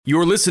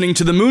You're listening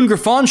to the Moon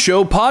Griffon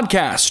Show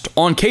podcast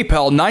on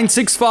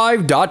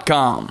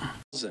KPEL965.com.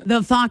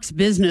 The Fox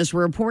Business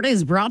Report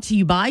is brought to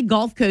you by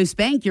Gulf Coast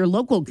Bank, your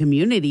local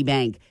community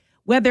bank.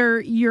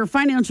 Whether your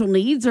financial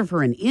needs are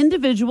for an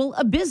individual,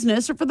 a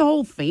business, or for the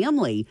whole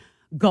family,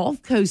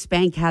 Gulf Coast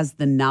Bank has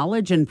the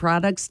knowledge and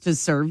products to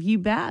serve you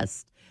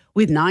best.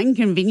 With 9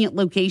 convenient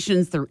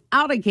locations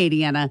throughout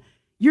Acadiana,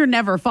 you're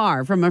never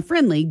far from a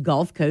friendly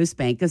Gulf Coast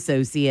Bank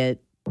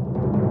associate.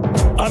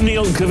 I'm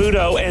Neil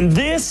Cavuto, and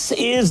this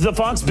is the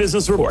Fox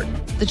Business Report.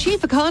 The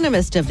chief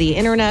economist of the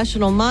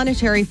International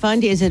Monetary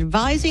Fund is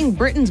advising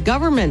Britain's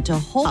government to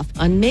hold off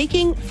on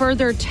making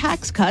further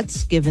tax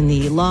cuts, given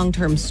the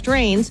long-term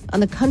strains on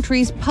the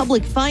country's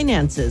public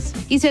finances.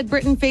 He said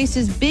Britain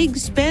faces big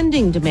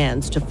spending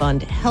demands to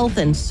fund health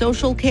and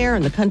social care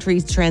in the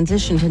country's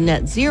transition to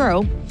net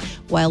zero,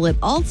 while it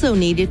also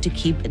needed to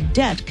keep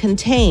debt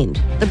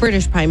contained. The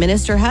British Prime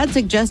Minister had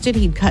suggested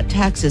he'd cut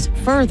taxes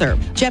further.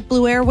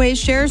 JetBlue Airways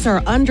shares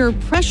are under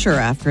pressure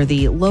after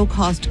the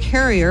low-cost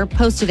carrier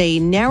posted a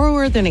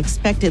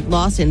narrower-than-expected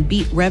loss and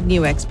beat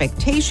revenue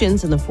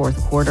expectations in the fourth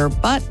quarter,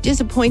 but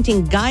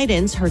disappointing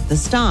guidance hurt the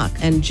stock.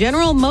 And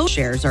General Motors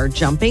shares are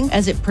jumping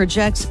as it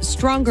projects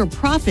stronger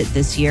profit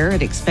this year.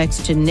 It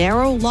expects to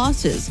narrow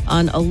losses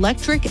on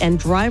electric and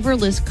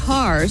driverless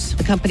cars.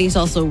 The company's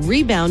also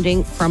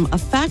rebounding from a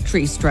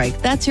factory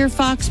strike. That's your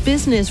Fox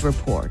Business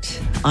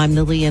Report. I'm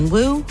Lillian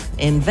Wu,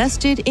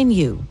 invested in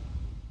you.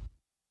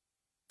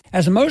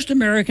 As most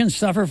Americans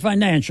suffer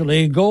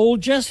financially,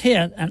 gold just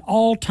hit an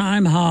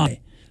all-time high.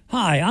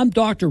 Hi, I'm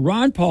Dr.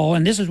 Ron Paul,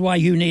 and this is why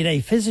you need a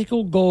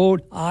physical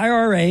gold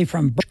IRA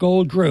from Birch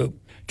Gold Group.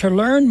 To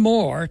learn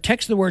more,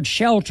 text the word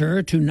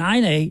SHELTER to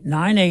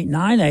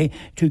 989898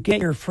 to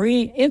get your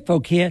free info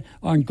kit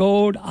on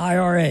gold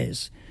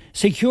IRAs.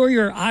 Secure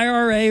your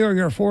IRA or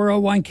your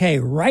 401k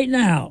right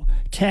now.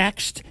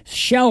 Text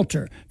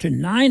SHELTER to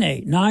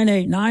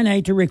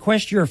 989898 to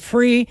request your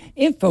free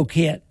info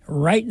kit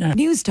right now.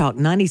 News Talk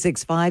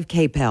 96.5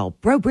 KPEL,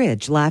 Breaux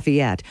Bridge,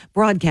 Lafayette,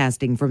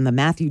 broadcasting from the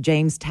Matthew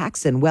James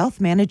Tax and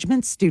Wealth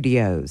Management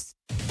Studios.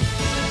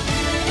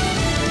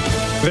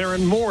 They're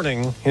in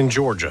mourning in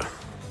Georgia.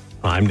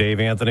 I'm Dave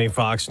Anthony,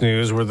 Fox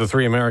News, where the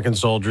 3 American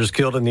soldiers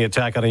killed in the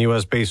attack on a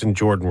U.S. base in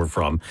Jordan were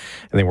from,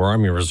 and they were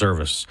Army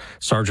reservists.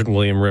 Sergeant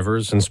William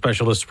Rivers and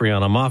Specialist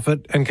Brianna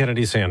Moffett and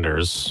Kennedy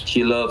Sanders.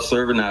 She loves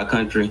serving our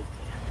country.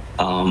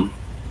 And,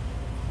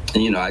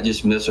 I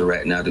just miss her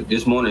right now.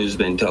 This morning has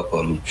been tough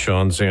for me.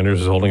 Sean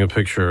Sanders is holding a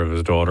picture of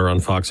his daughter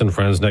on Fox and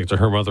Friends next to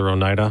her mother,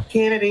 Oneida.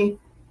 Kennedy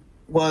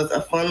was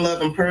a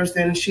fun-loving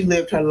person. She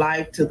lived her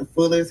life to the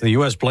fullest. The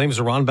U.S. blames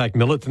Iran-backed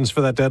militants for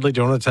that deadly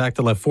drone attack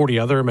that left 40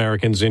 other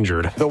Americans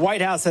injured. The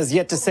White House has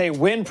yet to say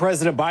when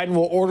President Biden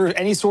will order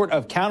any sort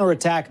of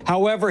counterattack.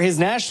 However, his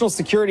national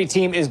security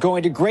team is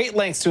going to great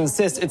lengths to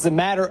insist it's a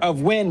matter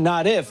of when,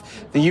 not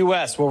if, the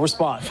U.S. will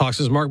respond.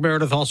 Fox's Mark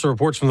Meredith also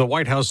reports from the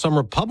White House some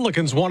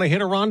Republicans want to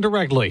hit Iran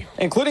directly,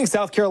 including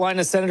South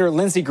Carolina Senator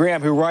Lindsey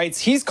Graham, who writes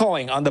he's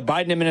calling on the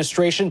Biden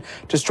administration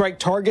to strike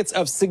targets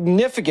of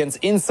significance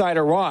inside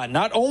Iran,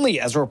 not only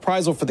as a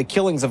reprisal for the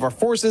killings of our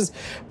forces,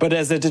 but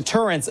as a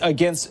deterrence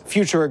against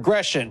future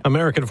aggression.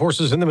 American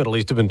forces in the Middle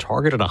East have been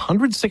targeted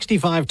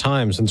 165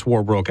 times since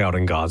war broke out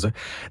in Gaza.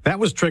 That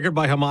was triggered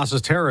by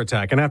Hamas's terror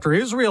attack. And after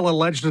Israel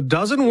alleged a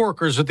dozen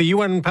workers at the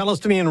UN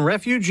Palestinian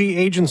Refugee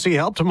Agency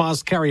helped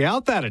Hamas carry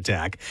out that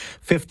attack,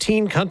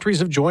 15 countries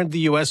have joined the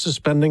U.S.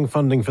 suspending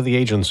funding for the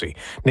agency.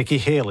 Nikki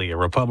Haley, a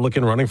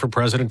Republican running for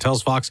president,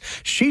 tells Fox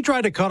she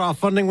tried to cut off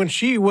funding when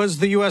she was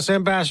the U.S.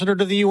 ambassador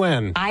to the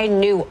UN. I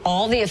knew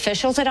all the officials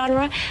at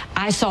UNRWA.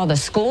 I saw the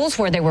schools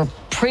where they were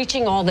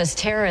preaching all this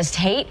terrorist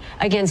hate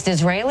against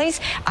Israelis.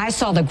 I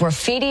saw the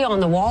graffiti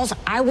on the walls.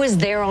 I was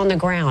there on the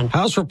ground.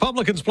 House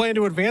Republicans plan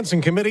to advance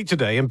in committee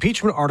today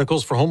impeachment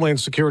articles for Homeland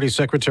Security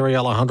Secretary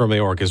Alejandro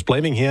Mayorkas,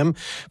 blaming him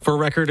for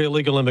record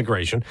illegal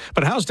immigration.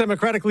 But House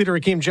Democratic leader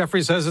Hakeem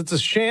Jeffries says it's a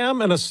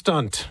sham and a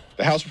stunt.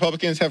 The House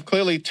Republicans have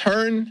clearly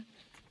turned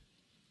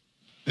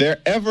their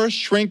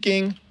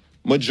ever-shrinking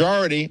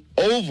majority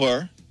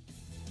over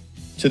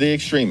to the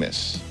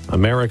extremists.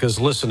 America's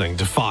listening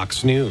to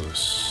Fox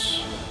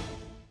News.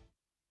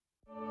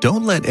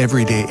 Don't let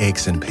everyday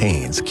aches and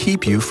pains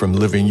keep you from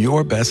living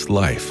your best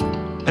life.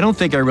 I don't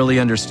think I really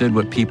understood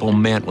what people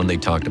meant when they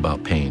talked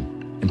about pain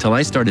until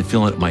I started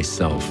feeling it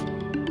myself.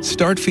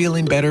 Start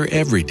feeling better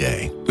every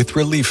day with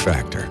Relief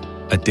Factor,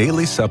 a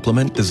daily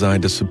supplement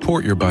designed to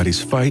support your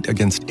body's fight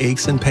against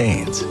aches and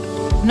pains.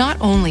 Not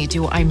only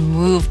do I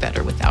move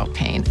better without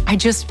pain, I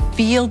just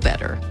feel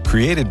better.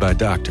 Created by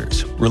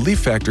doctors, Relief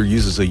Factor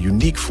uses a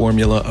unique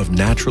formula of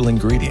natural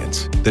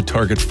ingredients that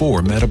target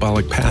 4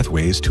 metabolic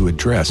pathways to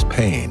address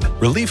pain.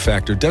 Relief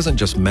Factor doesn't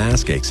just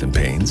mask aches and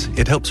pains,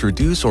 it helps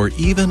reduce or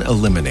even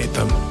eliminate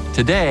them.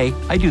 Today,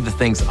 I do the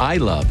things I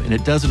love, and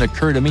it doesn't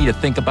occur to me to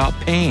think about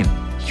pain.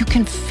 You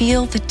can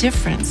feel the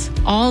difference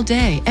all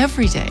day,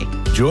 every day.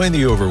 Join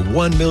the over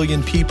 1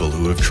 million people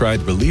who have tried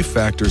Relief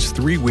Factor's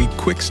 3-week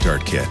Quick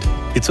Start Kit.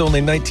 It's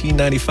only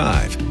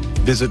 $19.95.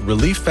 Visit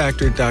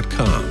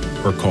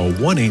ReliefFactor.com or call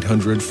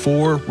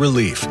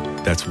 1-800-4-RELIEF.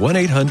 That's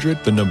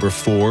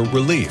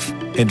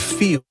 1-800-4-RELIEF. And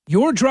feel.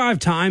 Your drive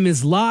time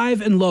is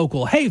live and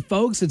local. Hey,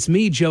 folks, it's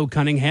me, Joe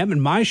Cunningham,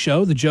 and my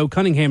show, The Joe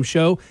Cunningham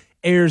Show,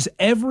 airs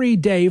every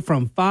day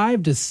from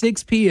 5 to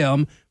 6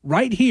 p.m.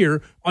 right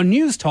here on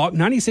News Talk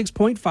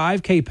 96.5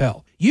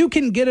 KPEL. You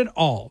can get it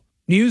all.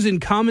 News and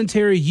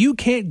commentary you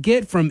can't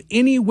get from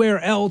anywhere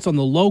else on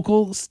the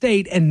local,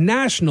 state, and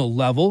national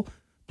level,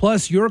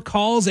 plus your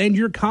calls and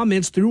your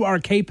comments through our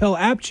KPEL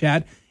app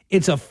chat.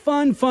 It's a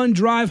fun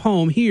drive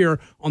home here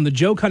on The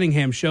Joe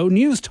Cunningham Show,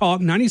 News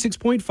Talk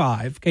 96.5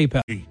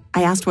 KPEL.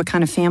 I asked what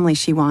kind of family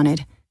she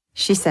wanted.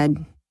 She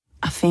said,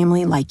 a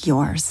family like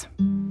yours.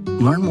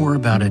 Learn more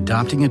about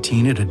adopting a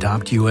teen at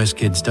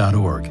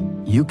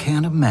adoptuskids.org. You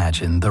can't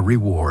imagine the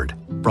reward.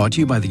 Brought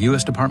to you by the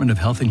U.S. Department of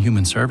Health and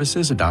Human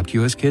Services, Adopt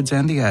U.S. Kids,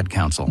 and the Ad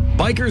Council.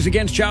 Bikers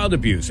Against Child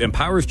Abuse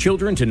empowers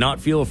children to not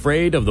feel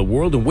afraid of the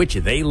world in which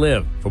they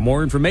live. For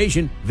more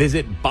information,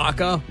 visit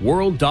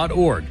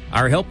BACAworld.org.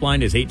 Our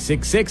helpline is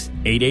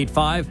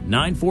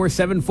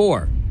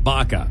 866-885-9474.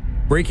 BACA,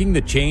 breaking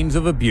the chains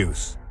of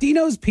abuse.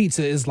 Dino's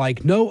Pizza is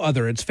like no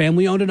other. It's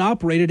family-owned and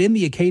operated in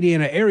the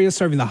Acadiana area,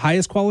 serving the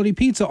highest quality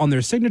pizza on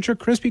their signature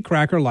crispy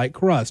cracker-like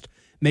crust.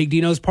 Make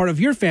Dino's part of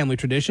your family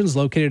traditions,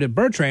 located at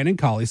Bertrand and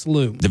Collie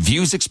Saloon. The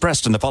views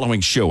expressed in the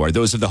following show are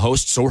those of the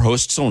hosts or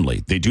hosts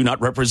only. They do not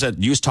represent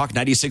News Talk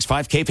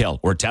 96.5 KPEL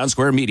or Town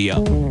Square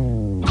Media.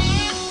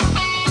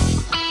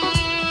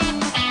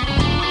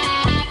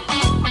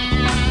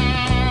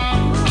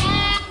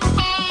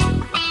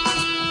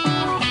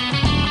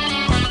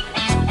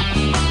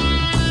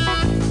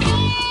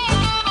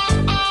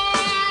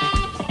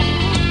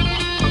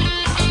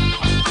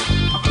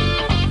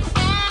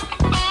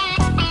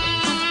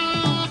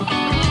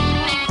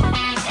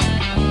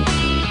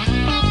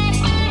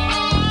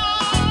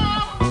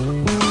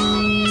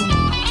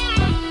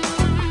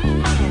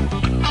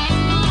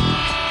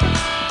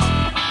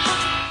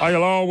 Hi,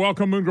 hello.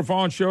 Welcome, Moon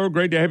Griffon Show.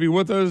 Great to have you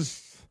with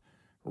us.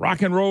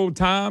 Rock and roll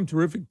time.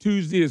 Terrific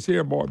Tuesday is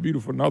here. Boy,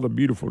 beautiful. Another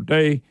beautiful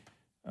day.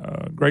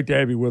 Great to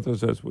have you with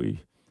us as we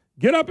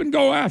get up and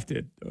go after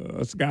it.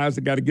 Us guys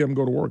that got to get them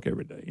go to work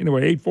every day.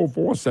 Anyway,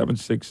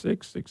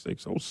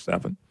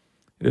 844-766-6607.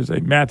 It is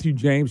a Matthew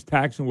James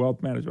Tax and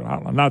Wealth Management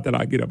hotline. Not that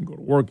I get up and go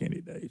to work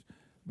any days,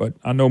 but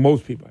I know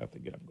most people have to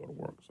get up and go to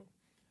work. So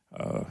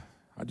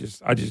I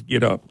just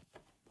get up.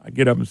 I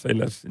get up and say,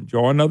 let's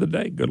enjoy another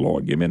day. Good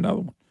Lord, give me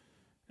another one.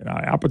 And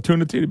an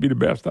opportunity to be the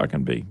best I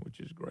can be, which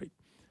is great.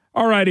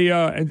 All righty.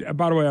 And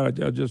by the way, I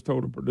just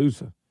told the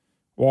producer,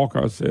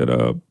 Walker, I said,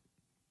 I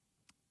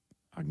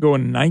can go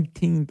in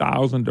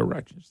 19,000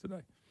 directions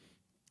today.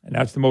 And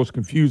that's the most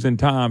confusing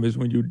time is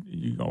when you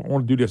go, I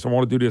want to do this, I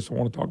want to do this, I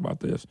want to talk about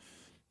this.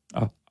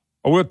 I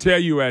will tell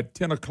you at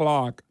 10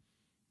 o'clock,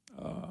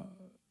 we're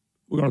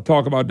going to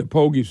talk about the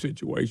Pogie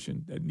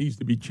situation that needs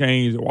to be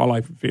changed. The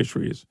Wildlife and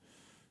Fisheries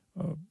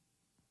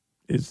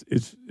is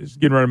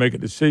getting ready to make a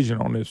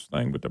decision on this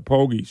thing with the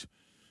Pogies.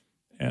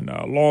 And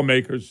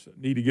lawmakers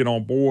need to get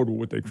on board with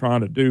what they're trying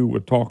to do.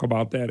 We'll talk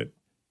about that at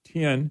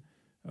 10.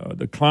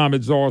 The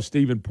climate czar,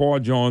 Stephen Parr,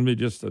 joined me,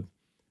 just the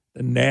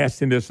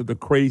nastiness of the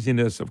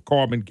craziness of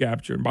carbon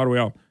capture. And by the way,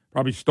 I'll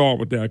probably start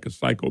with that because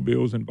Psycho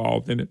Bill's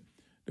involved in it.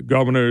 The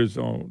governor is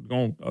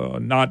going to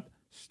not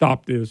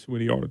stop this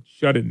when he ought to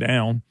shut it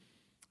down.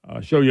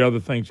 Show you other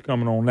things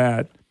coming on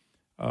that.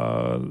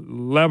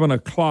 11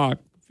 o'clock,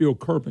 Phil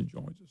Kerpen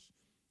joins us.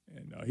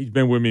 And he's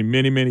been with me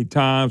many, many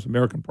times,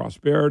 American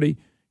Prosperity.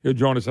 He'll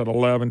join us at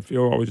 11.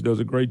 Phil always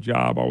does a great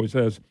job, always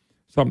has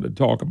something to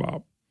talk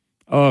about.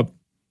 I'm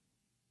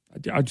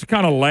just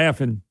kind of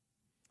laughing.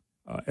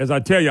 As I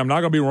tell you, I'm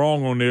not going to be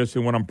wrong on this,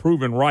 and when I'm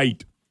proven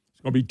right,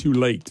 it's going to be too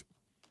late.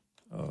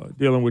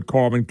 Dealing with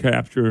carbon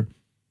capture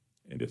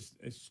and this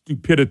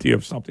stupidity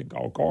of something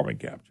called carbon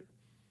capture.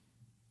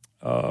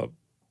 I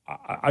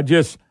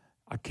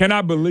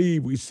cannot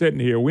believe we're sitting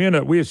here.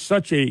 We're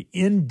such a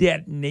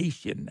in-debt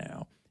nation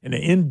now, in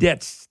an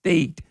in-debt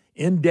state,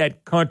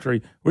 in-debt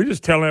country. We're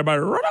just telling everybody,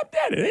 run up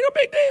debt. It ain't no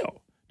big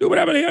deal. Do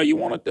whatever the hell you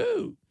want to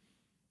do.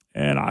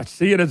 And I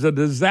see it as a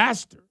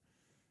disaster.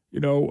 You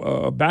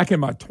know, back in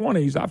my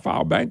 20s, I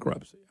filed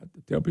bankruptcy. I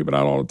tell people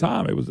that all the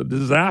time. It was a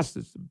disaster.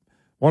 It's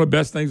one of the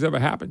best things that ever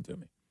happened to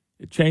me.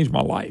 It changed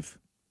my life.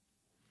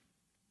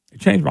 It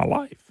changed my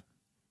life.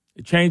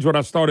 It changed what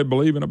I started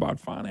believing about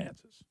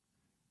finances.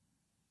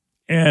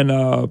 And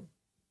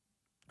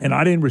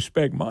I didn't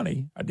respect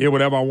money. I did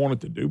whatever I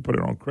wanted to do, put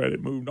it on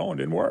credit, moved on,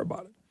 didn't worry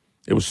about it.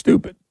 It was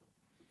stupid.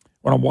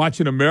 What I'm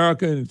watching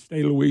America and the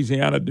state of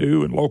Louisiana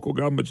do and local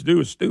governments do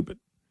is stupid.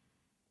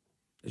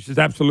 It's just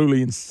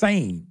absolutely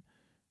insane.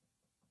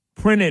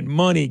 Printed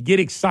money, get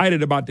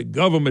excited about the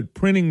government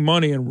printing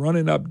money and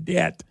running up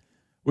debt,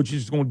 which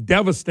is going to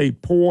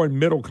devastate poor and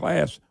middle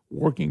class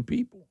working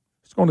people.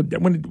 It's going to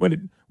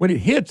when it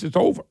hits, it's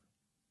over.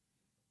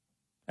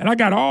 And I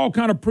got all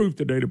kind of proof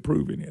today to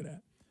prove any of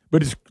that.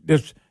 But it's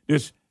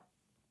this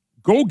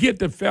go get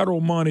the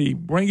federal money,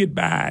 bring it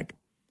back,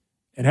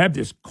 and have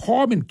this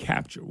carbon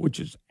capture, which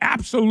is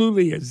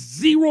absolutely a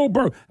zero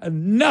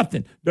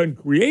nothing, doesn't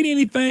create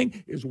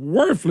anything, is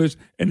worthless,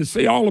 and to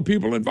see all the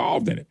people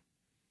involved in it.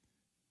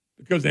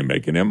 because they're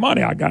making their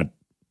money. I got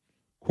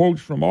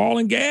quotes from oil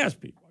and gas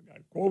people. I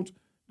got quotes.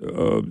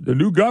 The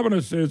new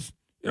governor says,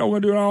 we're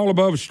doing all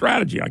above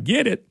strategy. I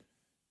get it.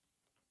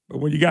 But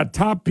when you got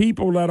top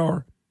people that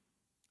are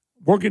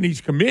working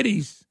these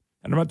committees,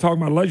 and I'm not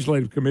talking about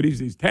legislative committees,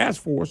 these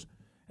task force,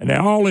 and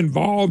they're all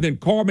involved in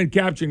carbon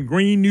capture and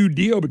Green New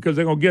Deal because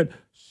they're going to get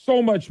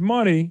so much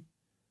money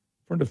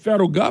from the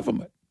federal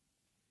government.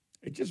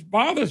 It just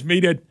bothers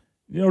me that,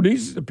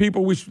 these are the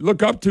people we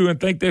look up to and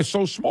think they're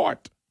so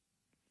smart.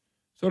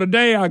 So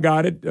today I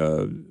got it.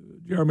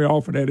 Jeremy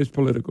offered that his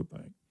political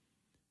thing.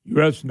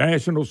 U.S.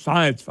 National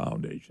Science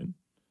Foundation.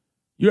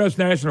 U.S.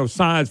 National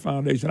Science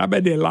Foundation. I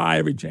bet they lie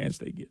every chance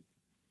they get.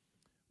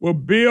 Will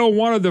build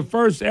one of the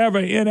first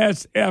ever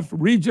NSF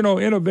regional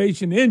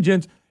innovation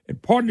engines in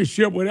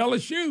partnership with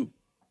LSU.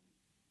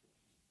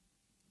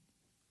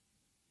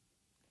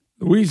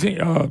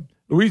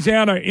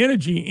 Louisiana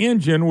Energy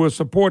Engine will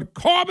support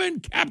carbon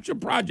capture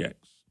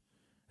projects,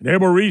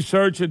 enable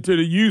research into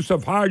the use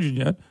of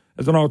hydrogen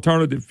as an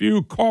alternative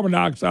fuel, carbon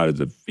dioxide as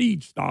a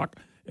feedstock,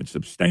 and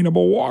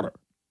sustainable water.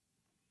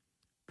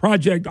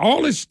 Project,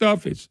 all this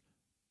stuff is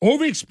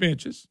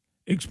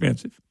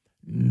expensive.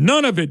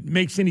 None of it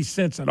makes any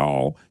sense at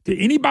all to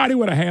anybody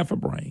with a half a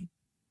brain.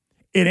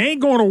 It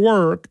ain't going to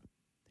work,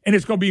 and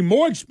it's going to be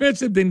more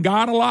expensive than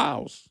God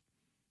allows.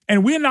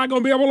 And we're not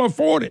going to be able to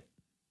afford it.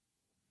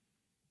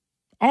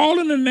 All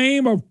in the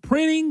name of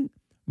printing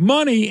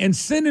money and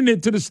sending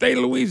it to the state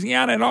of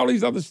Louisiana and all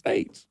these other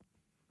states.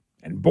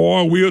 And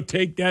boy, we'll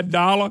take that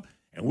dollar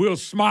and we'll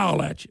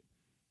smile at you.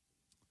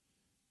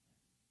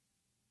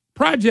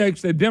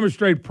 Projects that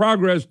demonstrate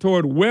progress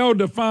toward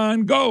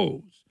well-defined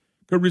goals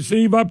could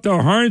receive up to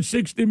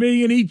 $160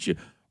 million each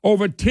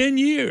over 10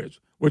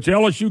 years, which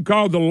LSU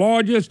called the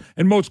largest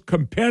and most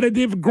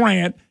competitive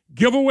grant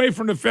giveaway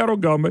from the federal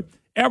government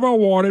ever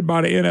awarded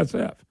by the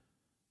NSF.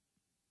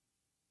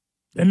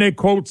 Then they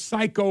quote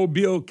Psycho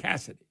Bill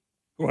Cassidy,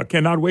 who I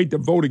cannot wait to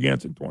vote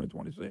against in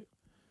 2026,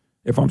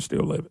 if I'm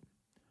still living.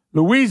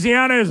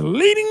 Louisiana is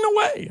leading the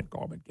way in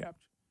carbon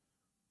capture,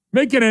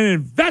 making an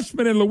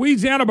investment in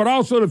Louisiana, but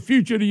also the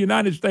future of the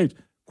United States.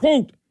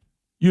 Quote,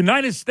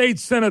 United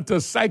States Senator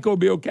Psycho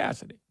Bill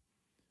Cassidy.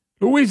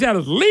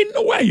 Louisiana's leading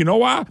the way. You know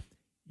why?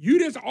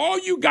 All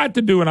you got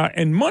to do,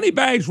 and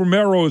Moneybags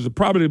Romero is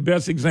probably the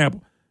best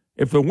example.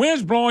 If the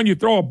wind's blowing, you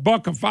throw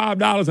 $1 or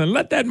 $5 and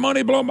let that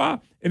money blow by.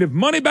 And if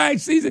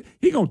Moneybags sees it,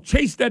 he going to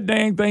chase that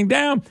dang thing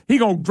down. He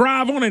going to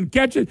drive on it and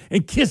catch it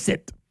and kiss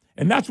it.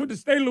 And that's what the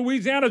state of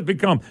Louisiana has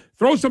become.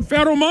 Throw some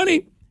federal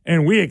money,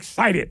 and we're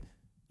excited.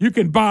 You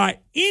can buy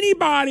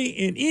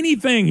anybody and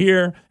anything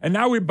here, and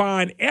now we're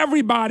buying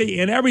everybody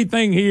and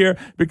everything here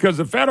because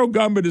the federal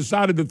government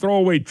decided to throw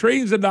away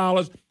trillions of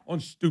dollars on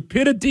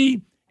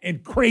stupidity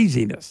and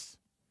craziness.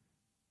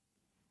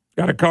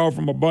 Got a call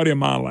from a buddy of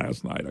mine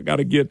last night. I got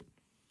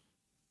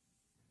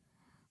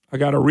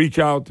to reach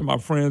out to my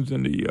friends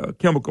in the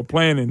chemical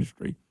plant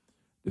industry.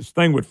 This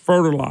thing with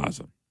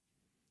fertilizer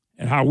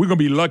and how we're going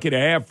to be lucky to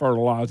have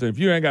fertilizer. If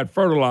you ain't got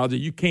fertilizer,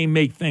 you can't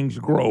make things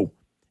grow.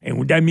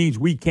 And that means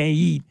we can't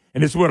eat.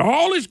 And it's what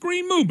all this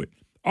green movement,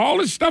 all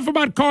this stuff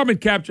about carbon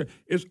capture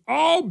is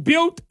all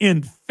built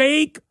in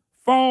fake,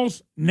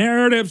 false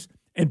narratives.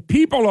 And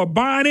people are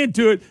buying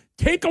into it.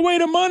 Take away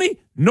the money,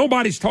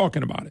 nobody's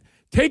talking about it.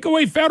 Take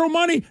away federal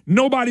money,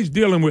 nobody's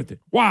dealing with it.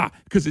 Why?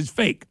 Because it's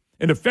fake.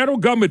 And the federal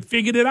government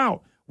figured it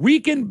out. We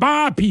can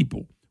buy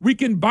people. We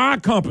can buy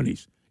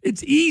companies.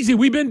 It's easy.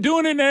 We've been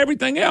doing it and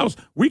everything else.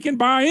 We can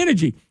buy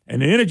energy.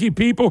 And the energy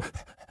people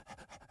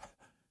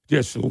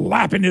just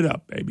lapping it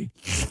up, baby.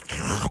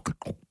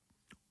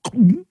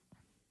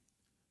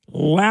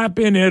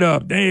 Lapping it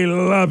up. They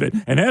love it.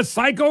 And that's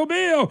Psycho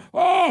Bill.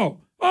 Oh,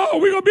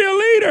 we're going to be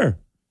a leader.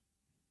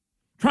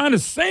 Trying to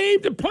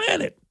save the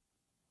planet.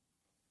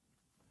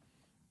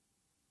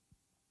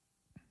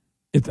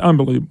 It's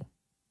unbelievable.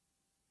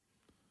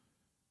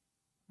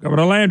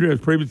 Governor Landry has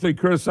previously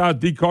criticized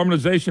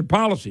decarbonization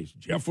policies.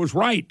 Jeff was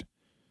right.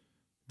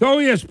 Though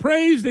he has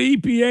praised the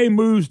EPA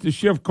moves to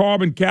shift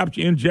carbon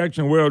capture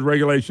injection wells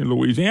regulation in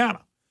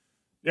Louisiana.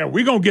 Yeah,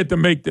 we're going to get to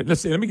make the,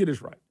 let me get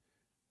this right.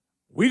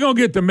 We're going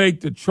to get to make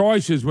the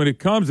choices when it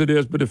comes to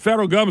this, but the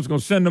federal government's going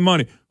to send the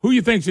money. Who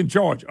you think's in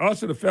charge,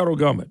 us or the federal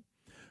government?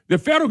 The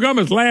federal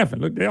government's laughing.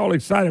 Look, they're all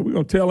excited. We're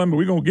going to tell them,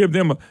 we're going to give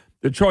them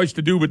the choice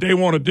to do what they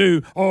want to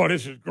do. Oh,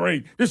 this is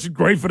great. This is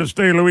great for the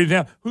state of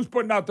Louisiana. Who's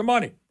putting out the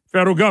money?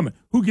 Federal government.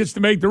 Who gets to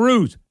make the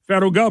rules?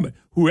 Federal government.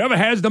 Whoever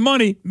has the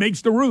money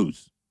makes the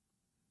rules.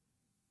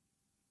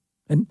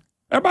 And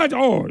everybody,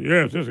 oh,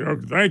 yes,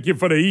 thank you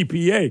for the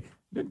EPA.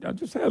 I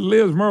just had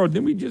Liz Murrow.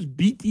 Didn't we just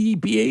beat the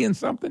EPA in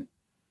something?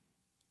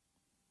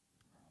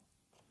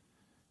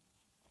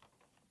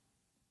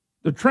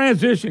 The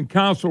Transition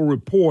Council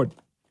report.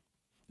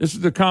 This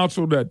is the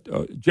council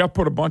that Jeff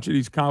put a bunch of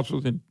these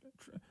councils in,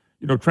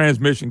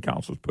 transmission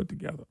councils put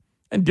together.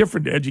 And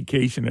different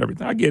education and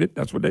everything. I get it.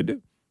 That's what they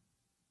do.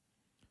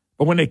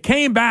 But when they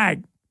came back,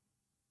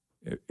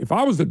 if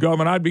I was the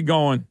government, I'd be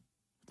going,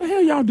 what the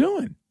hell y'all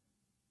doing?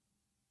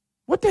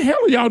 What the hell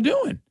are y'all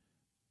doing?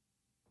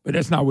 But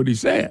that's not what he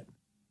said.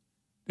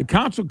 The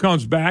council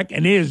comes back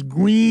and they're as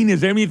green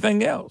as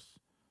everything else.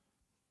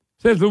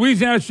 Says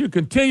Louisiana should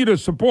continue to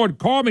support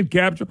carbon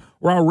capture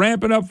while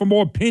ramping up for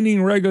more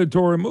pending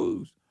regulatory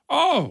moves.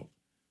 Oh,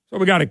 so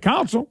we got a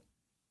council.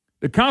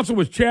 The council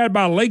was chaired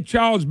by Lake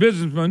Charles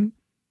businessman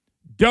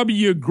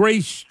W.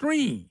 Gray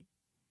Stream.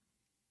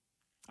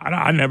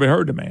 I never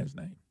heard the man's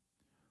name.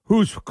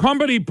 Whose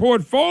company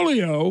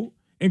portfolio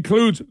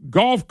includes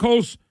Gulf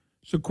Coast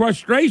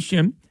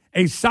Sequestration,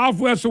 a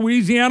Southwest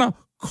Louisiana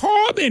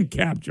carbon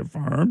capture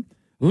firm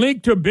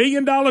linked to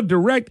billion-dollar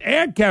direct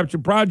air capture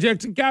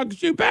projects in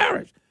Calcasieu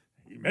Parish.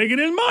 He's making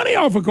his money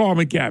off of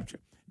carbon capture,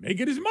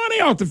 making his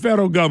money off the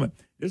federal government.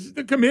 This is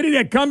the committee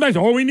that comes back and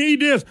says, oh, we need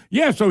this.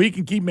 Yeah, so he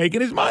can keep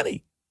making his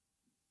money.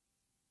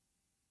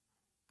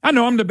 I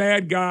know I'm the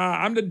bad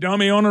guy. I'm the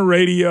dummy on the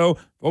radio.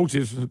 Folks,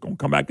 this is going to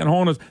come back and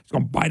haunt us. It's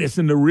going to bite us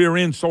in the rear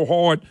end so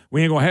hard,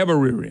 we ain't going to have a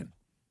rear end.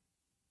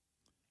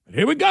 But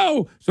here we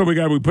go. So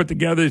we put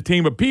together this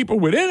team of people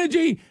with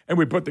energy, and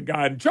we put the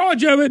guy in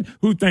charge of it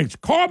who thinks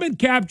carbon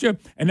capture,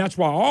 and that's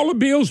why all the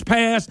bills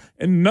passed,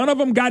 and none of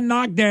them got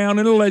knocked down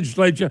in the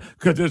legislature,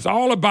 because it's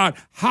all about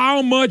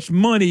how much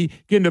money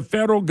can the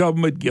federal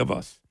government give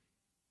us.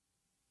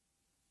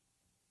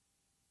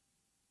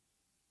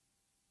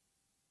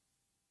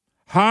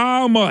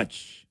 How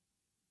much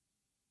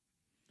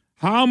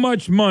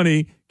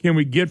money can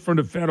we get from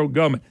the federal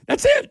government?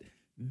 That's it.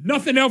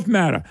 Nothing else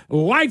matters.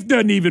 Life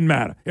doesn't even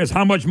matter. It's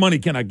how much money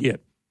can I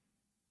get?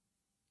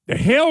 The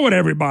hell with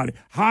everybody.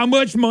 How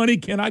much money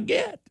can I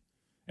get?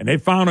 And they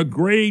found a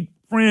great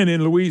friend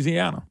in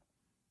Louisiana.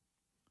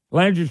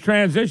 Landry's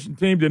transition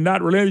team did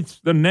not release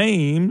the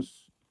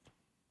names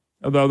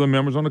of the other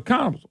members on the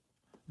council.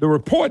 The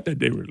report that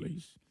they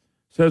released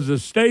says the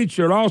state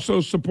should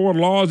also support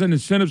laws and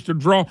incentives to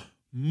draw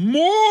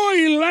more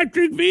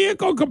electric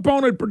vehicle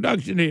component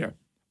production here.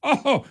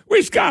 Oh,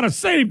 we got to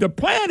save the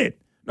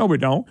planet. No, we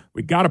don't.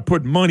 We got to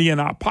put money in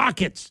our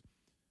pockets.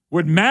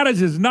 What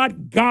matters is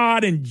not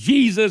God and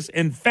Jesus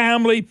and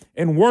family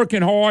and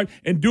working hard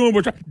and doing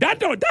what's right.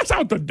 That's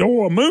out the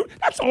door, Moon.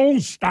 That's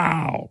old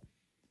style.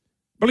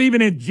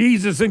 Believing in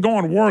Jesus and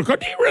going to work. Do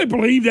you really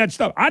believe that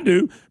stuff? I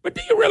do. But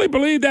do you really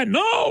believe that?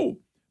 No.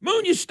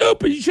 Moon, you're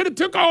stupid. You should have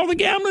took all the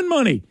gambling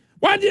money.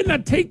 Why didn't I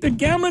take the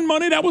gambling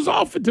money that was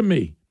offered to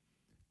me?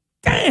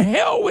 Damn,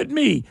 hell with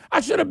me.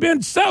 I should have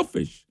been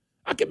selfish.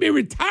 I could be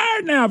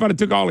retired now if I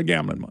took all the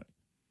gambling money.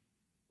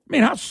 I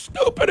mean, how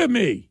stupid of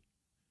me.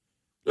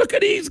 Look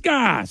at these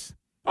guys.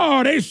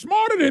 Oh, they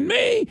smarter than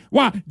me.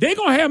 Why? They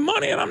going to have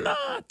money and I'm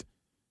not.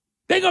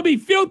 They going to be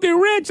filthy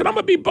rich and I'm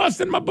going to be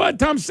busting my butt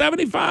till I'm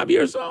 75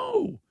 years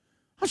old.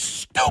 How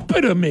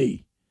stupid of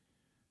me.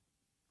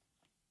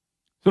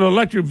 So the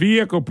electric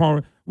vehicle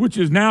part, which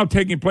is now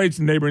taking place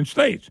in neighboring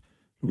states,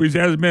 which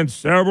has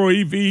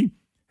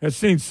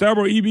seen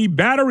several EV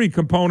battery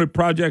component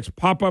projects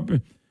pop up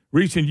in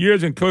recent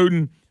years,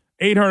 including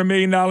 $800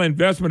 million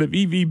investment of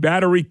EV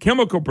battery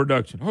chemical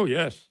production. Oh,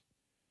 yes.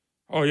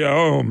 Oh, yeah.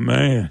 Oh,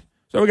 man.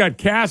 So we got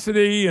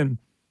Cassidy and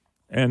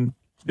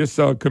this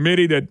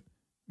committee that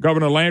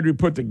Governor Landry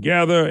put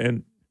together,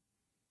 and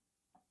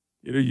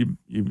you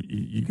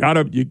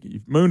gotta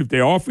Moon, if they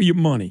offer you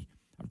money,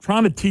 I'm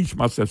trying to teach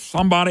myself,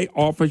 somebody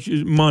offers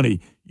you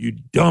money, you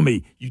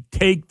dummy, you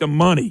take the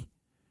money.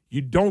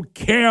 You don't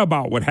care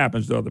about what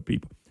happens to other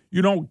people.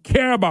 You don't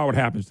care about what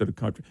happens to the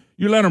country.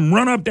 You let them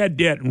run up that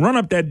debt and run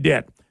up that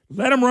debt.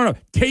 Let them run up.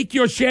 Take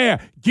your share.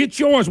 Get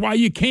yours while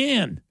you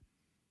can.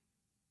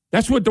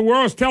 That's what the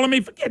world's telling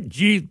me.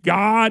 Forget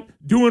God,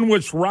 doing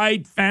what's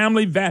right,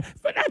 family, but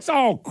that's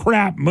all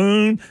crap,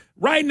 Moon.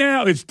 Right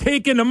now, it's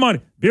taking the money.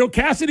 Bill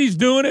Cassidy's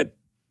doing it.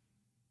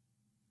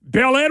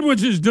 Bill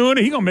Edwards is doing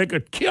it. He's going to make a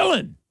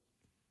killing.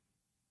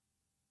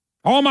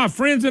 All my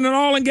friends in the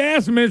oil and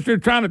gas ministry are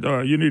trying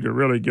to, you need to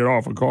really get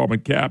off of carbon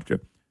capture.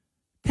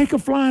 Take a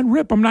flying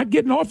rip. I'm not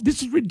getting off.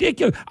 This is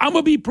ridiculous. I'm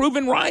going to be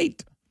proven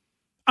right.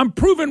 I'm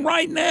proven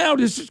right now.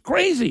 This is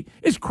crazy.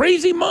 It's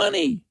crazy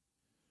money.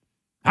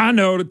 I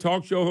know the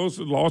talk show host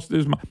has lost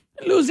his mind.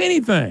 They lose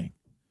anything.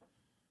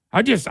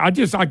 I guess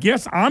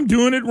I'm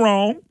doing it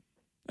wrong,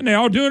 and they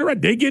all doing it right.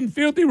 They getting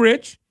filthy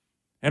rich,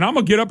 and I'm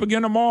going to get up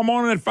again tomorrow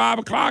morning at 5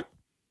 o'clock,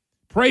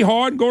 pray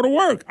hard, and go to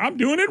work. I'm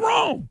doing it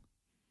wrong.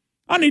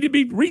 I need to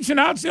be reaching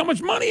out to see how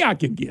much money I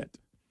can get.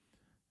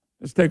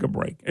 Let's take a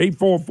break.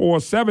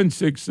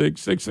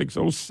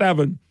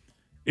 844-766-6607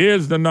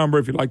 is the number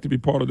if you'd like to be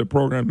part of the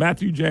program.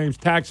 Matthew James,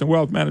 Tax and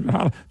Wealth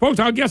Management. Folks,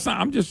 I guess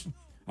I'm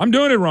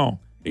doing it wrong.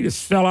 I need to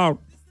sell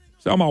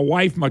my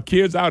wife, my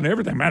kids out and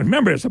everything. Man,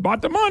 remember, it's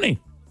about the money.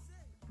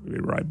 We'll be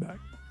right back.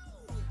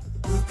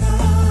 Look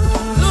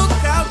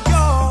out,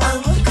 y'all.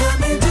 I'm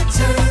coming to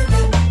turn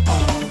it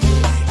on.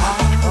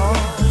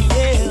 Oh,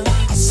 yeah.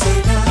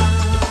 Say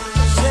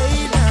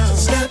now.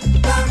 Step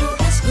out of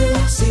this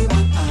groove. See what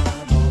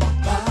I'm all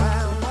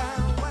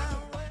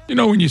about. You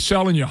know, when you're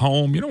selling your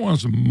home, one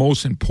of the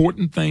most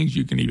important things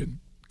you can even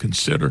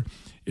consider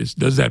is,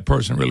 does that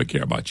person really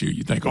care about you?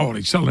 You think, oh,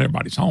 they're selling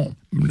everybody's home.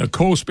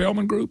 Nicole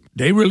Spellman Group,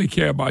 they really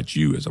care about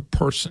you as a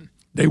person.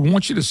 They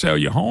want you to sell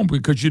your home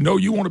because you know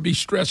you want to be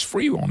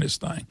stress-free on this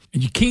thing.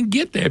 And you can't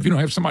get there if you don't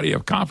have somebody you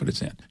have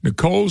confidence in.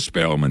 Nicole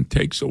Spellman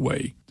takes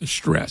away the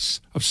stress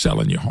of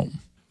selling your home.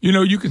 You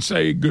know, you can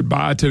say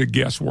goodbye to the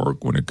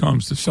guesswork when it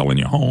comes to selling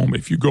your home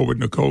if you go with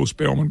Nicole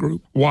Spellman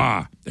Group.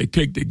 Why? They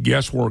take the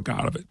guesswork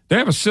out of it. They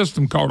have a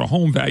system called a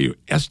home value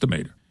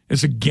estimator.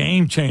 It's a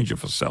game changer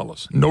for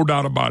sellers, no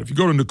doubt about it. If you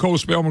go to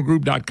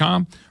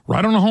NicoleSpellmanGroup.com,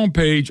 right on the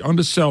homepage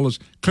under sellers,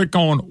 click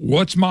on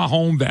What's My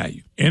Home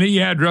Value? Enter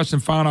your address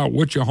and find out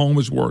what your home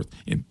is worth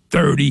in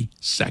 30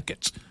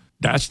 seconds.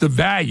 That's the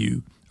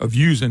value of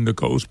using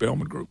Nicole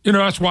Spellman Group. You know,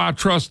 that's why I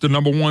trust the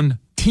number one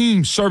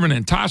team serving the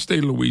entire state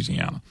of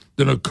Louisiana,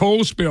 the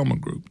Nicole Spellman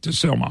Group, to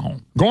sell my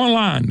home. Go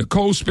online,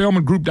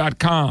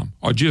 NicoleSpellmanGroup.com,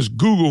 or just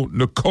Google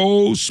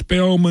Nicole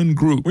Spellman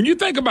Group. When you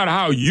think about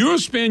how you'll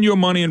spend your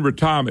money in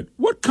retirement,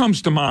 what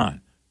comes to mind?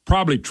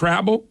 Probably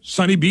travel,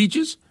 sunny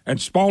beaches, and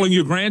spoiling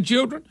your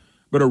grandchildren.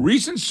 But a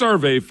recent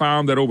survey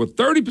found that over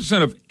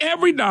 30% of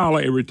every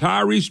dollar a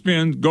retiree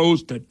spends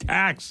goes to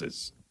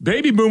taxes.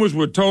 Baby boomers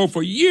were told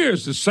for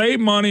years to save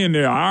money in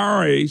their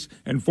IRAs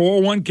and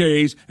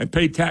 401ks and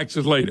pay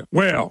taxes later.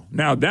 Well,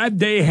 now that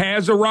day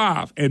has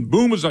arrived, and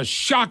boomers are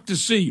shocked to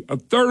see a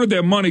third of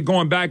their money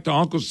going back to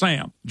Uncle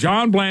Sam.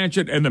 John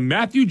Blanchard and the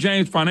Matthew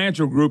James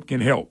Financial Group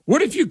can help.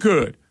 What if you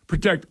could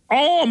protect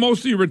all or most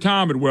of your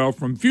retirement wealth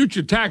from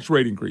future tax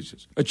rate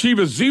increases? Achieve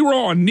a zero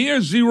or near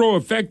zero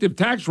effective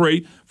tax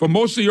rate for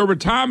most of your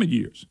retirement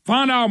years.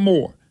 Find out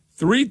more.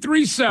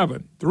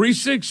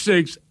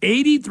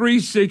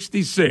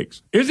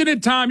 337-366-8366. Isn't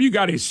it time you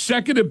got a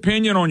second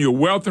opinion on your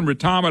wealth and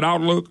retirement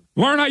outlook?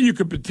 Learn how you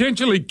could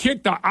potentially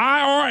kick the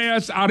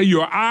IRS out of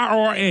your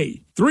IRA.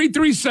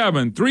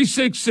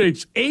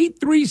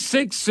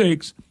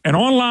 337-366-8366 and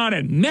online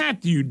at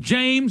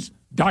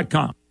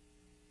MatthewJames.com.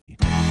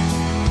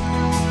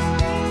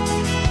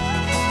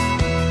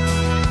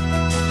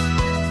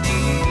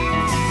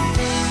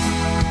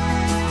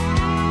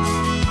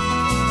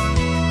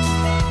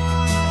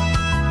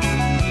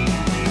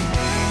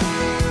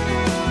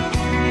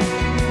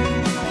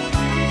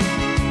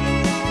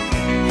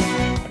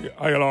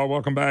 Hi, hello.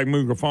 Welcome back.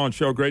 Moon Griffon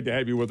Show. Great to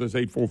have you with us.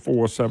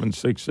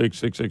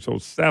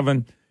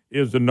 844-766-6607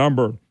 is the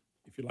number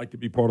if you'd like to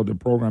be part of the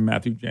program.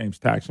 Matthew James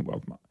Tax and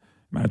Wealth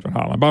Management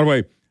Hotline. By the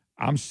way,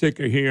 I'm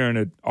sick of hearing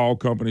that all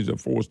companies are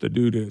forced to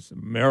do this.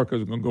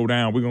 America's going to go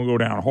down. We're going to go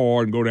down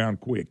hard and go down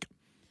quick.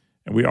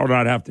 And we ought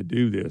not have to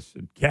do this.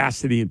 And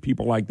Cassidy and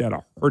people like that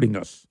are hurting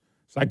us.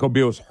 Psycho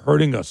Bill is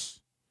hurting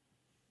us.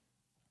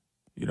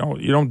 You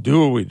don't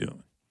do what we're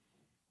doing.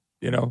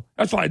 You know,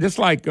 that's like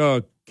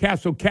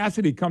so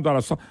Cassidy comes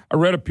out. I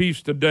read a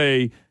piece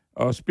today.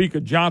 Speaker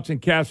Johnson,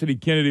 Cassidy,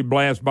 Kennedy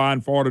blast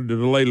Biden for order to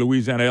delay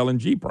Louisiana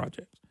LNG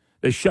projects.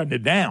 They're shutting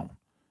it down.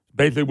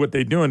 Basically what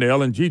they're doing, the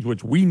LNGs,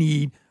 which we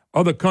need,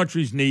 other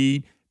countries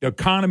need, the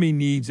economy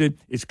needs it.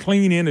 It's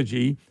clean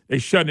energy. They're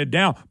shutting it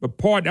down. But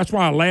that's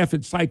why I laugh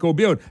at Psycho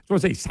Bill. So I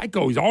say,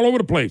 Psycho, he's all over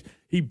the place.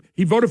 He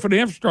voted for the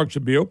infrastructure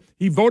bill.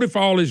 He voted for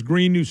all this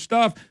green new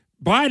stuff.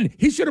 Biden,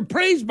 he should have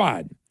praised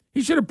Biden.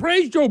 He should have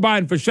praised Joe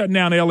Biden for shutting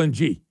down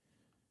LNG.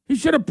 He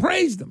should have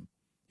praised him.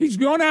 He's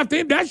going after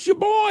him. That's your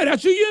boy.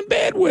 That's who you're in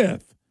bed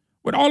with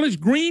all this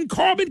green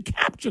carbon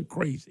capture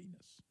craziness.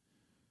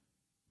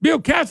 Bill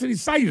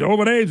Cassidy's site is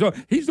over there.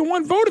 He's the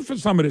one voted for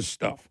some of this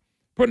stuff,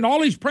 putting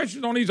all these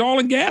pressures on these oil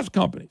and gas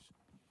companies.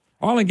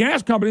 Oil and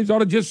gas companies ought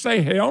to just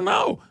say, hell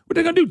no. What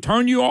they going to do,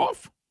 turn you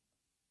off?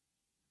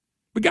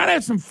 We got to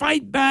have some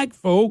fight back,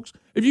 folks.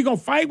 If you're going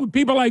to fight with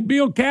people like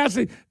Bill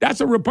Cassidy,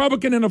 that's a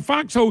Republican in a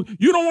foxhole.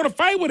 You don't want to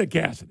fight with a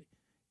Cassidy.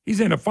 He's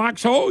in a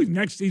foxhole.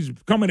 He's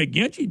coming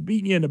against you. He's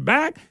beating you in the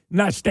back,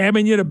 not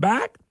stabbing you in the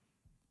back.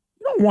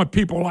 You don't want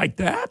people like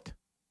that.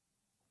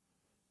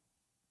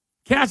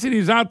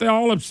 Cassidy's out there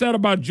all upset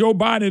about Joe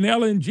Biden and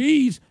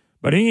LNGs,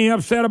 but he ain't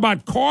upset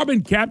about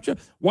carbon capture.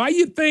 Why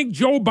you think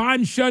Joe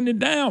Biden's shutting it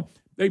down?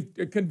 They're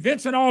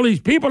convincing all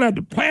these people that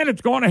the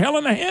planet's going to hell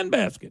in a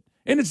handbasket,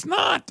 and it's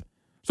not.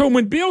 So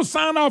when Bill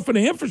signed off for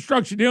the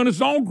infrastructure deal and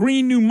it's all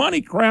green new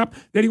money crap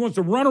that he wants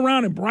to run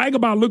around and brag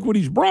about, look what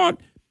he's brought,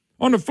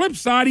 on the flip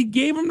side, he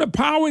gave him the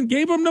power and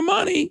gave him the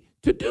money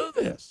to do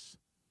this.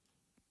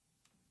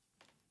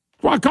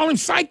 That's why I call him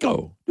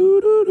Psycho.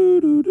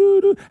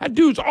 That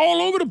dude's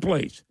all over the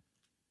place.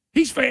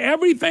 He's for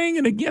everything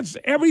and against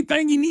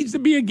everything he needs to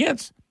be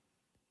against.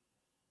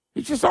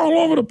 He's just all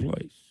over the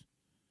place.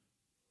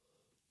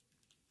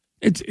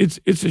 It's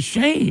a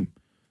shame.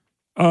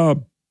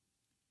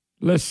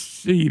 Let's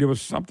see. There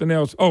was something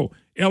else. Oh,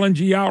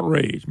 LNG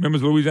outrage.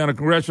 Members of the Louisiana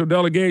Congressional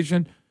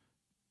Delegation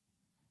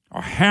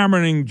are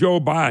hammering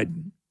Joe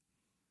Biden.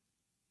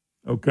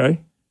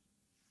 Okay.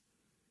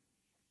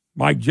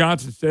 Mike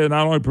Johnson said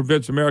not only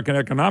prevents American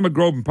economic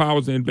growth,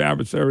 empowers the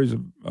adversaries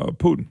of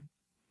Putin.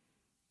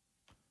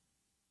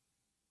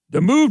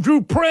 The move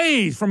drew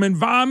praise from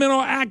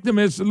environmental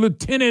activist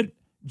Lieutenant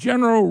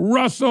General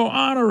Russell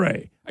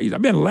Honore.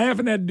 I've been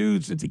laughing at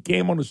dude since he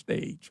came on the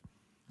stage.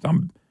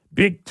 Some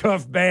big,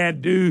 tough,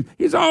 bad dude.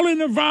 He's all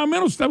in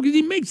environmental stuff because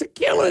he makes a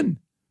killing.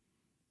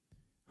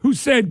 who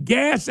said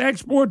gas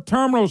export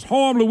terminals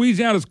harm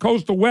Louisiana's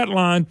coastal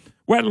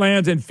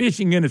wetlands and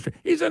fishing industry.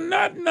 He's a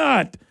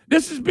nut.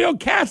 This is Bill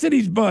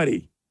Cassidy's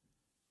buddy.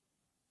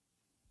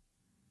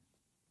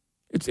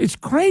 It's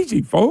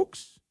crazy,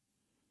 folks.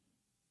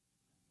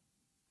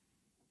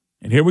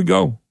 And here we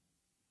go.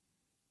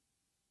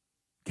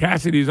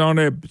 Cassidy's on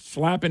there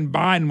slapping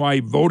Biden while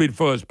he voted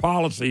for his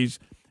policies.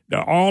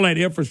 All that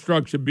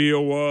infrastructure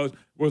bill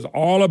was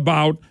all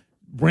about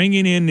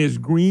bringing in this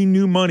green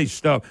new money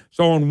stuff.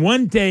 So on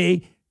one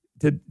day,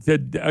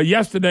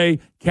 yesterday,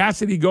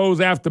 Cassidy goes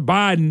after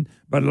Biden,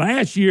 but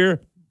last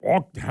year,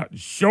 walked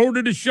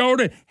shoulder to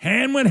shoulder,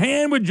 hand in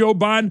hand with Joe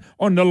Biden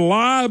on the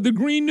lie of the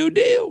Green New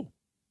Deal.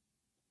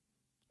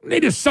 They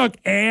just suck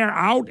air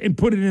out and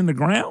put it in the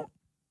ground.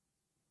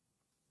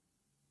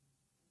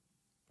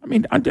 I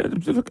mean,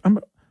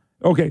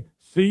 okay.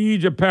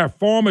 Siege of Paris.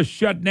 Farmers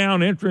shut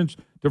down entrance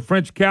to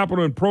French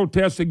capital in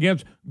protest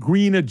against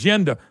green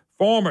agenda.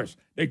 Farmers,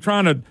 they're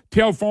trying to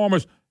tell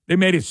farmers they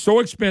made it so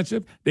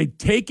expensive, they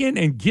taking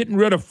and getting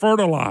rid of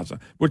fertilizer,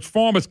 which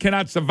farmers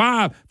cannot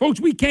survive. Folks,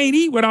 we can't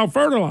eat without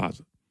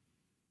fertilizer.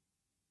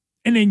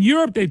 And in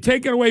Europe, they're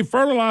taking away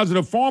fertilizer.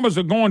 The farmers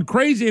are going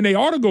crazy, and they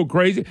ought to go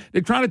crazy.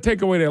 They're trying to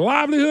take away their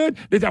livelihood.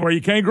 They say, well, you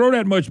can't grow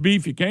that much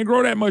beef. You can't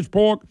grow that much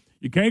pork.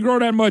 You can't grow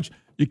that much.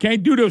 You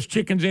can't do those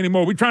chickens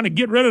anymore. We're trying to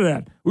get rid of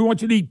that. We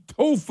want you to eat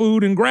tofu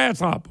and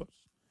grasshoppers.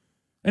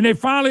 And they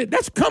finally,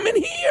 that's coming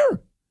here.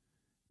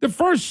 The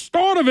first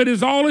start of it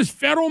is all this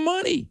federal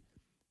money.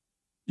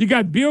 You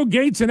got Bill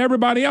Gates and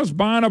everybody else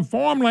buying up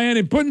farmland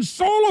and putting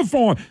solar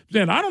farm.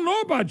 Saying, I don't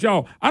know about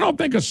y'all. I don't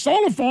think a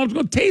solar farm's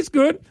going to taste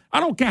good. I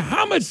don't care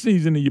how much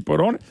seasoning you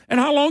put on it and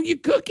how long you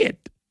cook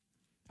it.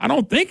 I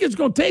don't think it's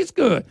going to taste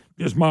good.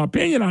 Just my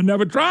opinion. I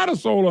never tried a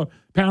solar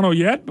panel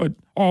yet, but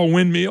all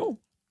windmill.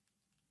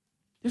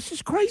 This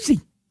is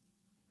crazy.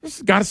 This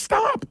has got to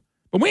stop.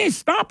 But we ain't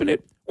stopping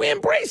it. We're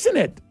embracing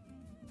it.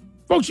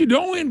 Folks, you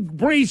don't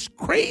embrace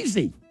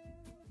crazy.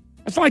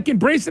 It's like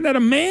embracing that a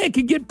man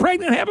can get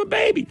pregnant and have a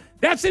baby.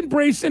 That's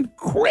embracing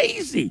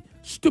crazy,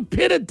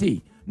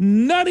 stupidity,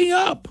 nutting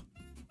up.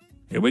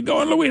 Here we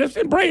go in Louis. Let's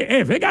embrace it.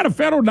 Hey, if they got a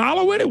federal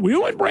dollar with it,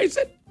 we'll embrace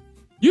it.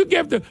 You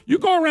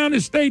go around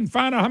this state and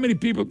find out how many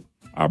people.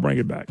 I'll bring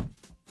it back.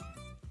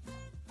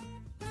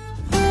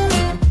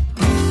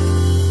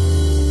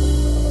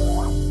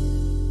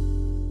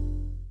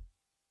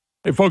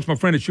 Hey, folks, my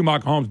friend at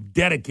Schumacher Homes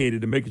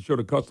dedicated to making sure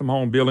the custom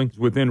home building is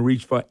within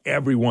reach for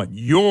everyone.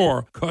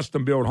 Your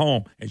custom-built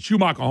home. And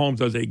Schumacher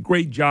Homes does a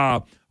great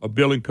job of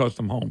building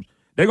custom homes.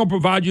 They're going to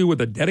provide you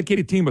with a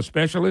dedicated team of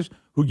specialists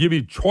who give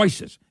you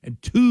choices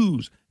and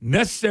tools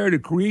necessary to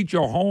create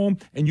your home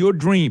and your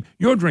dream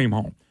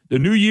home. The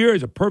new year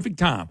is a perfect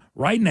time,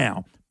 right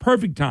now,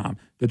 perfect time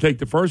to take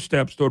the first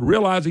steps toward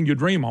realizing your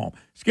dream home.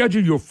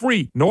 Schedule your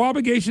free,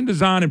 no-obligation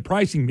design and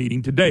pricing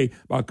meeting today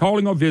by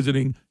calling or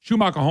visiting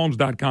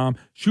SchumacherHomes.com,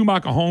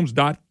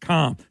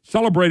 SchumacherHomes.com,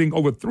 celebrating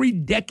over 3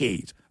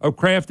 decades of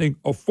crafting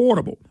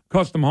affordable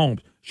custom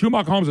homes.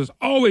 Schumacher Homes has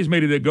always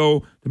made it a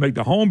goal to make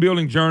the home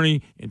building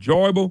journey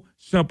enjoyable,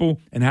 simple,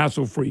 and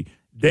hassle-free.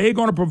 They're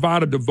going to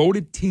provide a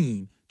devoted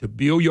team to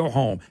build your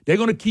home. They're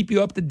going to keep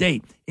you up to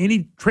date.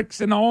 Any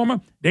tricks in the armor,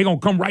 they're going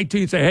to come right to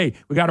you and say, hey,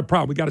 we got a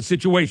problem. We got a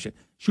situation.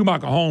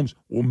 Schumacher Homes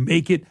will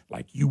make it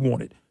like you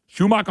want it.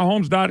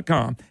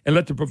 SchumacherHomes.com, and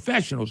let the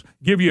professionals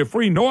give you a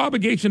free,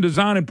 no-obligation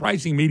design and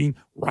pricing meeting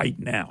right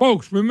now.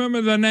 Folks,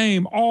 remember the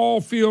name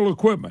All Field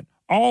Equipment,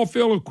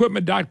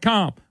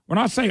 allfieldequipment.com. When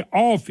I say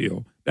All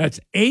Field, that's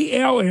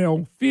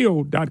ALL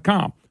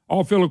Field.com.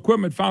 All Field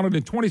Equipment, founded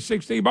in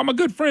 2016 by my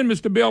good friend,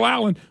 Mr. Bill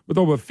Allen, with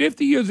over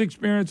 50 years'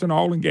 experience in the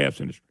oil and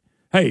gas industry.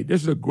 Hey,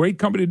 this is a great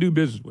company to do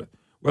business with.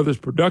 Whether it's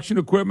production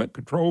equipment,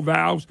 control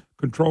valves,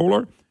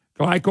 controller,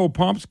 glyco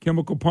pumps,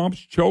 chemical pumps,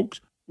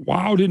 chokes,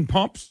 Wilden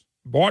pumps,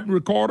 Barton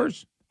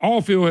recorders,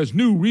 Allfield has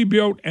new,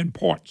 rebuilt, and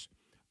parts.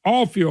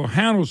 Allfield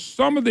handles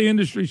some of the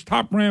industry's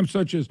top brands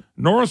such as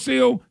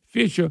Norseal,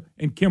 Fisher,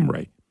 and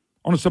Kimray.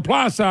 On the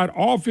supply side,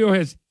 Allfield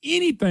has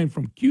anything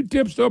from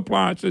Q-tips to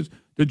appliances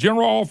to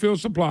general Allfield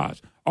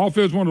supplies.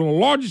 Allfield is one of the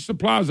largest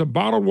suppliers of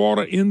bottled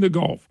water in the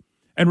Gulf.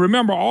 And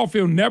remember,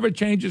 Allfield never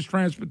changes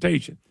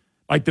transportation.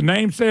 Like the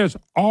name says,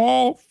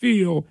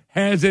 Allfield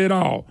has it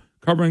all,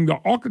 covering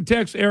the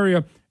Architects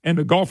area and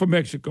the Gulf of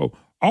Mexico.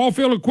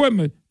 Allfield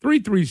Equipment,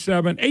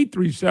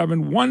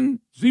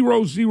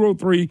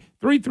 337-837-1003,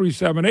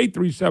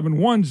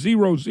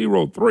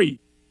 337-837-1003.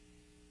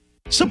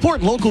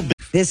 Support local.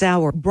 This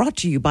hour brought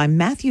to you by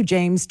Matthew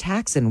James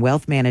Tax and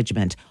Wealth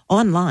Management.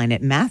 Online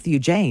at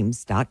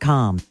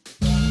MatthewJames.com.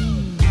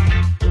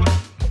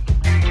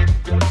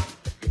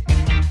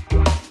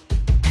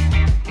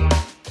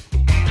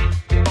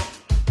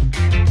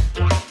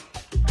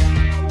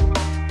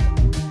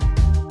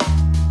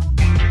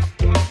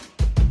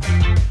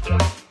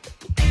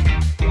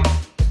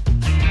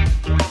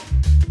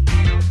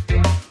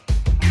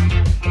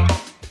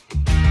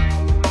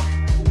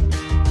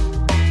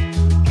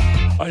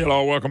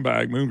 Hello, welcome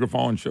back. Moon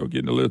Griffon Show.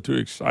 Getting a little too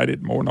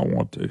excited, more than I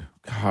want to.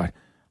 God,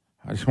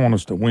 I just want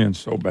us to win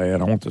so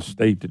bad. I want the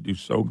state to do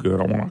so good.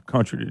 I want our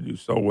country to do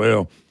so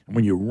well. And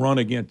when you run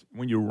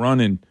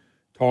and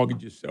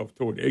target yourself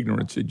toward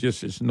ignorance, it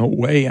just is no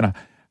way. And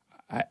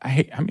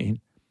I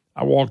mean,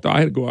 I walked out, I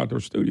had to go out to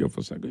the studio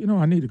for a second.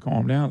 I need to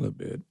calm down a little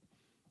bit.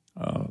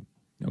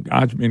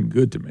 God's been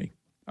good to me.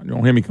 You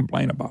don't hear me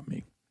complain about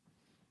me.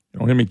 You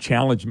don't hear me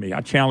challenge me.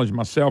 I challenge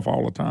myself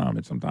all the time,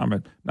 and sometimes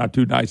I'm not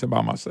too nice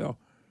about myself.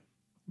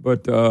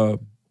 But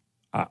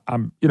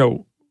I'm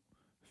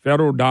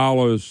federal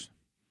dollars.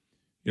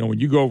 When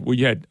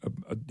you had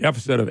a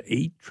deficit of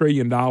 $8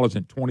 trillion in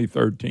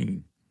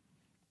 2013,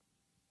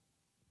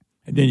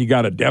 and then you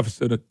got a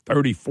deficit of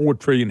 $34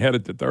 trillion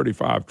headed to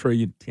 $35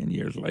 trillion 10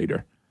 years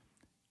later.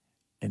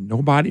 And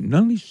none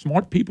of these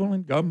smart people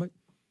in government,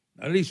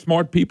 none of these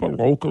smart people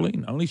locally,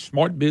 none of these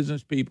smart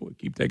business people who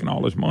keep taking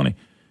all this money,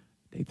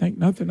 they think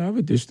nothing of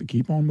it, just to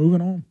keep on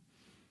moving on.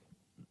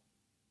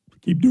 To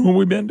keep doing what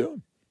we've been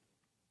doing.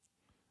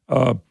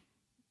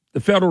 The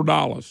federal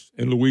dollars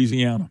in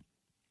Louisiana,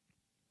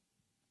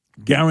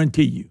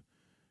 guarantee you,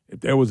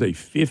 if there was a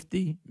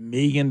 $50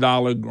 million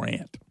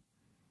grant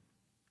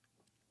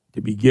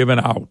to be given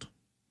out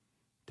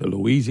to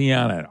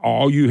Louisiana, and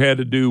all you had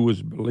to do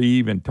was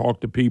believe and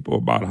talk to people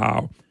about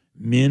how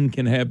men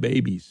can have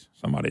babies,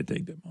 somebody would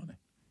take that money.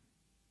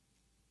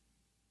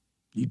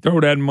 You throw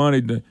that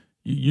money,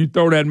 you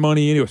throw that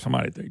money anywhere,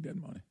 somebody would take that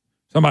money.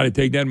 Somebody would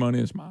take that money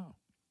and smile.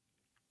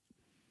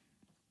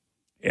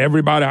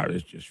 Everybody out,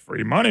 it's just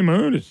free money,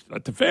 Moon. It's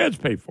let the feds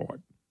pay for it.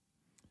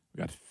 We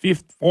got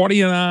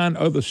 49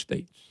 other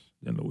states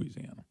in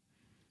Louisiana.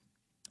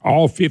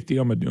 All 50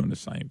 of them are doing the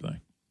same thing.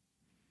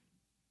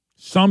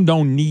 Some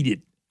don't need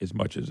it as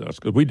much as us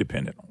because we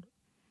dependent on it.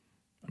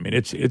 I mean,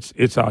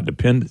 it's our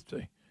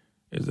dependency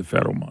is the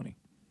federal money.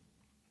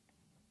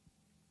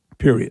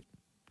 Period.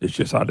 It's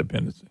just our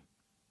dependency.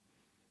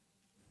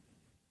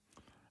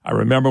 I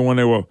remember when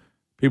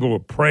people were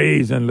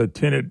praising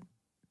Lieutenant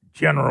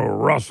General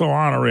Russell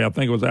Honoré. I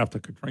think it was after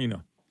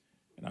Katrina.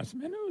 And I said,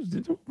 man,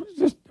 what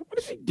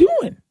is he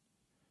doing?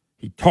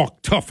 He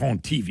talked tough on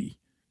TV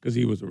because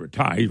he's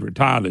retired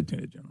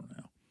Lieutenant General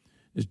now.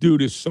 This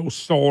dude is so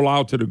sold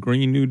out to the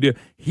Green New Deal.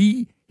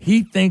 He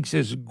thinks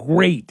it's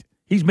great.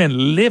 He's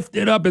been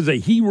lifted up as a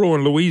hero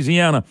in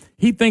Louisiana.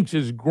 He thinks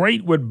it's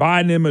great what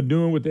Biden and them are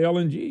doing with the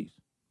LNGs.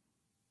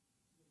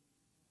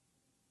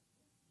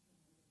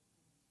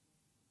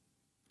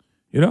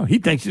 He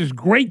thinks it's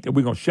great that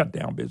we're going to shut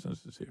down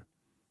businesses here.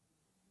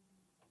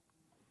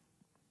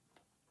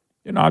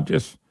 I'm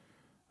just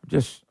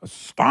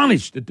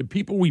astonished at the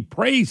people we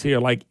praise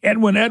here, like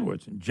Edwin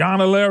Edwards and John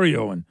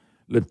Hilario and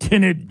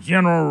Lieutenant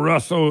General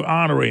Russell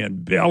Honoré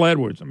and Bill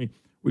Edwards. I mean,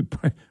 we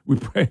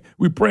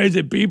praise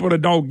the people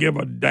that don't give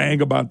a dang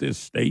about this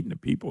state and the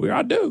people here.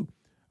 I do.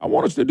 I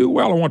want us to do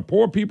well. I want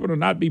poor people to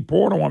not be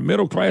poor. I want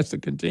middle class to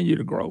continue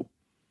to grow.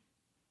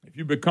 If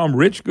you become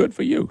rich, good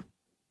for you.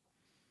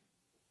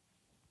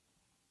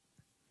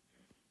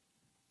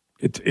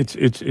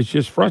 It's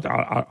just frustrating.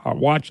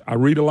 I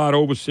read a lot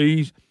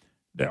overseas.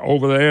 They're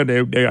over there.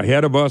 They're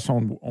ahead of us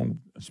on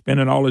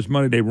spending all this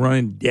money. They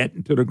run debt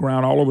into the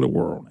ground all over the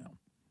world now.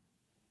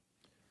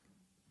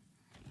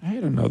 I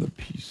had another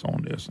piece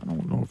on this. I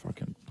don't know if I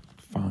can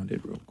find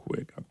it real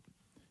quick.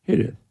 Here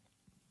it is.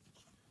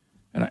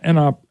 I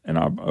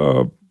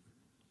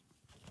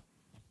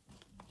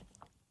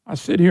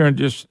sit here and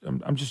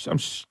I'm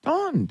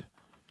stunned.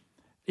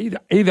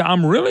 Either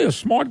I'm really a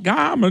smart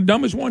guy, I'm the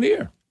dumbest one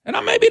here. And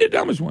I may be the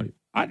dumbest one.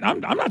 I'm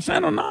not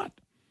saying I'm not.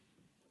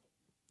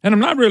 And I'm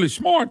not really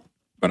smart,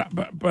 but I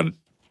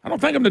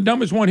don't think I'm the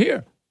dumbest one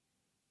here.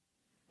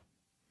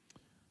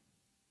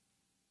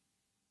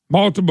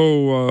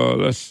 Multiple,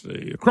 let's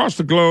see, across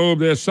the globe,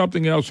 there's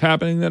something else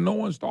happening that no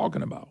one's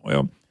talking about.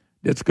 Well,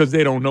 that's because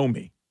they don't know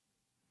me.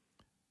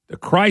 The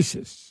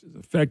crisis is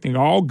affecting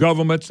all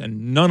governments,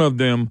 and none of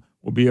them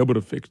will be able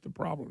to fix the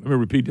problem. Let me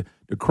repeat that.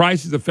 The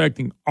crisis is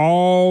affecting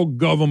all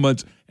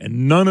governments,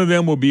 and none of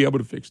them will be able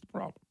to fix the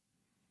problem.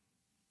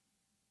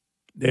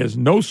 There's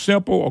no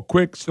simple or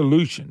quick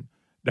solution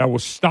that will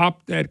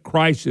stop that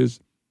crisis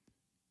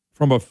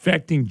from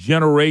affecting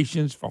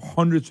generations for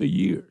hundreds of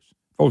years.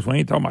 Folks, we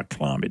ain't talking about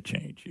climate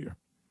change here,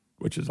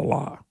 which is a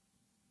lie.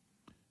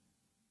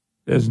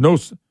 There's no,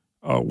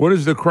 what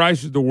is the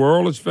crisis the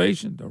world is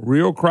facing? The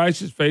real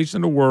crisis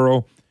facing the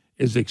world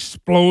is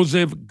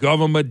explosive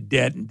government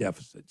debt and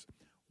deficits.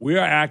 We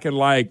are acting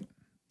like,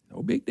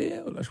 no big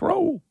deal, let's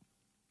roll.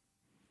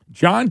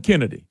 John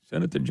Kennedy,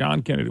 Senator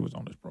John Kennedy was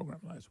on this program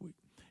last week.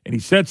 And he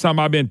said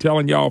something I've been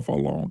telling y'all for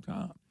a long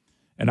time.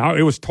 And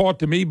it was taught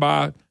to me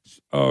by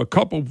a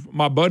couple of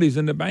my buddies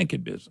in the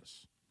banking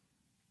business.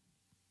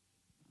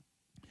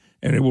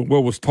 And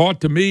what was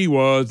taught to me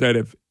was that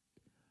if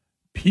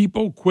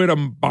people quit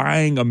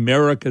buying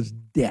America's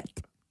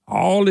debt,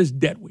 all this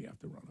debt we have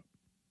to run up,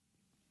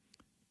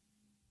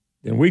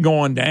 then we're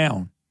going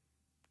down.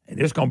 And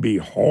it's going to be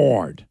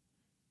hard.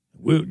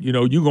 You're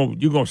going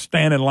to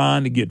stand in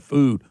line to get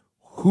food.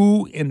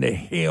 Who in the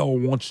hell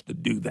wants to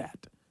do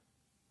that?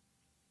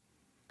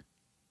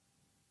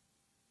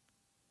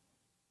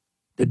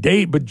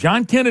 But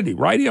John Kennedy,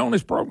 right here on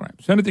this program,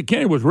 Senator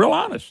Kennedy was real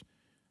honest.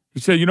 He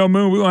said,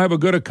 Moon, we're going to have a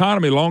good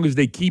economy as long as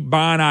they keep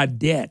buying our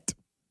debt.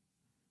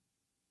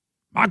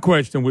 My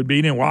question would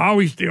be then, why are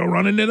we still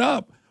running it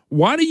up?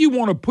 Why do you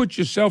want to put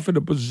yourself in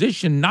a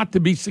position not to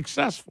be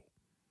successful?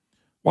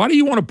 Why do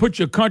you want to put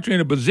your country in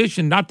a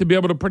position not to be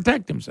able to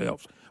protect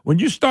themselves? When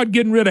you start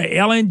getting rid of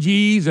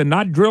LNGs and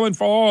not drilling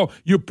for oil,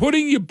 you're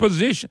putting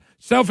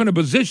yourself in a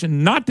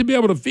position not to be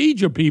able to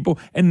feed your people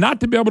and not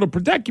to be able to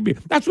protect your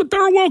people. That's what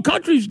third world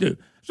countries do.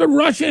 So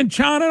Russia and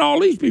China and all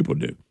these people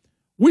do.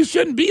 We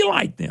shouldn't be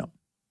like them.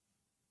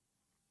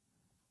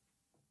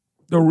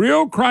 The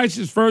real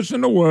crisis first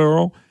in the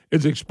world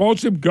is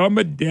explosive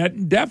government debt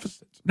and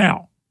deficits.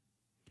 Now,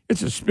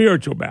 it's a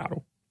spiritual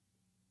battle.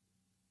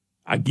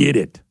 I get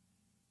it.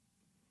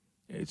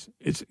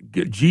 It's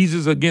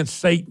Jesus against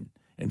Satan,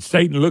 and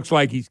Satan looks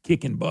like he's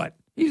kicking butt.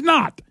 He's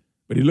not,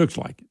 but he looks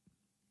like it.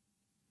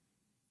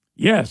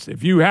 Yes,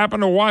 if you happen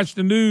to watch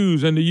the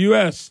news in the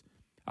U.S.,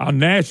 our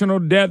national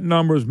debt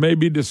numbers may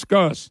be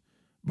discussed,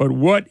 but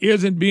what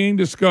isn't being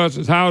discussed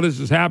is how this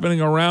is happening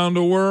around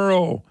the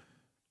world.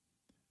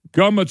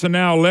 Governments are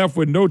now left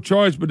with no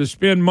choice but to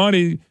spend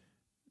money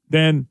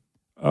spend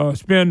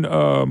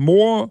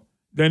more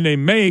than they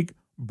make,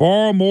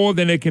 borrow more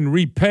than they can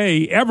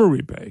ever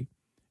repay,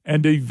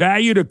 and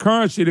devalue the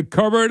currency to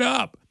cover it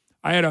up.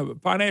 I had a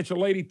financial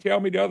lady tell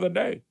me the other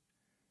day,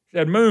 she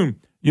said, Moon,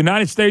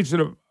 United States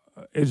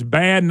is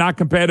bad, not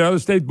compared to other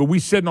states, but we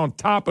sitting on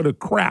top of the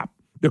crap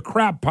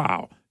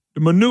pile,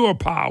 the manure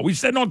pile. We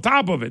sitting on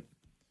top of it,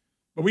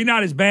 but we're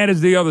not as bad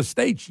as the other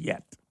states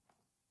yet.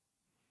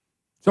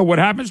 So what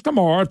happens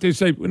tomorrow if they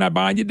say, we're not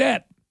buying your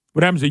debt?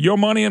 What happens to your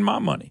money and my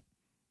money?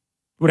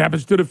 What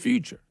happens to the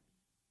future?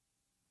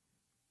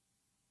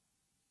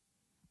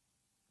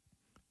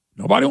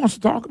 Nobody wants to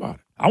talk about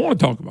it. I want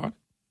to talk about it.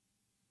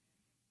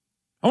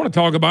 I want to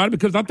talk about it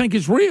because I think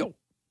it's real.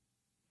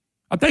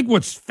 I think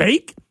what's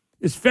fake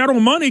is federal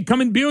money come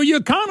and build your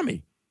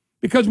economy.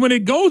 Because when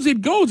it goes.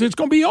 It's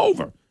going to be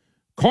over.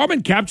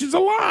 Carbon capture is a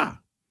lie.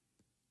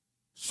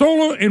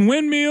 Solar and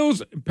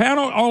windmills,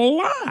 panel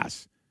are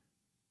lies.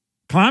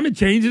 Climate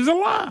change is a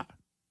lie.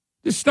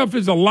 This stuff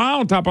is a lie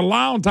on top of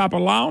lie on top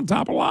of lie on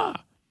top of lie.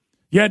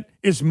 Yet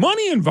it's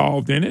money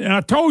involved in it. And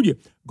I told you,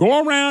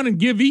 go around and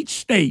give each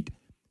state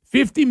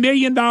 $50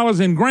 million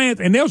in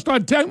grants, and they'll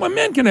start telling, well,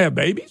 men can have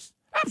babies.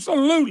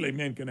 Absolutely,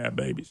 men can have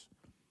babies.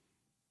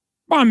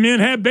 My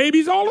men have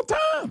babies all the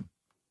time.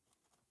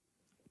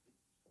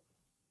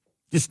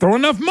 Just throw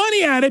enough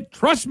money at it.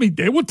 Trust me,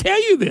 they will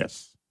tell you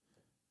this.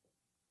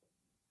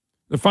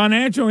 The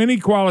financial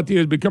inequality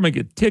is becoming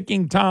a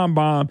ticking time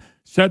bomb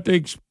set to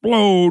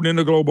explode in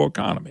the global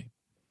economy.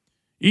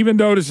 Even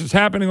though this is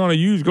happening on a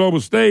huge global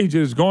stage,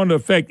 it is going to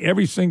affect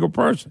every single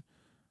person.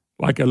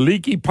 Like a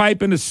leaky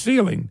pipe in the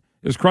ceiling,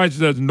 this crisis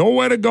has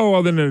nowhere to go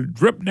other than to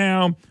drip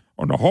down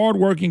on the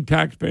hardworking,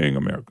 tax-paying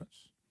Americans.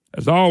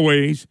 As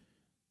always,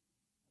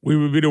 we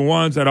will be the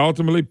ones that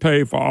ultimately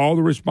pay for all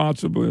the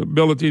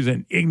responsibilities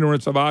and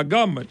ignorance of our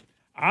government.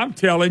 I'm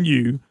telling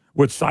you,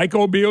 what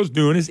Psycho Bill's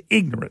doing is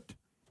ignorant.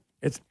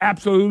 It's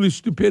absolutely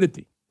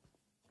stupidity.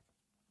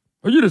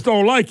 Or you just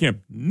don't like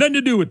him. Nothing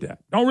to do with that.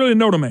 Don't really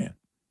know the man.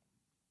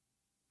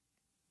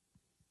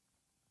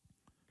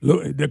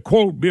 Look, the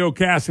quote Bill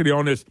Cassidy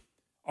on this,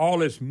 all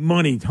this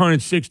money,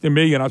 $160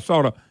 million. I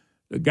saw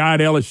the guy at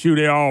LSU,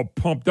 they all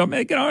pumped up.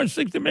 They get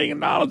 $160 million.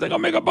 They're going to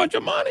make a bunch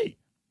of money.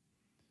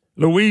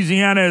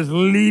 Louisiana is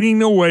leading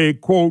the way,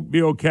 quote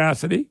Bill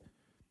Cassidy,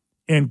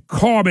 in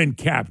carbon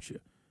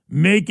capture,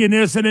 making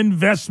this an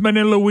investment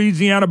in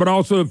Louisiana, but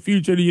also the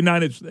future of the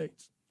United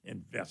States.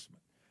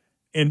 Investment.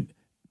 And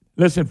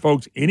listen,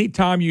 folks,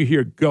 anytime you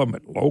hear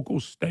government, local,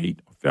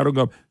 state, or federal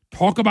government,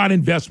 talk about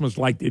investments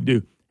like they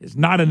do, it's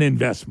not an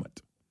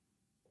investment.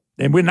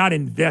 And we're not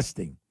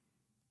investing.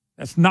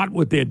 That's not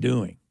what they're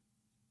doing.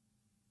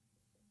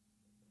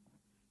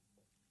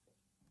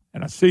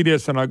 And I see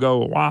this and I go,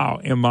 wow,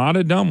 am I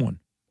the dumb one?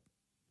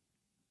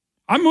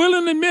 I'm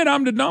willing to admit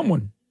I'm the dumb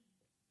one.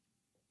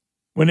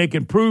 When they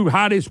can prove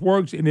how this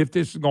works and if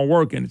this is going to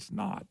work, and it's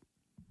not.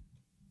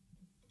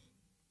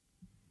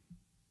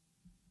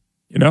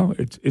 You know,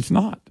 it's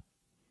not.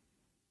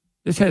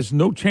 This has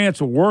no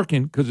chance of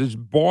working because it's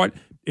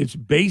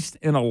based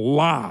in a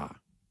lie.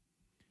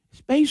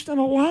 It's based in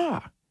a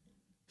lie.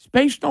 It's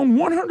based on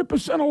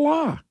 100% a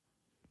lie.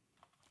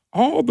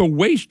 All the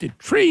wasted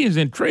trillions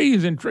and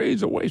trillions and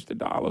trillions of wasted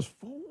dollars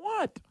for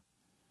what?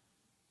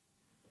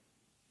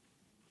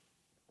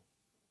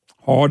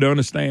 Hard to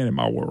understand in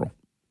my world.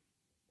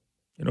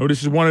 You know,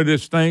 this is one of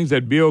those things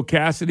that Bill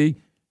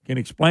Cassidy can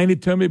explain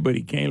it to me, but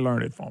he can't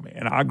learn it for me.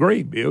 And I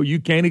agree, Bill, you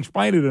can't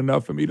explain it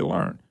enough for me to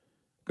learn.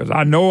 Because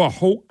I know a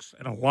hoax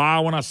and a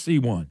lie when I see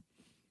one.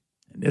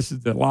 And this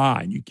is the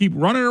lie. And you keep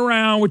running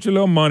around with your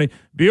little money.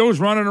 Bill's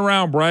running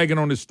around bragging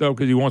on this stuff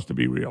because he wants to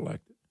be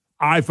reelected.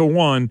 I, for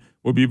one,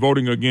 will be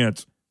voting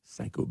against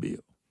Psycho Bill.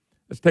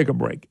 Let's take a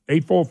break.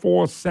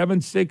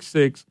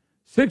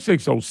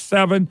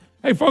 844-766-6607.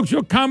 Hey, folks,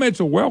 your comments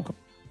are welcome.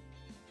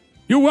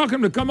 You're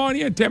welcome to come on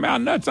here and tell me how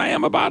nuts I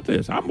am about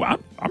this. I'm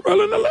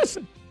willing to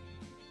listen.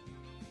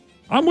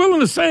 I'm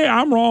willing to say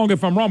I'm wrong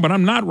if I'm wrong, but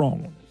I'm not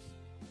wrong on this.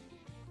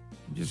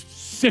 I'm just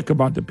sick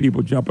about the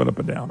people jumping up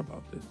and down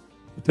about this.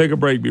 We'll take a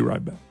break. Be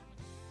right back.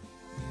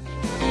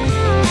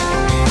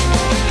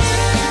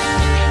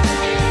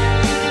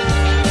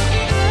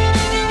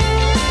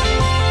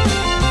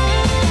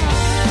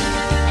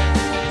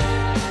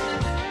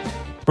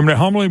 From their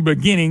humbling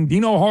beginning,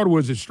 Dino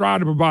Hardwoods is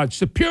striving to provide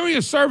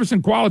superior service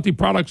and quality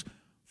products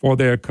for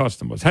their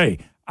customers. Hey,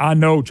 I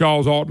know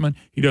Charles Altman.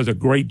 He does a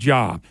great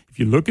job. If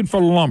you're looking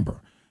for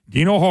lumber,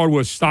 Dino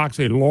Hardwood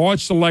stocks a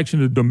large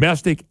selection of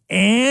domestic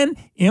and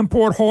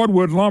import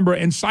hardwood lumber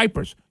and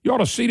cypress. You ought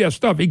to see that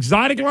stuff.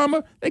 Exotic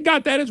lumber, they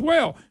got that as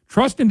well.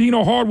 Trust in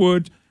Dino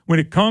Hardwoods when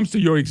it comes to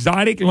your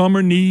exotic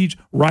lumber needs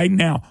right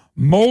now.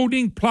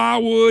 Molding,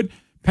 plywood,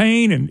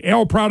 paint, and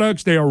L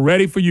products, they are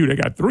ready for you. They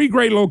got 3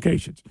 great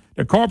locations.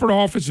 The corporate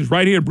office is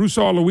right here in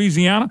Broussard,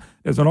 Louisiana.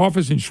 There's an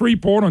office in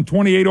Shreveport on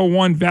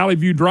 2801 Valley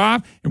View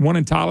Drive and one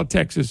in Tyler,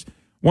 Texas,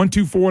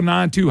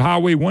 12492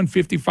 Highway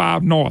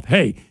 155 North.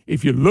 Hey,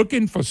 if you're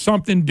looking for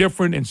something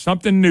different and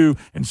something new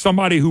and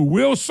somebody who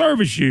will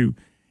service you,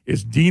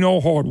 it's Dino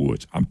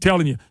Hardwoods. I'm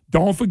telling you,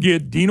 don't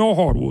forget Dino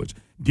Hardwoods.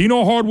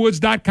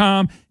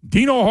 DinoHardwoods.com,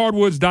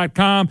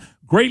 DinoHardwoods.com.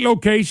 Great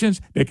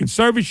locations. They can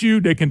service you.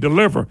 They can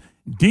deliver.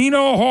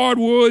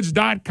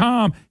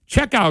 DinoHardwoods.com.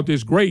 Check out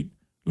this great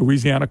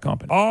Louisiana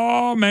company.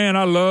 Oh, man,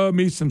 I love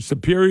me some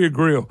Superior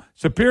Grill.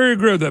 Superior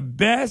Grill, the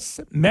best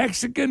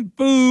Mexican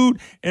food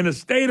in the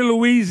state of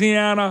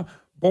Louisiana,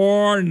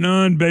 bar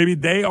none, baby.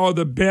 They are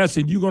the best,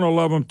 and you're going to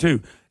love them,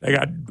 too. They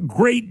got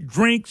great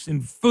drinks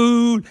and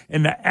food,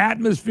 and the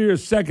atmosphere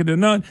is second to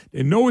none.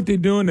 They know what they're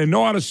doing. They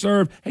know how to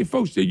serve. Hey,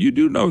 folks, you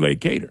do know they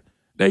cater.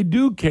 They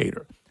do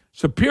cater.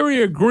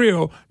 Superior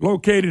Grill,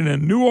 located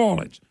in New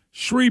Orleans,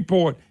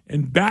 Shreveport,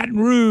 and Baton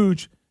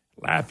Rouge,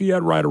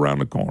 Lafayette right around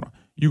the corner.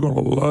 You're going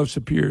to love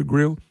Superior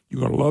Grill.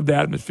 You're going to love the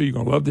atmosphere. You're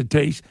going to love the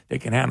taste. They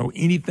can handle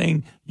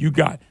anything you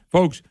got.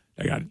 Folks,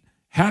 they got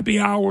happy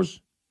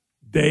hours.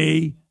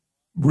 They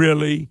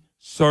really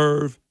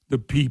serve the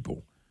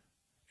people.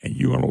 And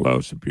you're going to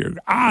love Superior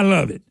Grill. I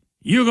love it.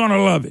 You're going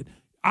to love it.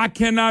 I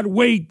cannot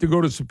wait to go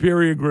to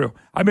Superior Grill.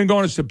 I've been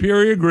going to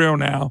Superior Grill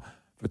now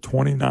for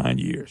 29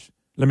 years.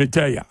 Let me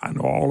tell you, I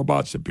know all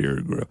about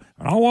Superior Grill.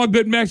 And I want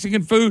good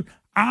Mexican food.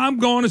 I'm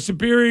going to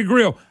Superior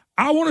Grill.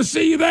 I want to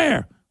see you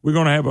there. We're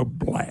going to have a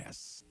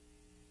blast.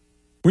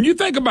 When you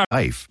think about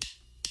life,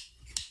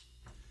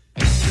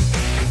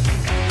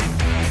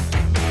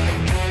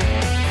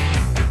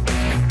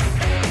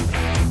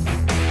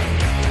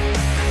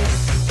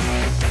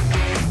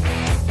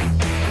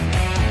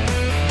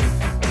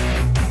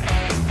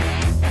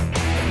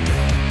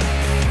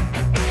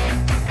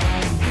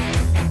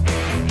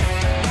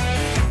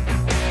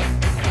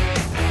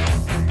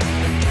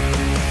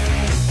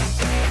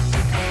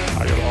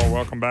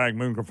 back,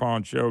 Moon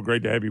Crafon Show.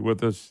 Great to have you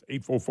with us.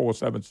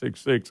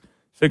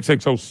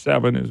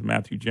 844-766-6607 is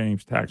Matthew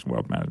James Tax and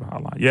Wealth Management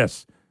Hotline.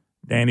 Yes,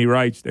 Danny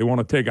writes, they want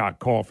to take our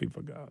coffee,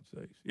 for God's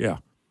sakes. Yeah.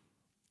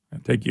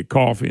 And take your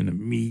coffee and the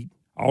meat.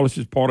 All this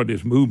is part of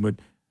this movement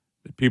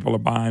that people are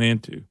buying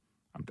into.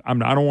 I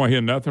don't want to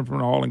hear nothing from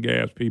the oil and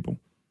gas people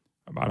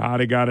about how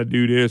they got to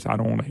do this. I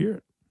don't want to hear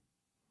it.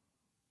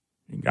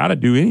 You got to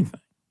do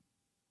anything.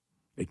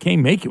 They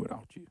can't make it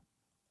without you.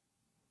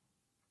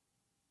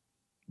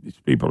 These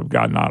people have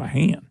gotten out of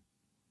hand.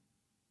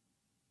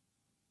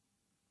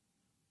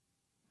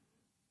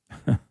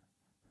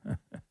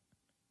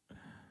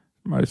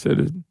 Somebody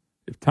said,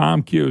 if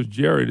Tom kills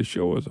Jerry, the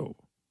show is over.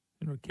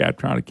 You know, cat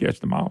trying to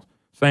catch the mouse.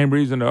 Same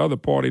reason the other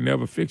party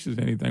never fixes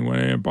anything when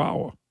they're in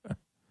power.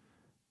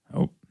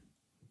 Nope.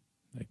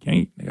 They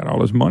can't. They got all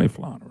this money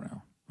flying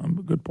around.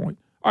 Good point.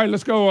 All right,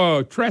 let's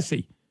go.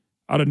 Tressie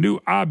out of New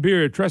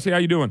Iberia. Tressie, how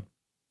you doing?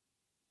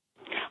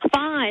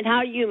 Fine. How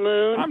are you,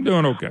 Moon? I'm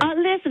doing okay.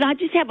 Listen, I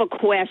just have a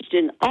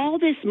question. All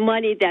this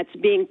money that's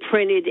being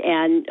printed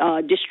and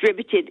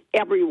distributed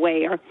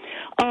everywhere,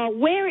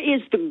 where is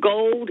the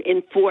gold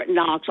in Fort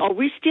Knox? Are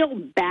we still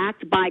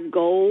backed by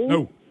gold?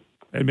 No.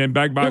 They've been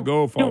backed by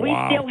gold for a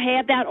while. Do we still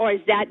have that, or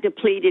is that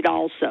depleted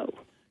also?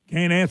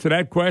 Can't answer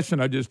that question.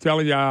 I'm just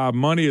telling you our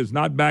money is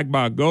not backed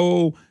by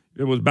gold.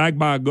 If it was backed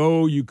by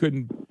gold, you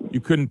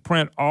couldn't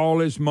print all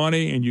this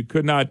money, and you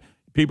could not.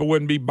 People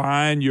wouldn't be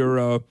buying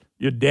your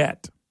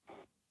debt.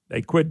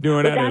 They quit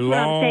doing that a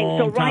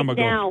long time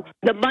ago. So right now,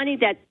 the money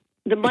that's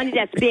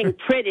being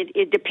printed,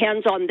 it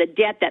depends on the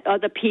debt that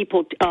other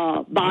people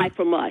buy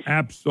from us.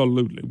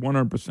 Absolutely,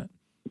 100%.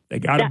 They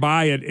got to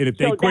buy it, and if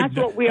they quit, that's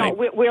what we are.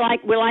 We're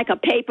like a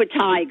paper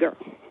tiger.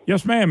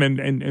 Yes, ma'am.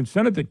 And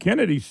Senator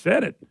Kennedy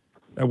said it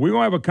that we're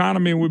gonna have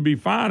economy and we'll be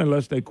fine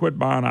unless they quit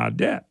buying our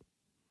debt.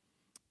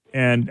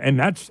 And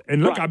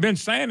look, I've been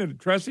saying it,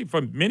 Tressie,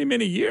 for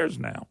many years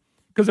now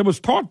because it was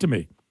taught to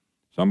me.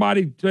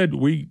 Somebody said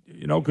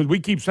because we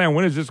keep saying,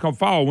 when is this going to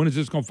fall? When is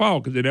this going to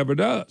fall? Because it never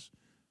does.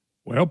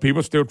 Well,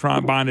 people still try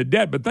and buy the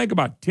debt. But think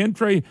about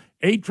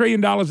 $8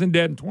 trillion in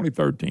debt in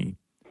 2013,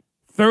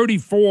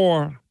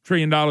 $34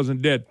 trillion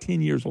in debt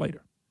 10 years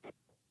later.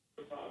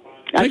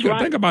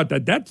 Think about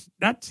that.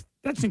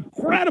 That's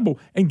incredible.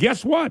 And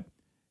guess what?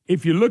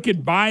 If you look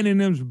at Biden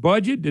and them's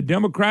budget, the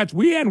Democrats,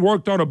 we hadn't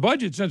worked on a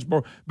budget since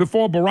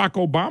before Barack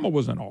Obama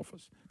was in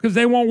office because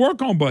they won't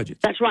work on budgets.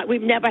 That's right.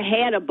 We've never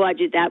had a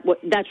budget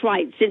that's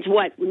right. Since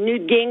what?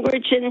 Newt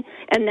Gingrich and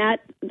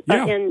that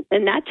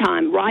in that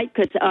time, right?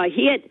 Because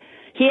he had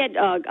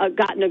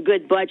gotten a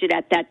good budget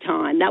at that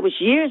time. That was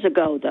years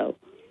ago, though.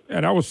 Yeah,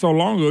 that was so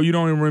long ago, you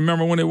don't even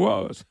remember when it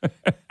was.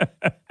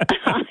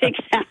 Exactly.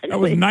 That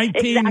was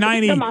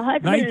 1990, So my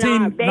husband and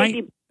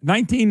I,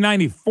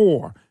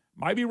 1994.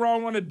 Might be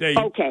wrong on the date.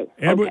 Okay.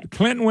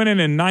 Clinton went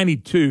in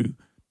 92.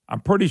 I'm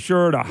pretty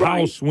sure the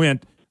House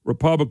went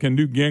Republican,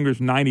 Newt Gingrich,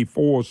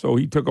 94, so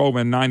he took over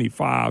in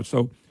 95.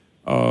 So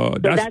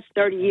that's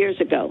 30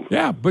 years ago.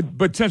 Yeah,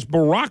 but since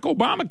Barack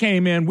Obama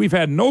came in, we've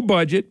had no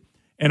budget,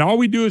 and all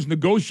we do is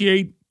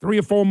negotiate 3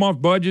 or 4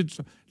 month budgets.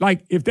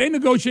 Like, if they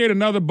negotiate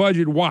another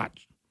budget,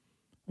 watch.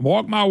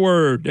 Mark my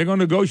word, they're going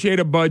to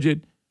negotiate a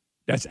budget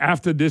that's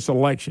after this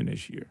election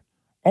this year.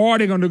 Or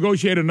they're going to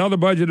negotiate another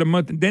budget a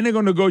month, and then they're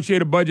going to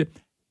negotiate a budget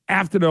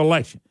after the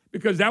election.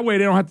 Because that way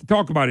they don't have to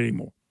talk about it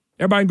anymore.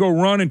 Everybody can go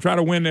run and try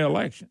to win the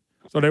election.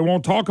 So they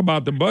won't talk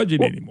about the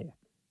budget anymore.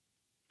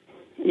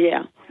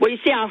 Yeah. Well, you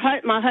see,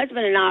 my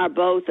husband and I are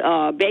both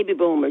baby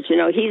boomers. You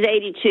know, he's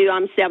 82,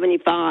 I'm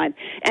 75.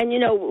 And, you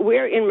know,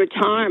 we're in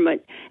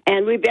retirement,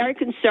 and we're very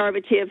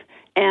conservative,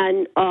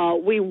 and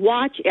we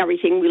watch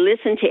everything. We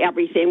listen to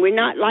everything. We're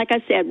not, like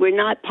I said, we're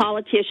not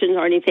politicians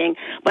or anything,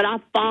 but I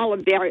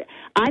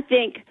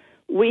think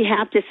we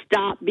have to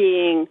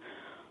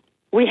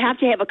we have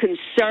to have a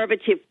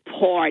conservative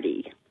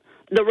party.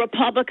 The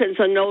Republicans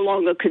are no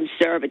longer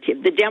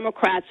conservative. The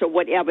Democrats are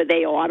whatever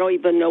they are. I don't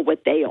even know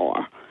what they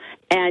are.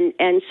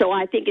 And so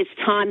I think it's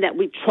time that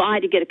we try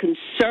to get a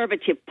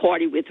conservative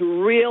party with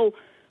real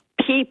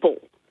people,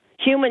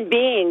 human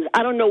beings.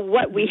 I don't know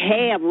what we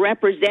have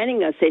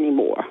representing us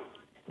anymore.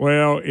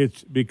 Well,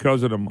 it's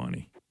because of the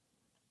money.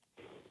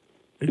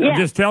 Yeah. I'm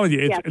just telling you.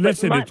 It's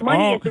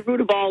money all is the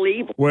root of all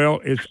evil. Well,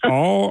 it's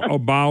all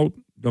about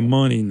the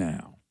money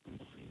now.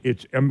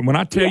 When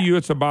I tell you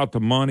it's about the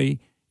money,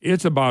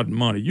 it's about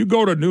money. You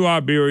go to New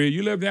Iberia.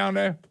 You live down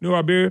there, New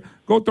Iberia.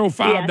 Go throw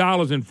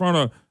 $5 in front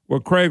of where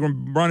Craig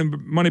running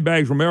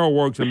Moneybags Romero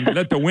works and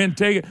let the wind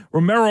take it.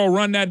 Romero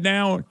run that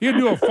down. He'll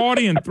do a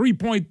 40 in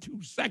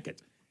 3.2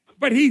 seconds.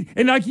 But he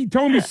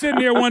told me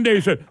sitting there one day,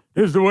 he said,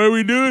 "This is the way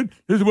we do it.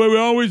 This is the way we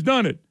always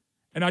done it."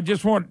 And I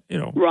just want,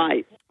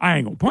 right. I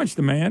ain't gonna punch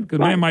the man because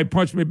the man might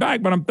punch me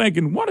back. But I'm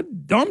thinking, what a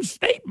dumb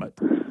statement.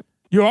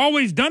 You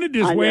always done it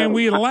this way, and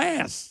we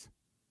last.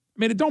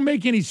 I mean, it don't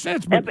make any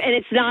sense. But and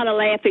it's not a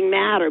laughing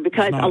matter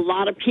because a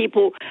lot of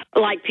people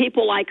like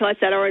us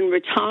that are in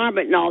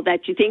retirement and all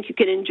that, you think you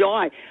can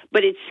enjoy.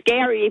 But it's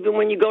scary even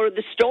when you go to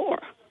the store.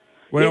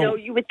 Well,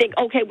 you would think,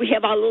 okay, we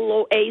have our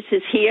little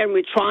oasis here and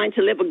we're trying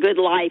to live a good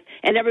life.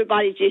 And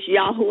everybody's just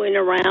yahooing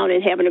around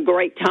and having a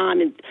great time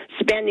and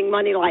spending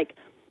money like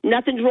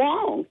nothing's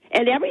wrong.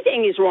 And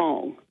everything is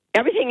wrong.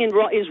 Everything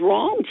is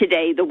wrong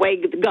today, the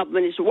way the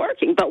government is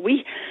working. But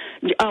we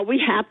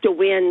have to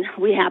win.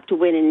 We have to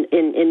win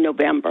in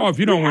November. Oh, if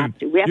you don't win,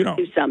 we have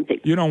to do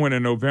something. You don't win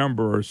in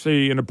November.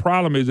 See, and the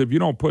problem is if you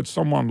don't put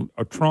someone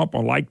a Trump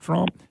or like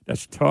Trump,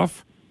 that's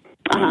tough.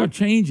 It's not going to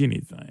change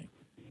anything.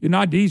 You're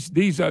not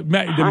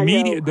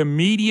the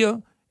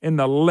media and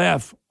the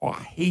left are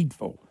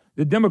hateful.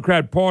 The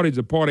Democrat Party is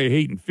a party of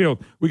hate and filth.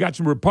 We got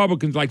some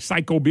Republicans like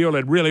Psycho Bill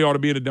that really ought to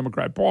be in the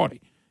Democrat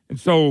Party, and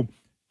so.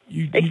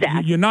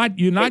 You're not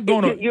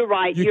going to. You're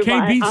right. You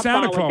can't beat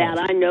Santa Claus.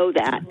 That. I know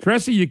that.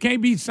 Tressie, you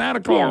can't beat Santa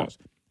Claus.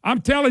 Yeah.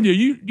 I'm telling you.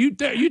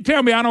 You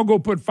tell me I don't go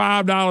put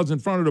 $5 in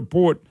front of the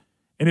port,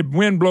 and if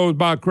wind blows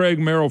by Craig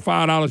Merrill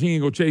 $5, he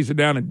ain't gonna chase it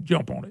down and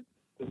jump on it.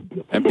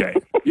 Okay.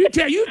 You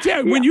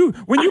tell when you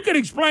can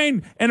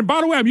explain. And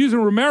by the way, I'm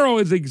using Romero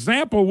as an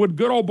example of what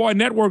Good Old Boy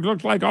Network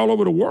looks like all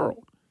over the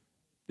world.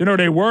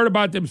 They worried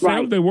about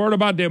themselves. Right. They worried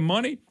about their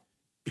money.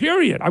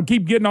 Period. I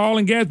keep getting oil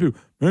and gas people.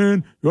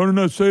 Man, you ought to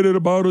not say that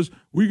about us.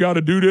 We got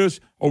to do this,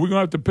 or we're going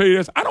to have to pay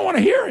this. I don't want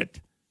to hear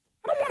it.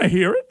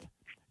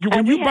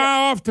 When you buy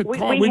off to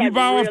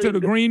the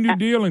Green New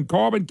Deal and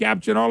carbon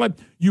capture and all that,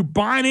 you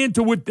buying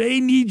into what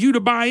they need you to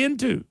buy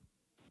into.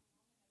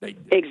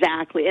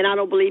 Exactly, and I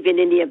don't believe in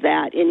any of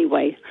that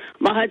anyway.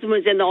 My husband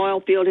was in the oil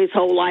field his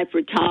whole life,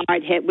 retired.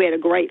 We had a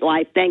great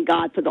life. Thank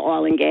God for the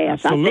oil and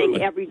gas. Absolutely. I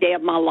thank every day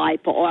of my life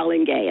for oil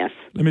and gas.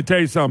 Let me tell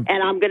you something.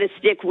 And I'm going to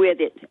stick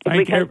with it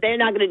because they're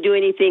not going to do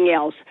anything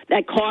else.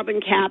 That carbon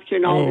capture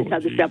and all this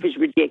other stuff is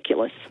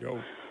ridiculous.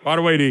 By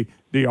the way,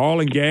 the oil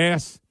and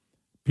gas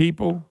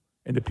people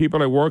and the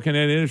people that work in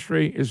that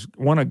industry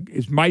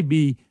might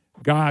be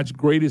God's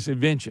greatest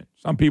invention.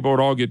 Some people would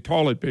all get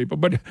toilet paper,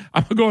 but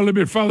I'm going to go a little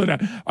bit further than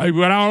that.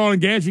 Without oil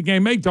and gas, you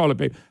can't make toilet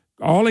paper.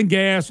 Oil and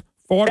gas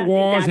fought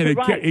wars, and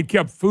it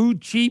kept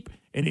food cheap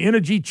and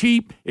energy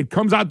cheap. It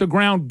comes out the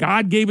ground.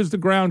 God gave us the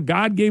ground.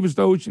 God gave us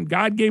the ocean.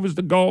 God gave us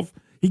the Gulf.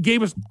 He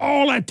gave us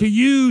all that to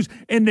use,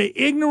 and the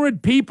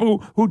ignorant people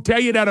who tell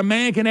you that a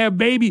man can have a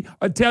baby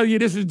or tell you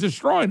this is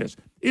destroying us.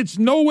 It's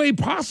no way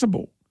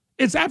possible.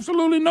 It's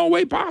absolutely no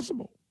way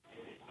possible.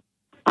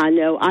 I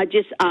know.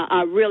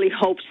 I really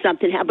hope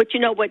something happens. But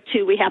you know what,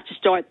 too? We have to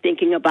start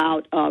thinking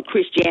about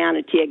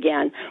Christianity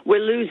again. We're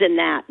losing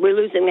that. We're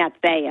losing that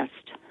fast.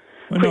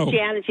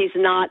 Christianity's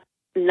not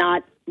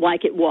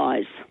like it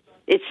was.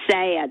 It's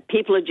sad.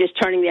 People are just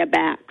turning their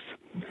backs.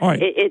 All right.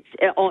 It's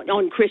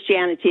on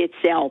Christianity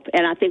itself,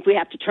 and I think we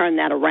have to turn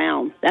that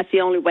around. That's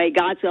the only way.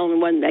 God's the only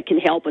one that can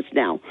help us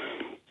now.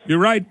 You're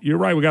right.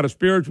 We got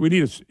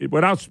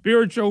without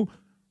spiritual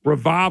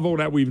revival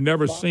that we've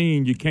never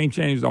seen, you can't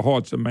change the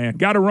hearts of man.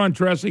 Got to run,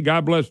 Tressie.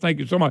 God bless. Thank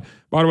you so much.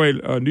 By the way,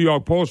 New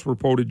York Post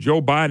reported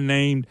Joe Biden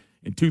named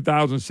in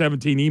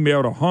 2017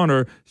 email to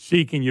Hunter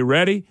seeking, you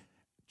ready?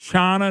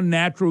 China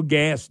natural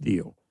gas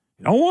deal.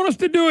 He don't want us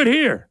to do it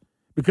here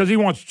because he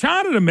wants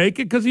China to make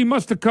it because he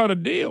must have cut a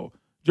deal.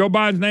 Joe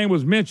Biden's name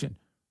was mentioned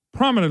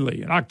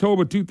prominently in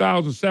October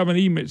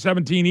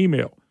 2017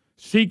 email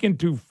seeking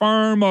to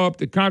firm up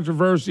the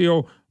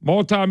controversial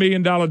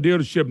multi-million-dollar deal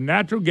to ship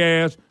natural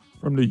gas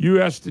from the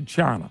U.S. to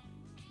China.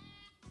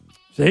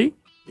 See?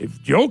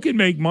 If Joe can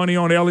make money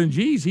on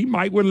LNGs, he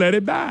might would let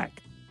it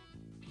back.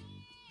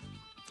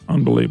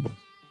 Unbelievable.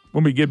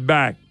 When we get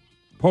back,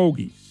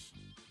 Pogies.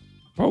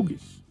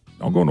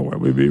 Don't go nowhere.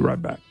 We'll be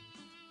right back.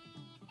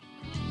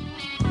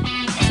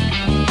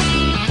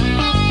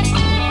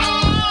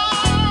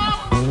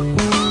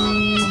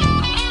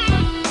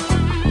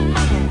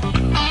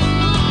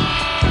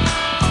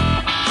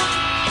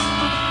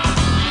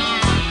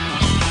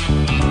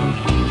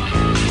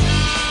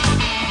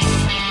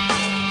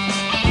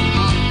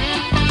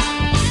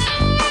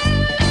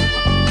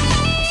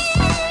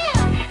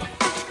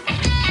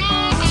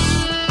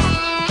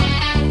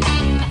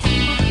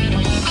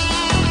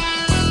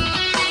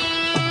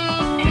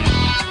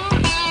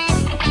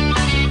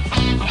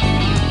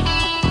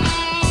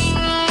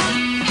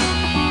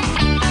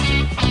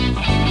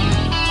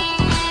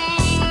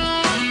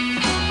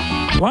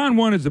 Line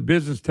One is a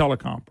business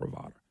telecom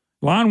provider.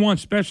 Line One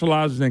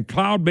specializes in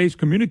cloud-based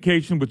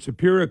communication with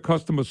superior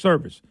customer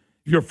service.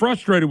 If you're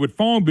frustrated with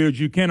phone bills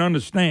you can't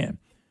understand,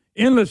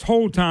 endless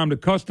hold time to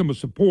customer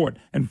support,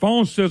 and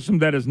phone system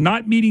that is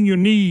not meeting your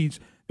needs,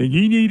 then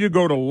you need to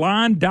go to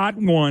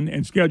Line.One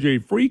and schedule a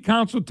free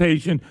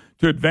consultation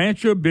to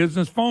advance your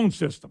business phone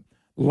system.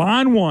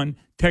 Line One,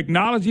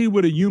 technology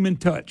with a human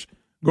touch.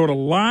 Go to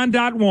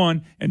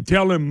Line.One and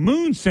tell them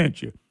Moon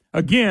sent you.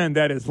 Again,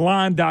 that is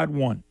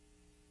Line.One.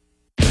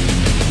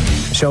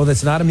 Show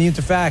that's not immune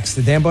to facts.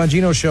 The Dan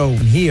Bongino Show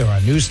here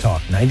on News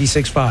Talk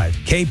 96.5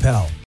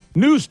 KPEL.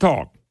 News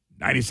Talk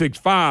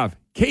 96.5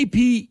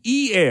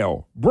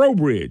 KPEL,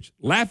 Brobridge,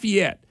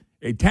 Lafayette,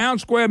 a Town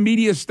Square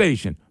media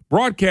station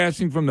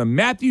broadcasting from the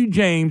Matthew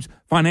James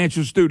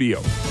Financial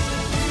Studio.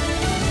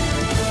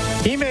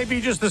 He may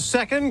be just the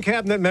second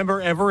cabinet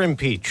member ever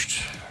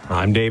impeached.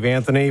 I'm Dave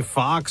Anthony,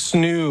 Fox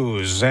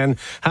News. And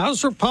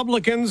House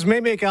Republicans may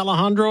make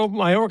Alejandro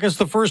Mayorkas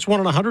the first one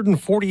in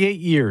 148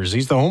 years.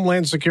 He's the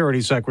Homeland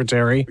Security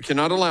Secretary. We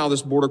cannot allow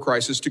this border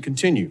crisis to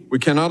continue. We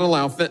cannot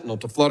allow fentanyl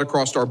to flood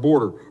across our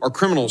border, our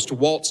criminals to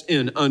waltz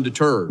in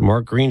undeterred.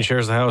 Mark Green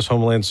chairs the House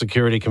Homeland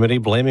Security Committee,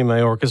 blaming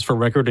Mayorkas for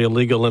record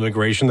illegal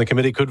immigration. The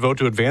committee could vote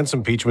to advance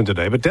impeachment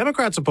today, but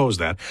Democrats oppose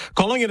that,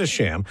 calling it a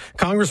sham.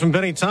 Congressman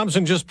Benny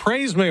Thompson just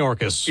praised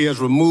Mayorkas. He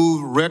has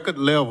removed record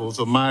levels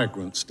of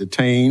migrants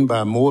detained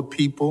by more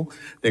people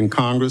than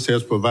Congress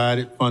has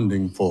provided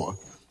funding for,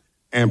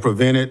 and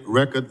prevented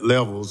record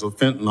levels of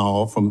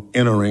fentanyl from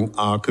entering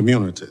our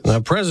communities.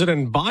 Now,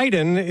 President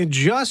Biden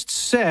just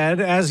said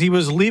as he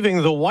was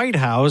leaving the White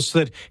House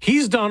that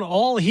he's done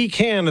all he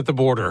can at the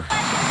border.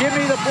 Give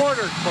me the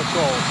border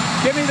patrol.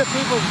 Give me the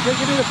people,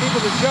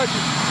 the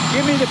judges.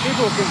 Give me the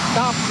people who can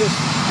stop this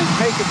and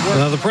make it work.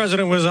 Now, the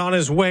president was on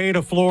his way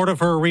to Florida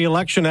for a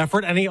re-election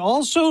effort, and he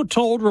also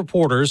told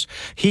reporters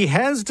he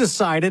has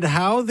decided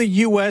how the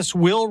U.S.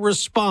 will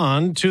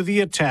respond to the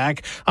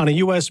attack on a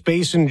U.S.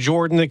 base in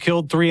Jordan that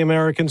killed 3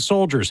 American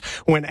soldiers.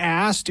 When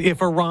asked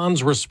if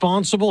Iran's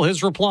responsible,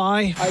 his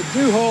reply, I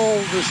do hold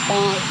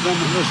them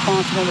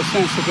responsible in the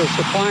sense that they're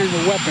supplying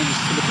the weapons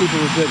to the people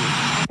who did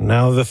it.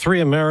 Now, the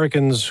 3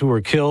 Americans who were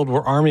killed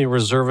were Army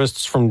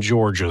reservists from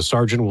Georgia,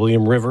 Sergeant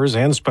William Rivers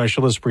and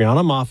Specialist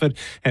Brianna Moffett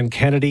and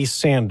Kennedy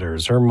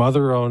Sanders. Her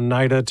mother,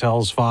 Oneida,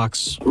 tells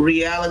Fox,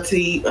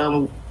 reality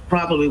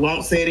probably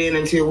won't set in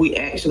until we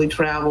actually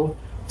travel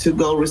to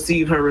go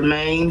receive her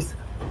remains.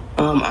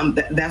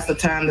 That's the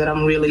time that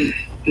I'm really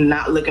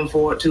not looking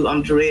forward to.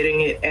 I'm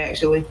dreading it,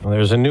 actually.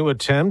 There's a new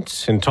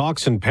attempt in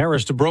talks in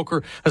Paris to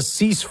broker a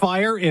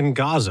ceasefire in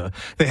Gaza.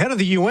 The head of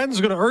the UN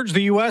is going to urge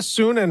the U.S.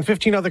 soon and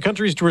 15 other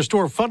countries to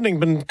restore funding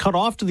been cut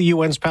off to the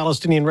UN's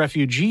Palestinian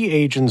Refugee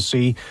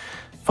Agency.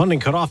 Funding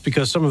cut off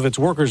because some of its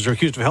workers are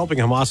accused of helping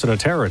Hamas in a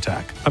terror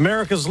attack.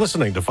 America's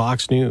listening to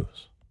Fox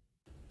News.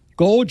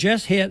 Gold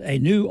just hit a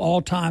new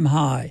all-time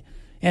high,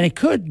 and it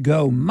could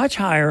go much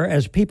higher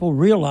as people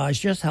realize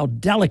just how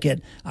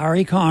delicate our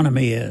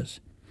economy is.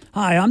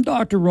 Hi, I'm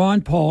Dr.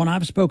 Ron Paul, and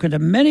I've spoken to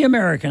many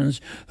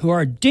Americans who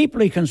are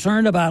deeply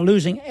concerned about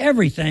losing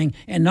everything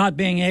and not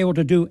being able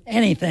to do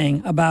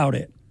anything about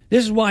it.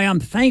 This is why I'm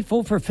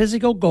thankful for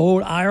physical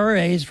gold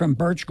IRAs from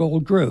Birch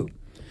Gold Group.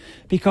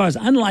 Because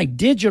unlike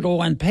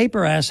digital and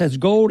paper assets,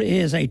 gold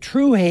is a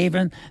true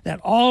haven that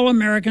all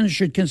Americans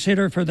should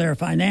consider for their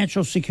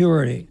financial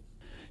security.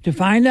 To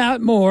find out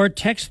more,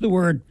 text the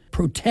word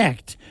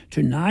PROTECT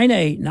to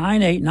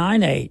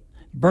 989898.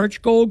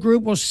 Birch Gold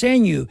Group will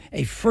send you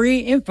a free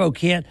info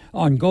kit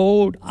on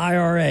gold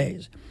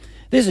IRAs.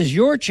 This is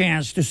your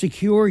chance to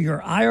secure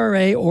your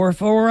IRA or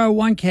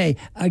 401k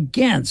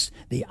against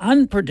the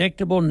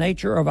unpredictable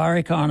nature of our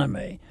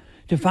economy.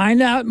 To find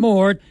out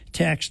more,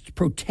 text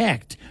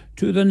PROTECT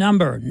to the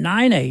number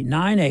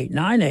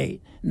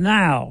 989898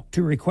 now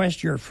to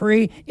request your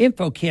free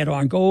info kit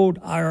on gold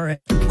IRA.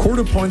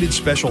 Court-appointed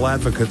special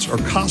advocates, or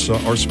CASA,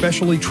 are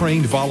specially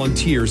trained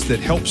volunteers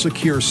that help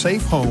secure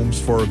safe homes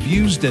for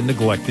abused and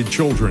neglected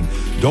children.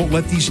 Don't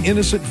let these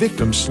innocent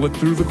victims slip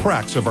through the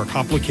cracks of our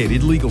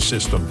complicated legal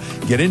system.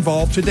 Get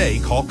involved today.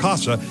 Call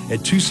CASA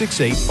at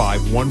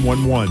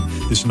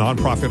 268-5111. This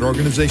nonprofit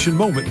organization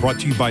moment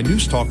brought to you by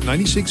News Talk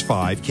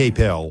 96.5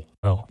 KPEL.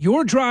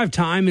 Your drive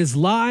time is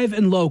live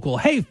and local.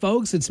 Hey,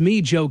 folks, it's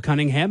me, Joe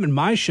Cunningham, and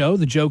my show,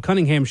 The Joe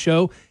Cunningham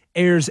Show,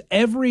 airs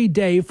every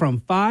day from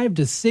 5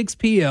 to 6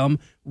 p.m.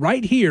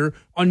 right here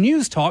on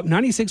News Talk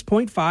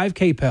 96.5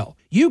 KPEL.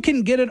 You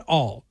can get it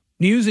all.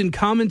 News and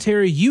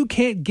commentary you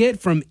can't get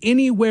from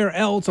anywhere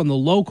else on the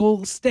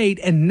local, state,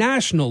 and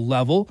national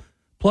level,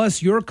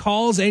 plus your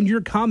calls and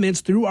your comments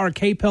through our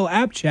KPEL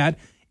app chat.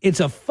 It's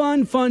a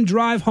fun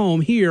drive home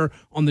here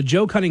on the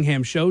Joe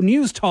Cunningham Show,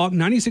 News Talk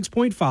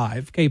 96.5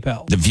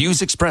 KPEL. The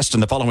views expressed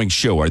in the following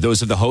show are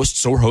those of the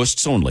hosts or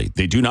hosts only.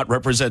 They do not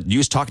represent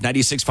News Talk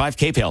 96.5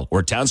 KPEL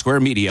or Town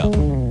Square Media.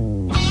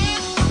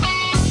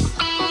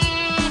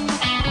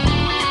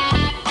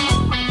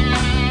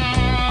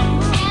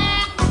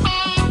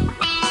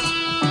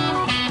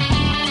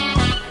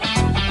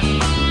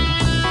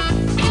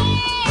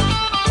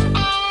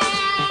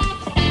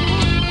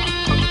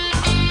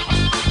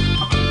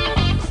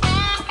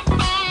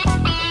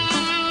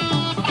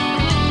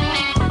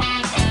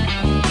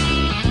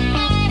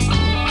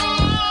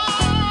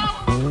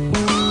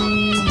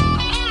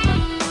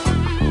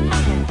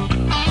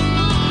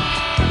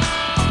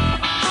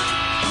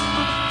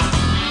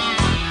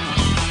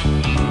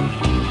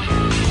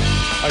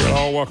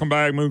 Welcome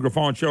back, Moon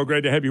Griffon Show.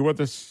 Great to have you with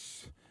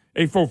us.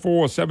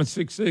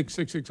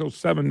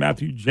 844-766-6607,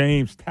 Matthew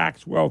James,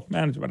 Tax Wealth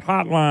Management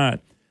Hotline.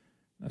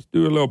 Let's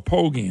do a little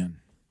pogging.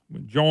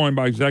 We're joined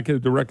by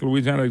Executive Director,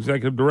 Louisiana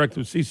Executive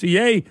Director of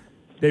CCA,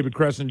 David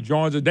Crescent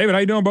joins us. David, how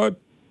you doing, bud?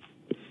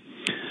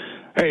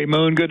 Hey,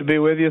 Moon, good to be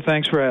with you.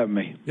 Thanks for having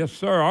me. Yes,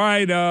 sir. All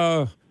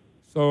right.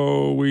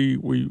 So we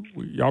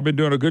y'all been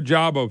doing a good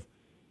job of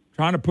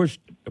trying to push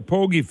the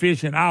pogie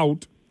fishing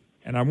out.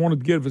 And I wanted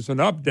to give us an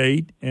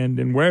update. And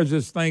then where's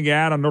this thing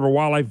at? I know the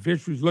Wildlife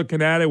Fisheries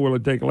looking at it. Will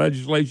it take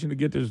legislation to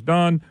get this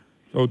done?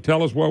 So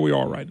tell us where we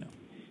are right now.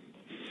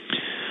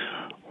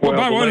 Well,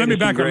 by the way, let me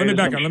back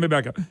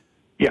up.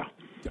 Yeah.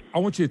 I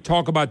want you to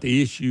talk about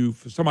the issue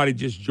for somebody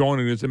just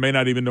joining us that may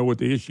not even know what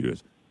the issue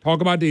is.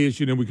 Talk about the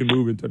issue, then we can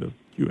move into the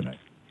Q&A.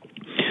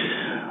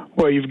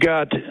 Well, you've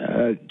got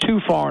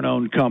two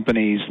foreign-owned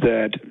companies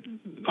that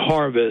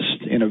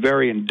harvest in a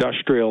very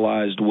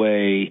industrialized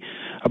way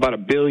about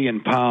 1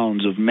 billion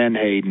pounds of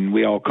menhaden,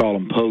 we all call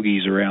them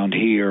pogies around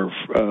here,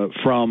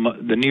 from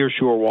the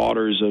nearshore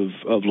waters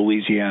of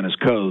Louisiana's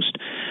coast.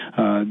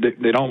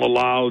 They don't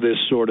allow this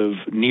sort of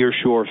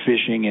nearshore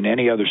fishing in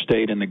any other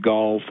state in the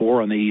Gulf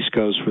or on the East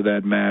Coast for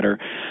that matter.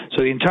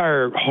 So the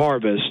entire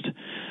harvest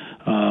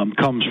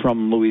comes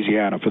from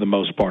Louisiana for the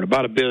most part,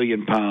 about 1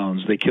 billion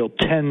pounds. They kill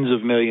tens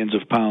of millions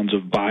of pounds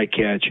of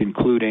bycatch,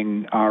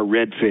 including our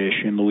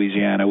redfish in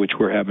Louisiana, which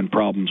we're having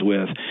problems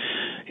with.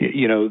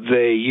 You know,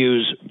 they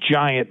use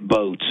giant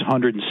boats,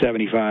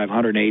 175,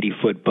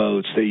 180-foot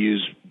boats. They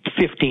use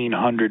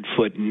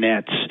 1,500-foot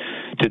nets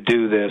to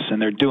do this,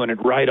 and they're doing it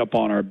right up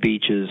on our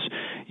beaches.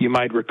 You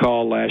might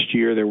recall last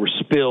year there were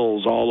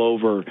spills all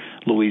over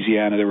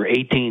Louisiana. There were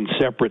 18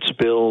 separate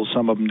spills,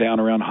 some of them down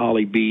around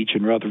Holly Beach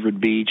and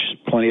Rutherford Beach,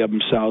 plenty of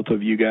them south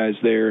of you guys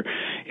there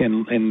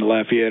in the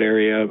Lafayette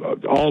area,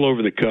 all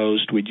over the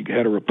coast. We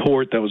had a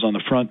report that was on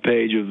the front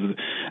page of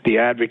the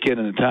Advocate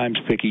and the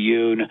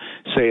Times-Picayune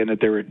saying that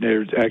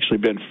there's actually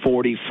been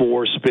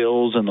 44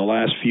 spills in the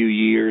last few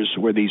years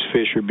where these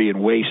fish are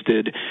being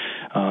wasted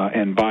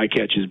and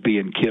bycatch is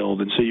being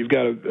killed. And so you've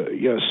got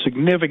a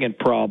significant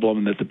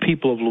problem that the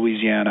people of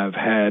Louisiana have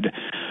had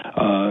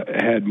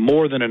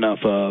more than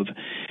enough of,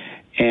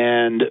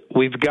 and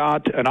we've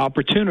got an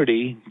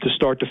opportunity to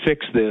start to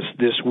fix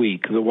this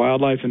week. The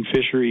Wildlife and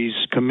Fisheries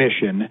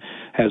Commission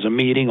has a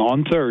meeting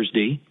on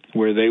Thursday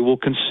where they will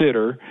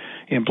consider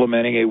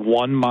implementing a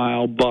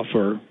 1-mile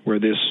buffer where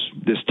this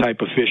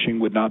type of fishing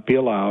would not be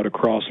allowed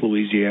across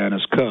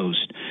Louisiana's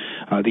coast.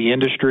 The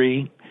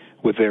industry,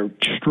 with their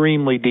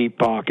extremely deep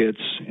pockets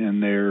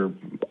and their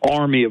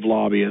army of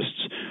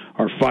lobbyists,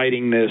 are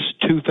fighting this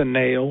tooth and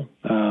nail.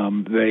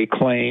 They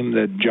claim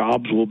that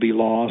jobs will be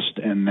lost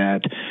and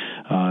that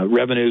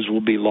revenues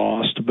will be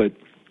lost. But,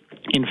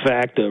 in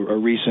fact, a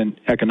recent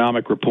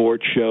economic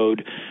report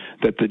showed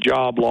that the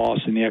job loss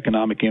and the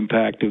economic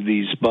impact of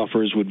these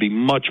buffers would be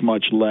much,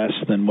 much less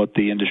than what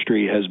the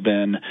industry has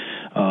been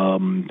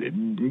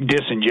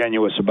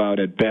disingenuous about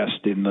at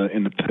best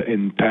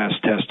in past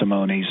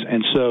testimonies.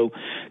 And so,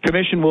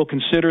 Commission will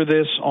consider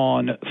this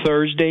on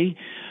Thursday.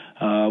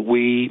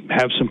 We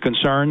have some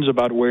concerns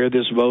about where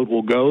this vote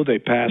will go. They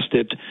passed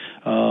it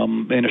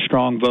in a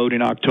strong vote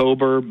in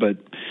October, but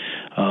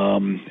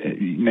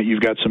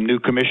you've got some new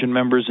commission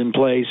members in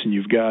place, and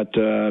you've got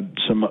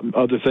some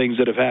other things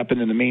that have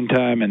happened in the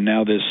meantime, and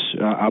now this,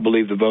 I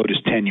believe the vote is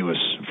tenuous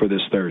for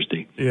this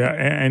Thursday. Yeah,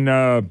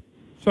 and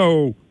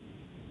so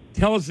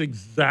tell us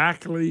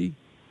exactly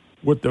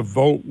what the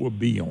vote will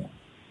be on.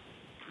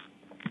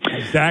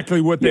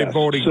 Exactly what they're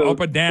voting, up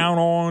or down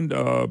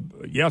on,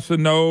 yes or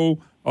no,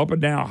 up or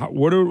down.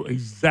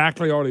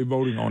 Exactly are they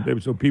voting on,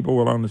 David, so people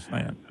will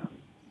understand?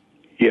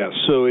 Yeah,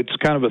 so it's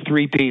kind of a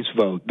three-piece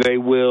vote. They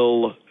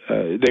will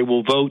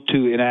vote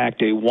to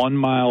enact a 1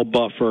 mile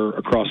buffer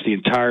across the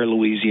entire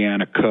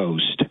Louisiana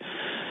coast,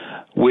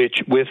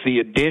 which, with the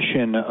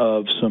addition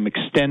of some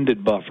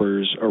extended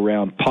buffers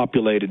around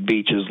populated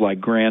beaches like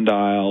Grand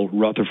Isle,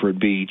 Rutherford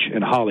Beach,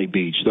 and Holly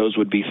Beach. Those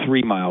would be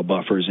 3 mile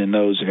buffers in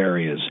those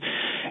areas.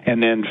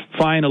 And then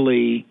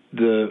finally,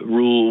 the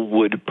rule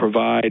would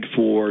provide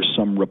for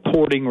some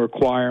reporting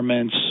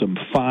requirements, some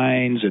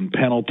fines and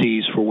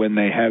penalties for when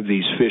they have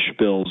these fish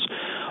spills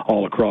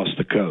all across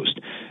the coast.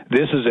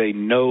 This is a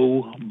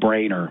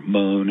no-brainer,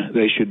 Moon.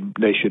 They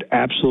should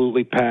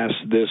absolutely pass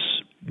this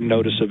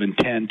notice of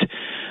intent.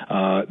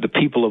 The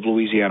people of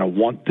Louisiana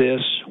want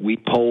this. We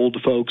polled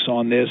folks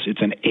on this.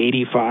 It's an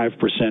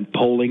 85%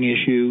 polling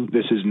issue.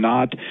 This is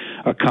not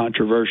a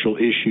controversial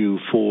issue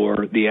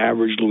for the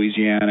average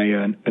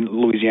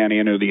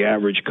Louisianian or the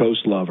average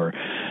coast lover.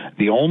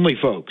 The only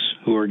folks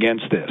who are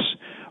against this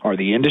are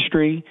the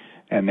industry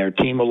and their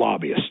team of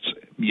lobbyists.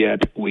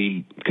 Yet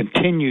we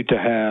continue to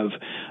have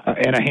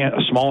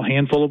a small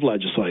handful of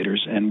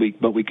legislators,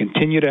 but we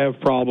continue to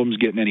have problems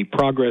getting any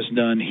progress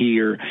done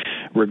here,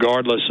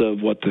 regardless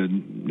of what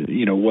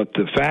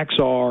the facts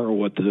are or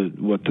what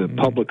the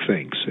public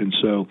thinks. And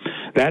so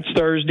that's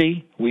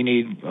Thursday. We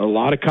need a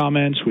lot of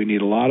comments. We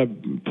need a lot of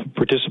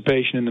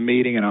participation in the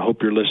meeting, and I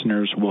hope your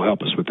listeners will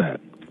help us with that.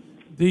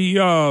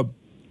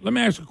 Let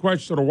me ask you a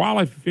question. So the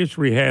wildlife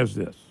fishery has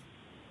this,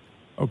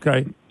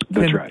 okay?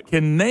 That's right.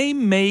 Can they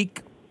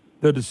make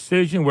the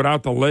decision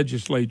without the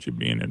legislature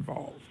being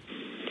involved?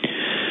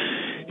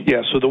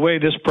 Yeah, so the way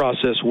this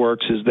process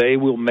works is they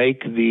will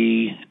make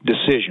the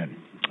decision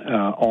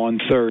on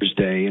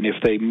Thursday, and if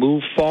they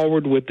move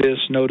forward with this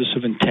notice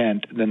of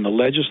intent, then the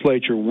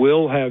legislature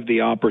will have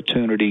the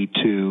opportunity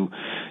to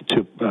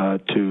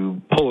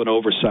pull an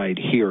oversight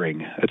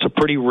hearing. It's a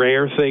pretty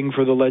rare thing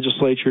for the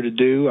legislature to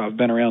do. I've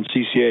been around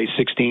CCA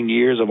 16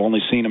 years. I've only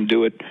seen them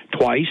do it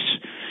twice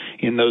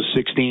in those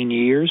 16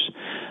 years.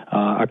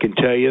 I can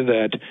tell you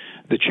that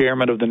the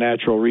chairman of the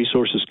Natural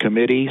Resources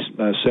Committee,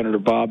 Senator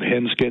Bob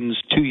Henskins,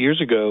 2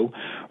 years ago,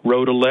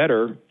 wrote a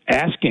letter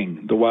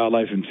asking the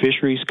Wildlife and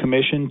Fisheries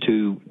Commission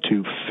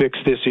to fix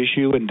this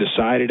issue and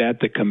decide it at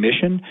the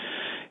commission.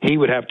 He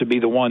would have to be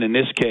the one in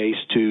this case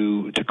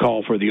to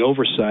call for the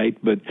oversight,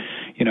 but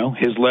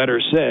his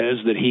letter says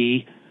that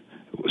he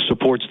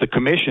supports the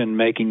commission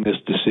making this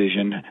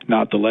decision,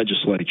 not the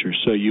legislature.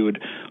 So you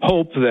would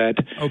hope that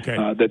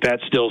that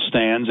still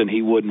stands, and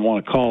he wouldn't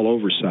want to call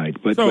oversight,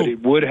 but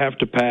it would have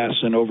to pass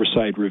an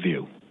oversight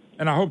review.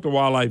 And I hope the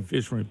wildlife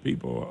fishery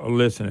people are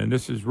listening.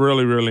 This is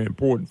really, really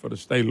important for the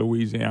state of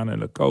Louisiana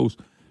and the coast.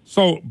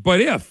 So,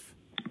 but if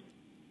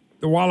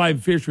the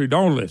wildlife fishery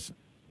don't listen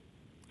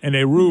and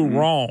they rule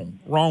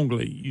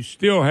wrongly, you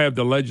still have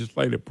the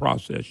legislative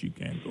process you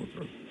can go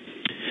through.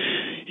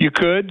 You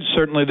could.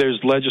 Certainly there's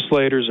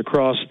legislators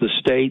across the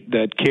state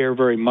that care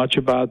very much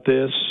about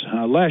this.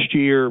 Last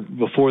year,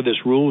 before this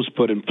rule was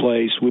put in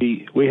place,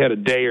 we had a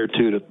day or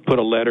two to put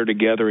a letter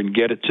together and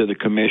get it to the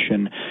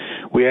commission.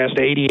 We asked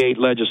 88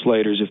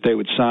 legislators if they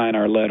would sign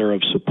our letter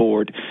of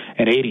support,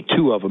 and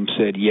 82 of them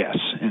said yes.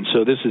 And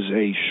so this is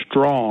a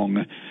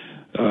strong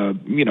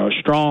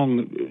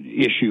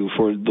issue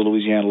for the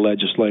Louisiana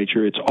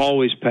legislature. It's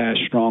always passed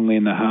strongly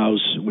in the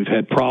House. We've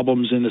had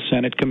problems in the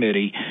Senate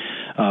committee,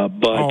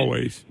 but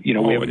always. We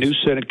have a new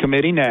Senate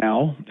committee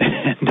now,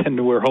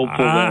 and we're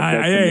hopeful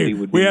that committee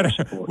would be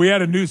we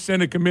had a new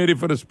Senate committee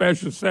for the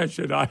special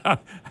session. I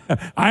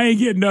ain't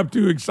getting up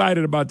too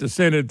excited about the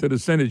Senate until the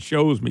Senate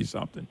shows me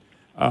something.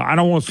 I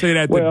don't want to say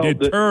that to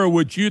deter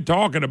what you're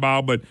talking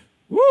about, but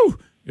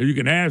you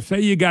can say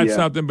you got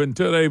something, but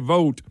until they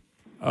vote.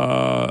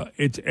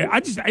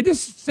 It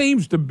just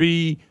seems to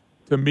be,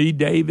 to me,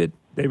 David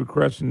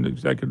Cresson,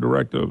 Executive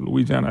Director of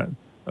Louisiana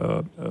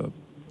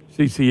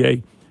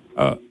CCA,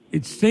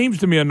 it seems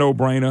to me a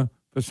no-brainer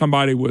for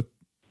somebody with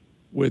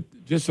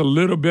just a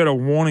little bit of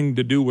wanting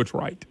to do what's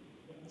right.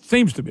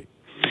 Seems to be.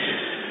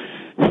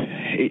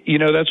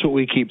 That's what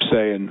we keep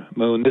saying,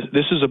 Moon.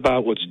 This is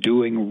about what's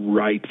doing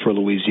right for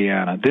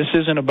Louisiana. This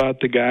isn't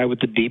about the guy with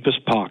the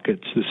deepest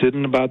pockets. This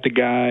isn't about the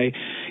guy,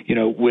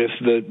 with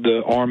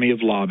the army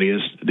of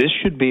lobbyists. This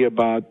should be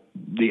about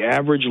the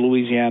average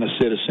Louisiana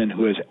citizen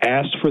who has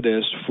asked for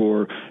this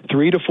for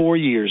 3 to 4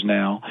 years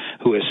now,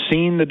 who has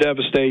seen the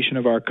devastation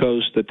of our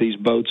coast that these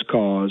boats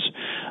cause.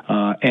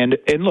 And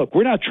look,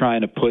 we're not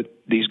trying to put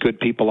these good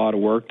people out of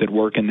work that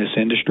work in this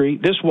industry.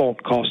 This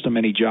won't cost them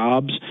any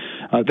jobs.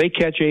 They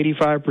catch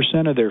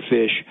 85% of their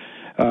fish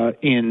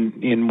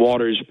in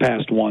waters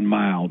past 1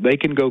 mile. They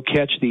can go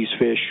catch these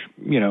fish,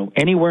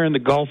 anywhere in the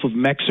Gulf of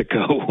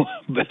Mexico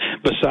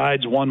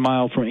besides 1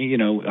 mile from,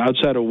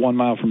 outside of 1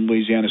 mile from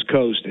Louisiana's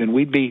coast, and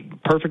we'd be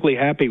perfectly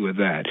happy with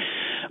that.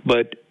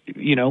 But,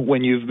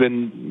 when you've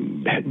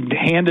been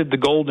handed the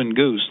golden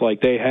goose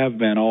like they have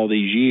been all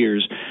these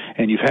years,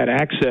 and you've had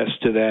access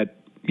to that,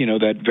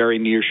 that very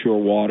near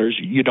shore waters,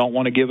 you don't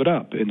want to give it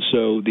up. And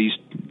so these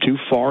two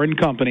foreign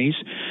companies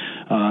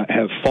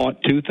have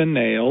fought tooth and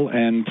nail,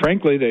 and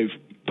frankly, they've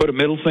put a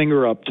middle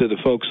finger up to the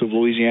folks of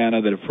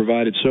Louisiana that have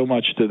provided so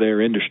much to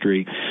their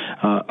industry.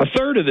 A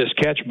third of this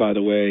catch, by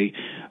the way,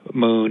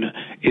 Moon,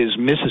 is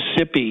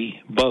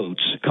Mississippi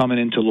boats coming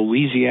into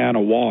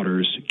Louisiana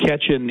waters,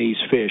 catching these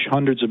fish,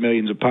 hundreds of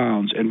millions of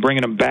pounds, and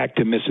bringing them back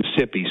to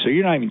Mississippi. So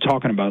you're not even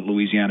talking about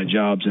Louisiana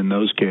jobs in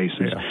those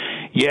cases.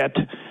 Yeah. Yet,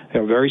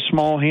 a very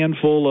small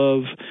handful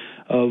of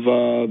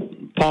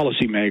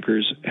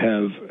policymakers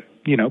have,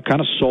 kind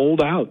of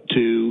sold out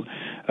to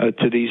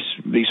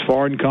these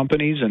foreign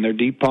companies and their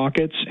deep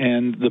pockets,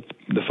 and the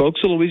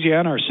folks of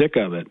Louisiana are sick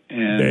of it.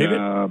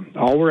 And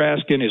all we're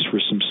asking is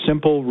for some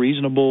simple,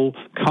 reasonable,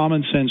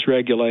 common sense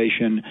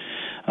regulation,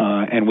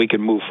 and we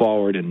can move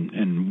forward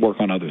and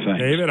work on other things.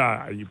 David,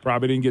 you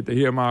probably didn't get to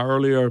hear my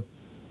earlier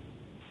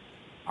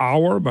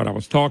hour, but I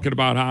was talking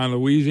about how in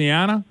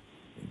Louisiana,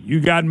 you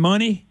got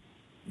money,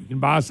 you can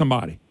buy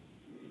somebody.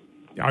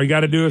 All you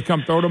got to do is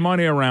come throw the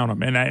money around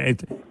them. And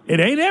it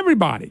ain't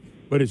everybody,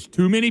 but it's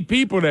too many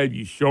people that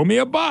you show me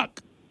a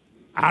buck.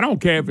 I don't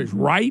care if it's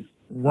right,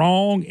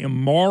 wrong,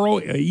 immoral,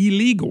 or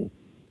illegal.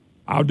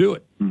 I'll do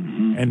it.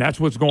 Mm-hmm. And that's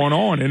what's going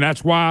on. And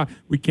that's why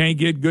we can't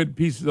get good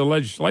pieces of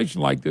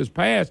legislation like this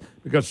passed,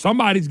 because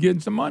somebody's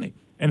getting some money.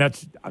 And I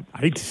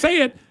hate to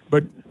say it,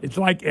 but it's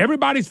like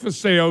everybody's for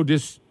sale.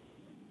 Just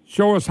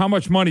show us how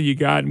much money you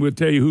got, and we'll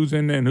tell you who's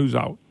in there and who's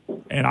out.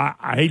 And I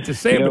hate to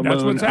say it, but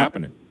that's what's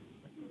happening.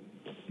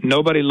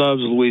 Nobody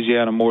loves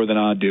Louisiana more than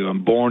I do.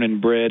 I'm born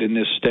and bred in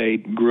this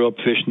state, grew up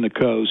fishing the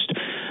coast,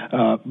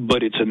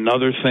 but it's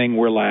another thing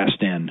we're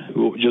last in.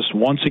 Just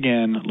once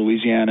again,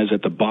 Louisiana is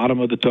at the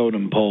bottom of the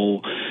totem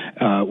pole.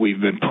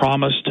 We've been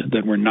promised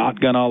that we're not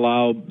going to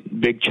allow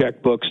big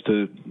checkbooks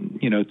to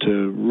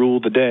rule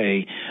the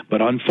day,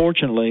 but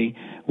unfortunately,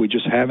 we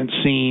just haven't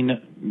seen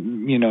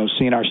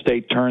our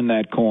state turn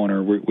that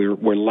corner.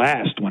 We're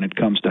last when it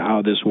comes to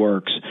how this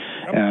works,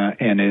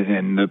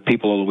 and the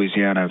people of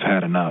Louisiana have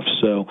had enough.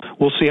 So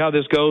we'll see how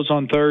this goes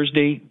on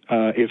Thursday.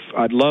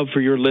 I'd love for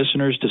your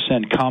listeners to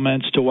send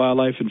comments to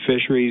Wildlife and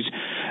Fisheries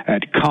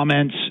at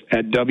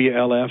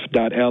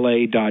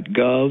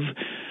comments@wlf.la.gov.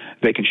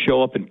 They can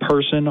show up in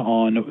person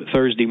on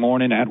Thursday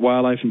morning at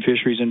Wildlife and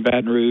Fisheries in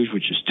Baton Rouge,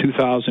 which is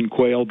 2000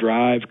 Quail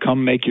Drive.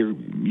 Come make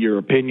your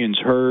opinions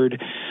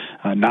heard.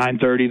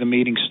 9:30 the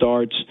meeting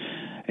starts,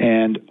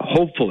 and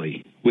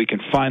hopefully we can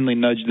finally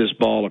nudge this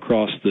ball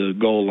across the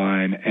goal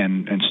line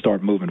and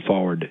start moving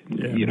forward,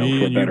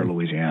 for better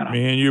Louisiana.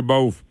 Me and you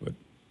both, but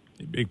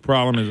the big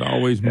problem is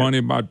always money.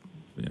 About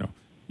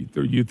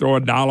you throw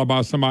 $1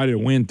 about somebody, the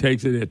wind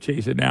takes it, they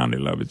chase it down, they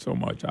love it so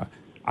much.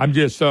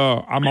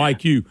 I'm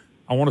like you.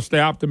 I want to stay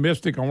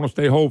optimistic. I want to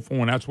stay hopeful,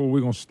 and that's where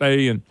we're going to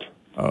stay. And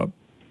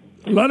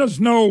let us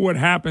know what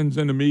happens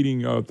in the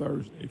meeting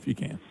Thursday, if you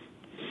can.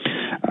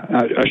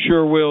 I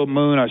sure will,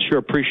 Moon. I sure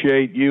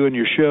appreciate you and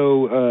your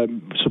show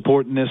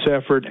supporting this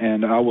effort,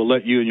 and I will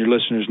let you and your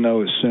listeners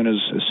know as soon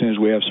as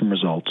we have some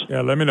results.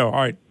 Yeah, let me know.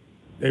 All right.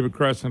 David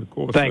Crescent, of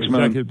course, thanks,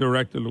 Executive Moon.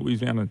 Director,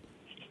 Louisiana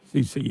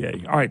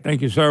CCA. All right,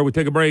 thank you, sir. We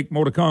take a break.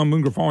 More to come.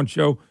 Moon Griffon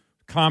Show.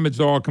 Comments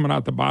are coming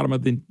out the bottom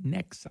of the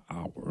next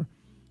hour.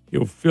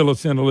 He'll fill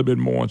us in a little bit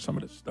more on some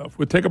of this stuff.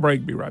 We'll take a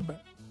break. Be right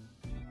back.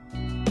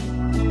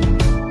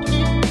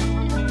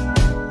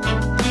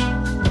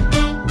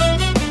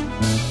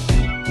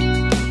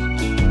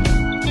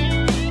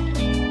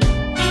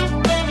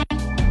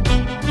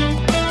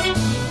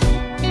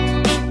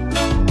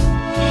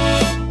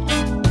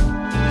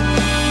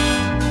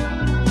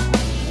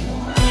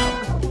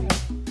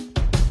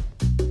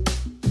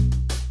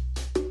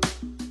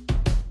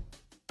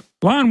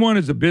 Line One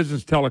is a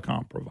business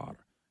telecom provider.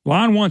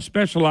 Line One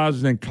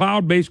specializes in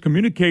cloud-based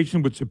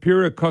communication with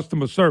superior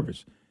customer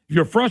service. If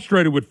you're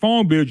frustrated with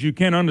phone bills you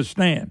can't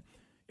understand,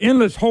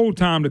 endless hold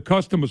time to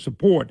customer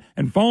support,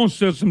 and phone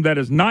system that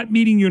is not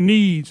meeting your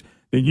needs,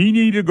 then you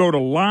need to go to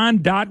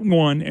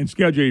Line.1 and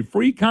schedule a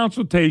free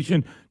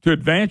consultation to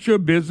advance your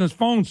business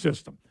phone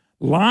system.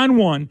 Line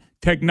One,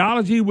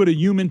 technology with a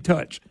human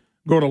touch.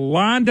 Go to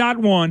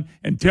Line.1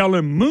 and tell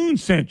them Moon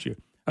sent you.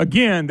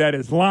 Again, that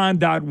is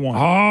Line.1.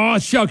 Oh,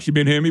 Shucks, you've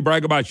been hearing me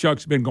brag about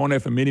Shucks. Been going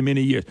there for many,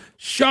 many years.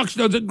 Shucks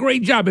does a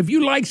great job. If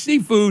you like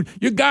seafood,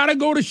 you got to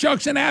go to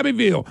Shucks in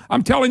Abbeville.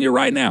 I'm telling you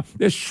right now,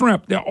 there's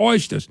shrimp, there's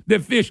oysters,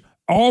 there's fish,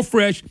 all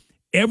fresh,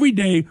 every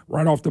day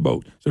right off the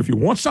boat. So if you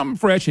want something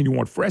fresh and you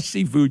want fresh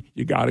seafood,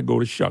 you got to go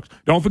to Shucks.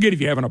 Don't forget, if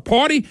you're having a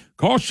party,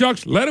 call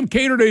Shucks. Let them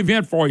cater the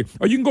event for you.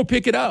 Or you can go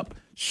pick it up.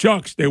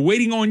 Shucks, they're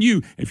waiting on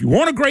you. If you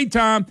want a great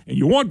time and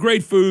you want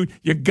great food,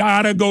 you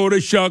got to go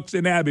to Shucks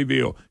in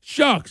Abbeville.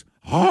 Shucks.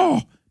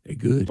 Oh, they're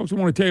good. Folks, I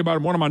want to tell you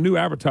about one of my new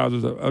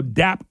advertisers,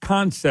 Adapt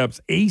Concepts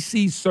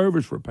AC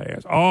Service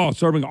Repairs. Oh,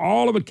 serving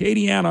all of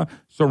Acadiana,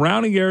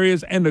 surrounding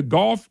areas, and the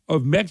Gulf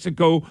of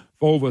Mexico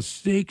for over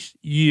 6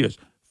 years.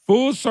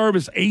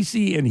 Full-service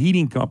AC and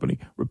heating company,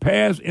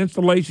 repairs,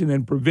 installation,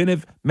 and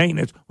preventive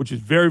maintenance, which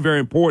is very, very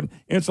important.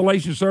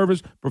 Installation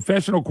service,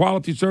 professional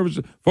quality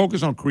services,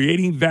 focus on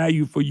creating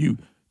value for you.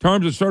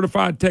 Terms of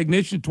certified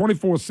technician,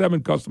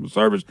 24/7 customer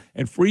service,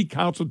 and free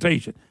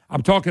consultation.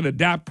 I'm talking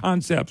Adapt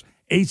Concepts,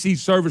 AC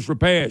Service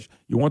Repairs.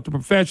 You want the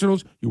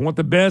professionals, you want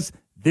the best,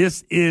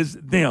 this is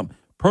them.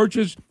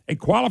 Purchase a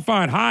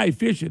qualified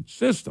high-efficient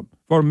system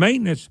for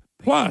maintenance,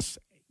 plus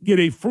get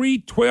a free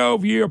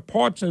 12-year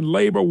parts and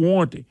labor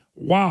warranty.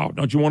 Wow,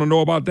 don't you want to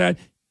know about that?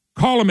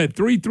 Call them at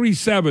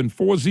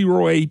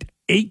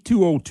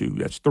 337-408-8202.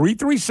 That's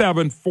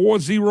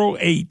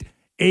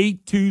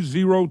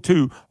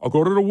 337-408-8202. Or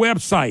go to the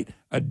website,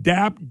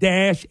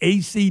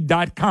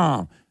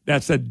 adapt-ac.com.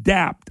 That's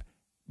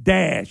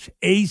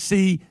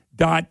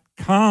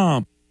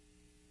adapt-ac.com.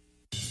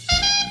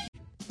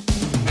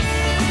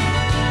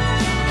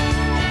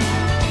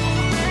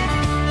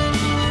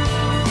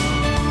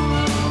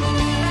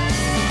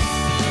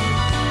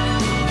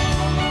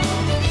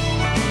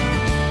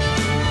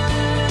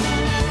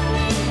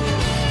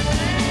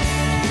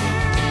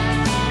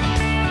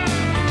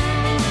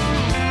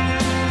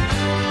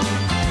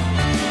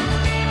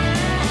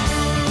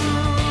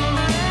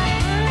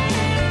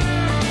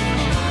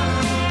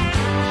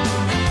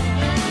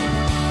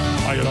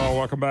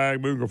 Welcome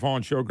back. Boone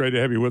Griffon Show. Great to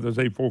have you with us.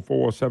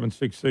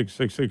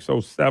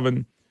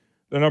 844-766-6607.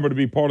 The number to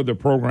be part of the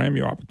program,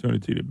 your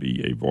opportunity to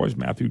be a voice.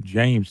 Matthew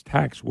James,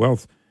 Tax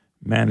Wealth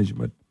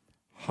Management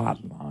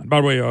Hotline.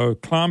 By the way,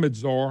 Climate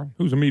Czar,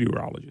 who's a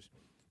meteorologist,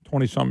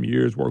 20-something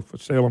years, worked for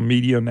Salem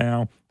Media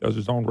now, does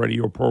his own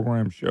radio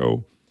program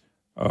show.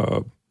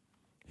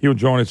 He'll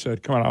join us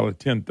at coming out of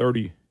the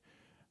 10:30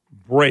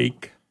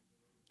 break.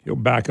 He'll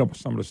back up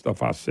some of the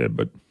stuff I said.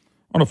 But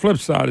on the flip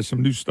side, there's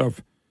some new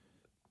stuff.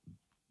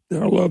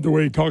 I love the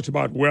way he talks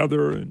about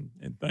weather and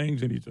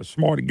things, and he's a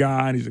smart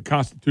guy, and he's a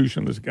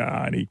constitutionalist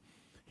guy, and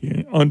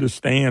he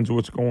understands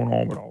what's going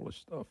on with all this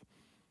stuff.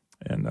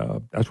 And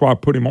that's why I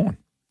put him on.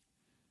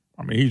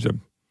 I mean, he's a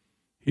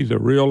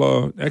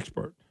real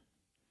expert.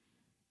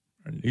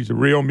 And he's a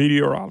real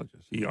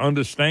meteorologist. He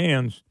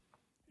understands,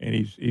 and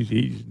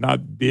he's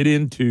not bit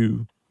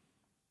into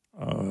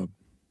the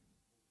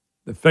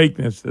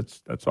fakeness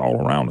that's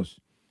all around us.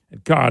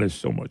 And God, there's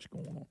so much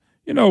going on.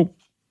 You know,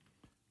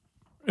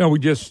 we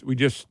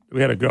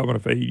had a governor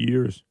for 8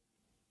 years,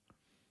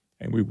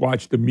 and we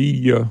watched the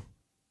media.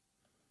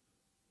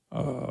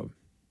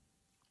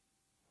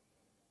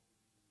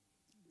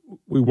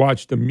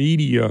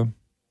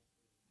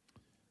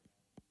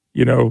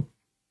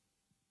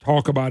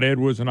 Talk about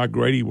Edwards and how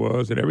great he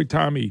was. And every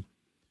time they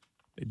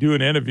do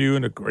an interview,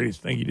 and the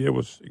greatest thing he did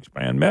was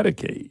expand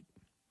Medicaid.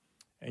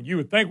 And you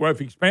would think, well, if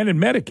he expanded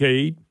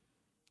Medicaid,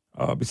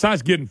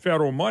 besides getting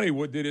federal money,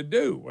 what did it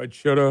do? It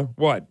should have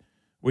what?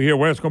 We hear,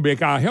 well, it's going to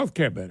make our health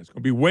care better. It's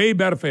going to be way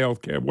better for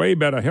health care, way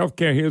better. Health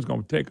care here is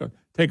going to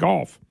take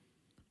off.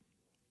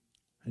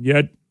 And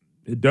yet,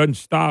 it doesn't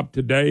stop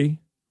today.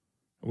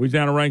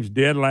 Louisiana ranks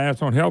dead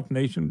last on health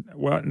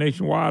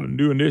nationwide. A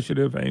new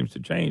initiative aims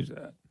to change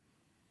that.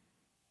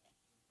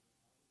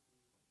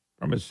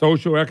 From its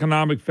social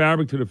economic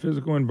fabric to the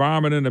physical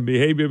environment and the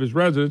behavior of its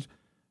residents,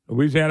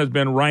 Louisiana has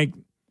been ranked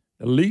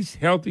the least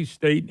healthy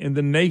state in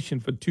the nation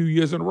for 2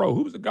 years in a row.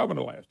 Who was the governor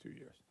the last 2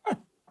 years?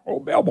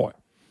 Old bellboy.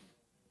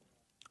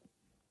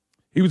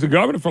 He was the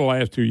governor for the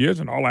last 2 years,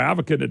 and all the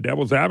advocate, the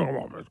devil's advocate,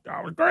 well, this guy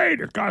was great,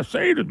 this guy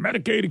saved his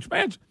Medicaid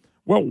expansion.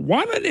 Well,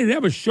 why didn't they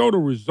ever show the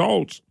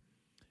results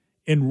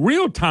in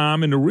real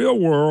time in the real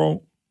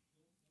world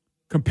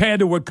compared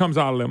to what comes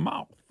out of their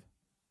mouth?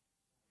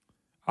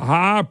 A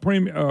high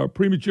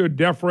premature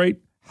death rate,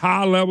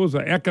 high levels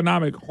of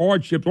economic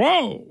hardships.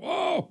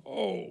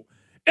 Whoa.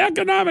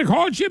 Economic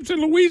hardships in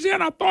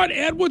Louisiana. I thought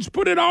Edwards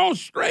put it all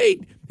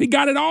straight. He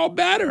got it all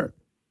better.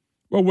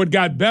 Well, what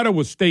got better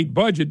was state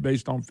budget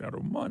based on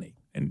federal money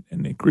and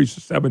the increase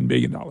of $7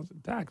 billion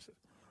in taxes.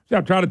 See,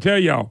 I'm trying to tell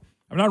y'all,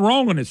 I'm not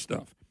wrong on this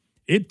stuff.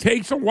 It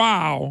takes a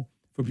while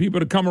for people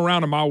to come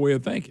around to my way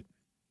of thinking.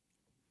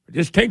 It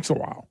just takes a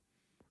while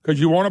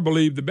because you want to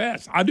believe the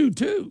best. I do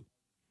too.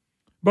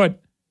 But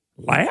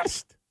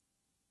last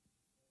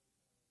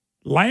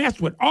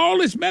with all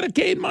this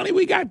Medicaid money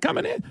we got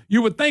coming in,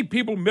 you would think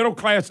people middle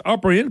class,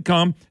 upper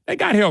income, they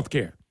got health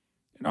care.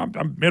 You know,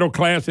 I'm middle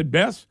class at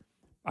best.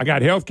 I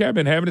got health care. I've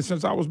been having it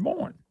since I was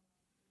born.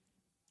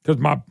 Because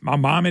my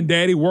mom and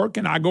daddy work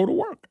and I go to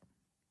work.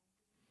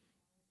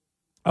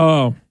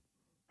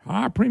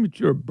 High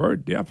premature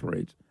birth death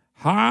rates,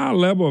 high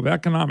level of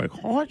economic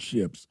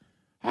hardships.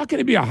 How can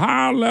it be a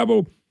high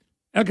level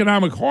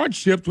economic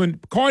hardships when,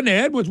 according to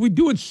Edwards, we're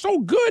doing so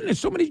good and there's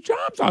so many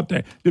jobs out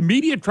there. The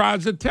media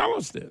tries to tell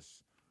us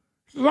this.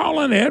 This is all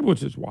on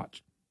Edwards'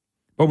 watch.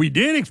 But we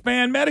did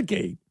expand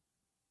Medicaid.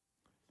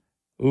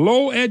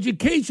 Low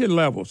education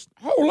levels.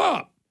 Hold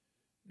up.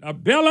 Now,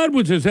 Bill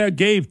Edwards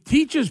gave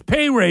teachers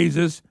pay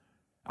raises.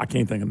 I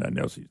can't think of nothing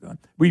else he's done.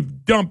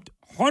 We've dumped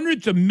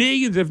hundreds of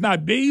millions, if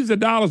not billions of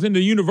dollars into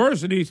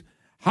universities.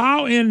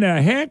 How in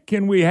the heck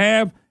can we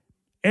have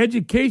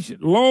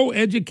low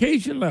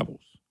education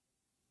levels?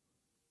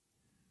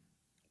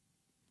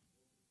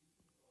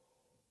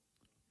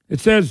 It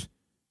says,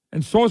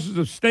 and sources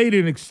have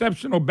stated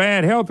exceptional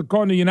bad health,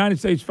 according to the United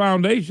States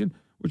Foundation,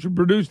 which has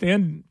produced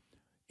the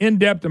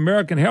in-depth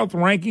American Health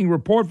Ranking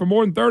report for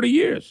more than 30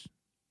 years.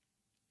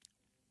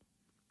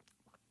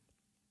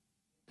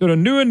 To the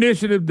new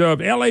initiative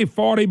of LA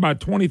 40 by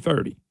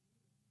 2030,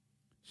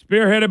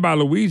 spearheaded by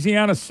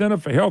Louisiana Center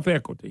for Health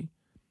Equity,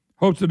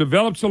 hopes to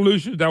develop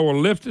solutions that will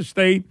lift the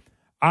state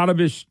out of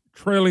its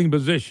trailing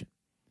position.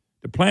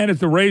 The plan is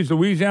to raise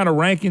Louisiana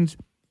rankings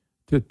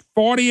to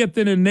 40th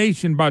in the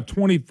nation by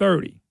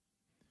 2030.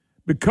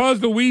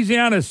 Because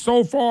Louisiana is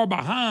so far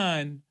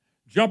behind,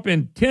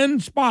 jumping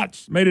 10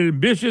 spots made an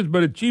ambitious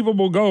but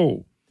achievable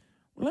goal.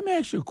 Well, let me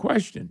ask you a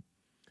question.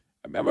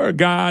 I remember a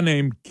guy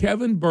named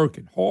Kevin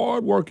Birkin,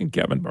 hard-working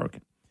Kevin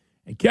Birkin.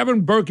 And Kevin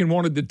Birkin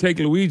wanted to take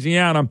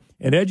Louisiana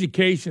in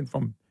education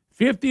from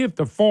 50th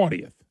to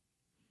 40th.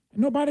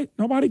 And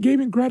nobody gave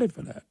him credit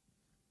for that.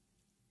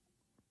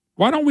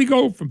 Why don't we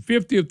go from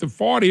 50th to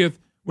 40th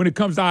when it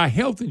comes to our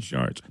health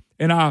insurance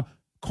and our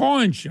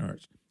car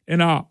insurance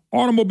and our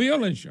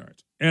automobile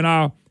insurance?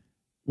 And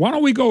why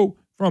don't we go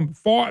from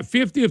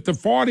 50th to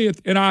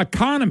 40th in our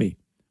economy?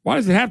 Why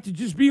does it have to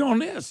just be on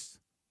this?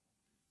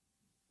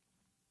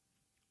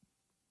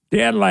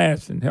 Dead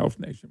last in health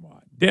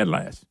nationwide. Dead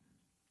last.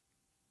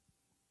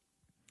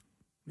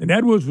 And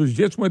Edwards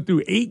went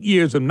through 8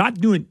 years of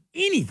not doing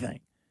anything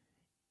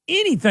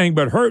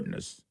but hurting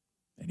us.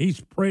 And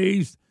he's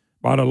praised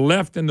by the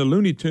left and the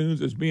Looney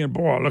Tunes as being,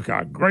 boy, look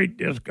how great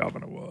this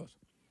governor was.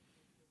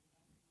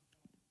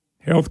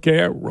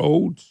 Healthcare,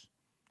 roads,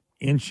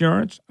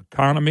 insurance,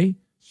 economy,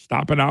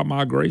 stopping out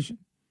migration.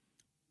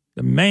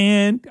 The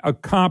man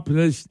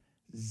accomplished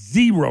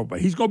zero,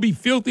 but he's going to be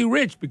filthy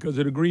rich because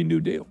of the Green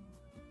New Deal.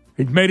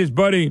 He's made his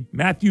buddy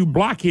Matthew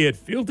Blockhead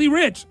filthy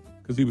rich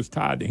because he was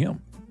tied to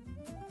him.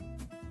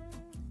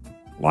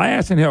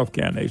 Last in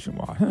healthcare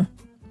nationwide. Huh?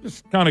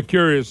 Just kind of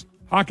curious,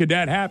 how could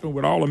that happen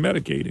with all the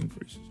Medicaid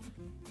increases?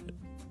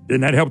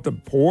 Didn't that help the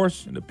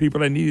poorest and the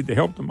people that needed the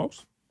help the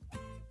most?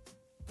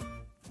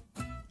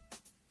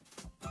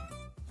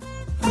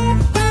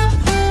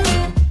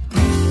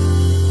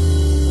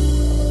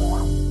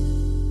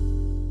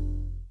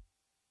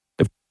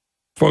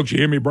 Folks, you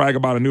hear me brag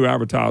about a new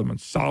advertisement.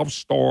 South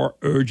Star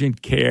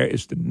Urgent Care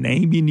is the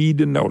name you need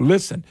to know.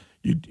 Listen,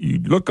 you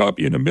look up,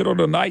 you're in the middle of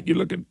the night, you're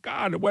looking,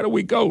 God, where do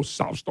we go?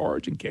 South Star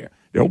Urgent Care.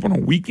 They open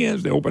on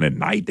weekends, they open at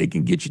night, they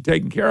can get you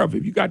taken care of.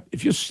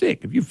 If you're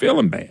sick, if you're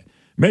feeling bad,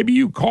 maybe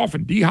you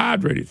coughing,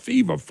 dehydrated,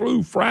 fever,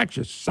 flu,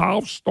 fracture,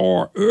 South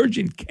Star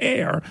Urgent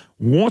Care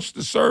wants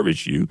to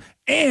service you,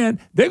 and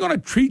they're going to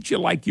treat you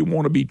like you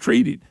want to be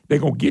treated. They're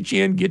going to get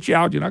you in, get you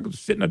out. You're not going to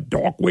sit in a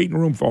dark waiting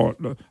room for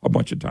a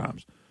bunch of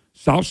times.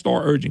 South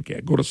Star Urgent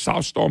Care. Go to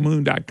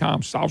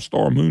SouthStarMoon.com,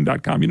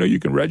 SouthStarMoon.com. You know you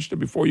can register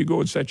before you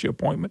go and set your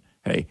appointment.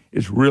 Hey,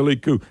 it's really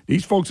cool.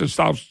 These folks at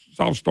South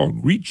Star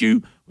greet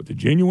you with a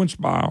genuine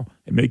smile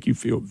and make you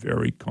feel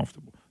very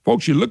comfortable.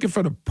 Folks, you're looking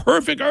for the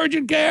perfect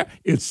urgent care?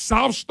 It's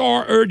South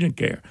Star Urgent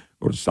Care.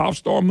 Go to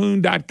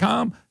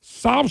SouthStarMoon.com,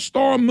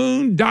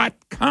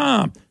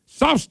 SouthStarMoon.com.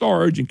 South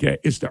Star Urgent Care.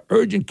 It's the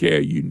urgent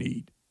care you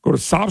need. Go to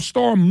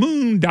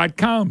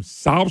SouthStarMoon.com,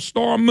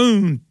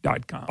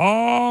 SouthStarMoon.com.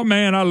 Oh,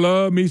 man, I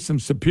love me some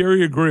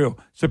Superior Grill.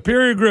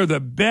 Superior Grill, the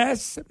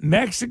best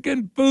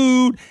Mexican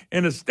food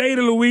in the state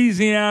of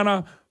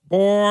Louisiana,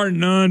 bar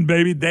none,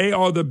 baby. They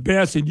are the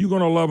best, and you're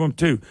going to love them,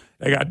 too.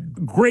 They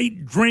got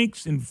great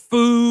drinks and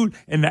food,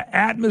 and the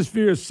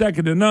atmosphere is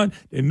second to none.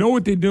 They know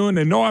what they're doing.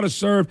 They know how to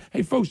serve.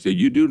 Hey, folks,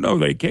 you do know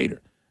they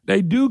cater.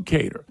 They do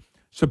cater.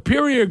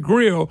 Superior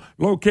Grill,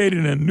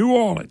 located in New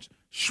Orleans,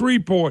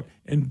 Shreveport,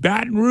 and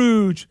Baton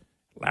Rouge,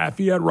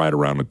 Lafayette right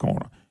around the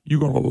corner. You're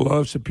going to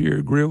love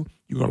Superior Grill.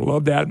 You're going to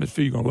love the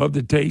atmosphere. You're going to love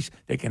the taste.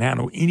 They can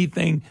handle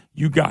anything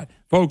you got.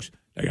 Folks,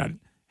 they got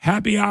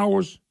happy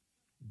hours.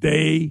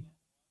 They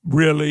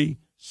really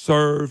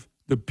serve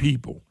the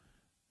people.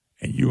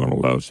 And you're going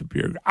to love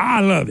Superior Grill.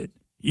 I love it.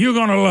 You're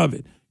going to love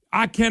it.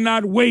 I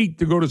cannot wait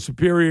to go to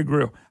Superior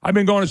Grill. I've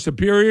been going to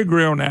Superior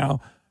Grill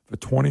now for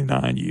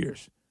 29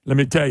 years. Let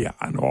me tell you,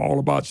 I know all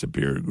about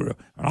Superior Grill.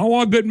 And I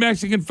want good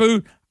Mexican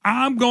food.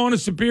 I'm going to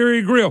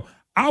Superior Grill.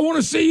 I want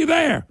to see you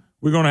there.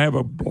 We're going to have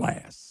a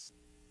blast.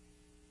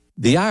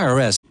 The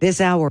IRS.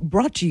 This hour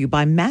brought to you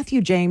by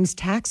Matthew James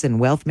Tax and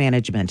Wealth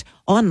Management.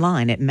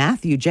 Online at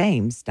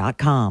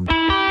MatthewJames.com.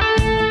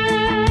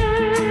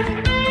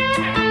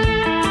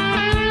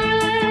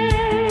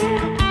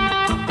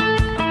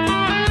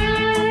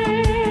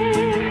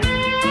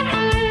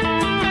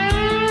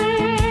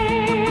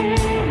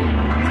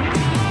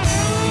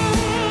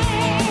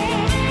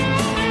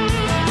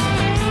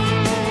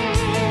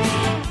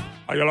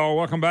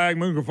 Welcome back,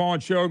 Moon Griffon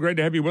Show. Great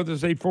to have you with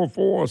us.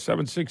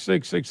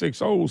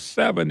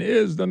 844-766-6607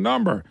 is the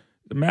number.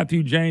 The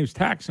Matthew James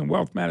Tax and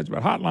Wealth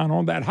Management Hotline.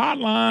 On that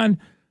hotline,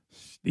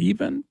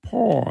 Stephen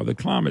Parr, the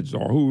climate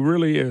czar, who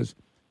really has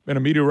been a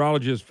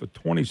meteorologist for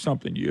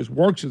 20-something years,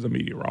 works as a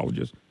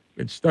meteorologist,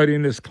 been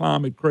studying this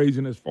climate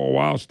craziness for a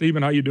while.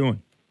 Stephen, how you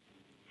doing?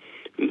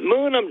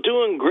 Moon, I'm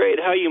doing great.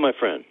 How are you, my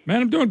friend?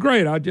 Man, I'm doing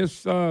great. I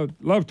just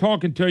love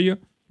talking to you,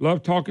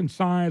 love talking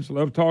science,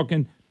 love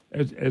talking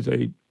as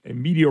a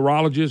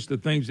meteorologist, the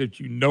things that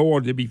you know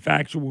are to be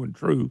factual and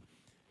true.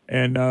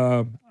 And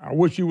I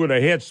wish you were the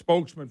head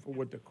spokesman for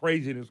what the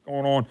craziness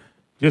going on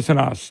just in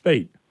our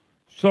state.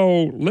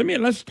 So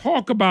let's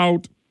talk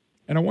about,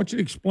 and I want you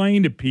to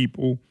explain to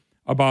people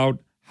about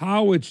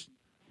how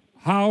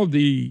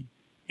the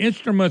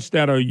instruments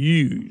that are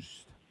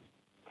used,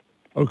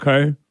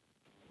 okay,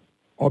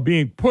 are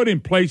being put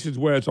in places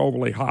where it's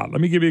overly hot. Let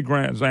me give you a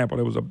grand example.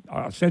 There was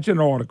I sent you an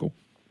article.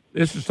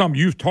 This is something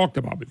you've talked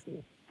about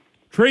before.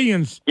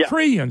 Trillions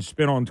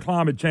spent on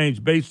climate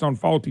change based on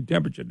faulty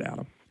temperature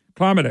data.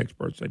 Climate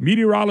experts say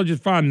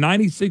meteorologists find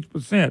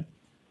 96%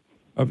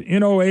 of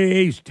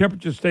NOAA's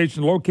temperature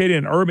stations located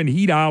in urban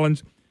heat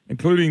islands,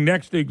 including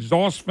next to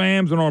exhaust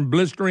fans and on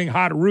blistering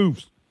hot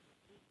roofs.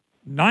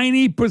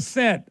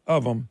 90%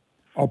 of them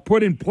are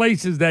put in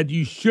places that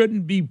you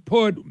shouldn't be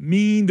put,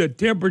 mean the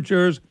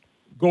temperatures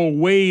go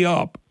way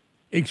up.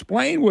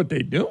 Explain what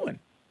they're doing.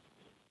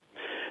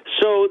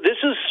 So this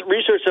is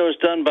research that was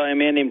done by a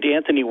man named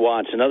Anthony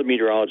Watts, another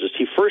meteorologist.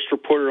 He first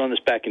reported on this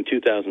back in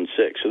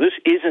 2006. So this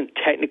isn't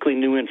technically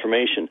new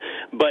information,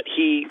 but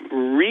he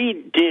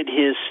redid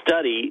his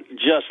study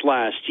just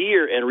last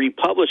year and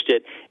republished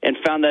it and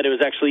found that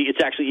it's actually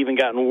even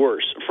gotten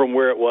worse from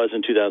where it was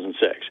in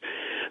 2006.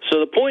 So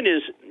the point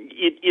is,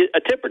 a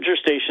temperature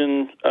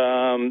station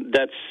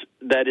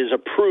that is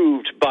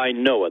approved by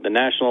NOAA, the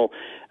National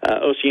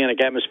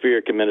Oceanic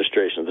Atmospheric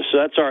Administration. So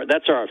that's our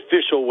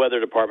official weather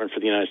department for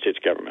the United States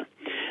government.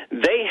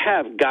 They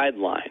have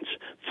guidelines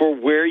for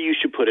where you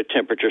should put a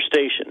temperature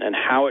station and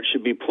how it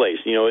should be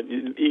placed. You know,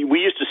 we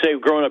used to say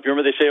growing up, you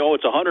remember they say, oh,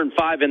 it's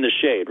 105 in the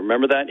shade.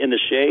 Remember that, in the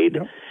shade?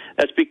 Yep.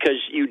 That's because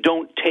you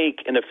don't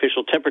take an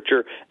official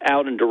temperature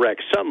out in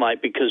direct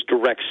sunlight, because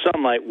direct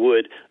sunlight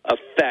would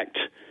affect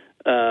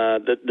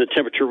the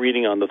temperature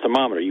reading on the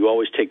thermometer. You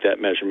always take that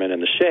measurement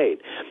in the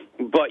shade.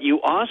 But you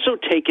also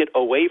take it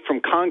away from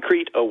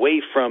concrete,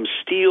 away from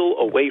steel,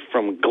 away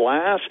from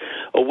glass,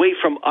 away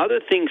from other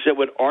things that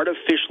would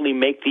artificially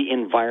make the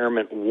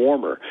environment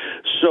warmer.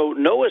 So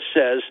NOAA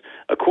says,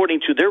 according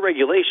to their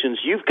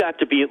regulations, you've got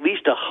to be at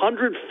least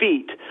 100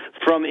 feet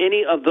from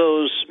any of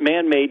those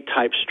man-made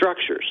type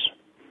structures.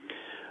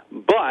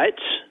 But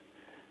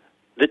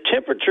the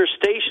temperature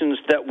stations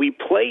that we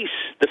place,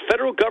 the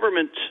federal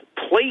government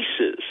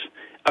places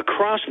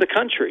across the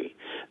country,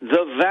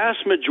 the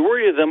vast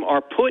majority of them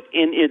are put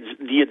in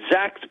the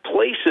exact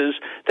places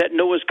that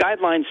NOAA's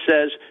guidelines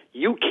says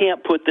you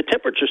can't put the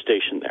temperature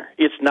station there.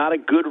 It's not a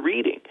good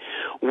reading.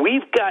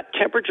 We've got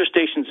temperature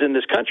stations in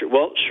this country.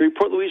 Well,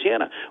 Shreveport,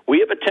 Louisiana, we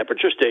have a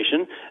temperature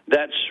station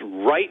that's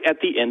right at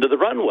the end of the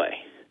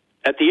runway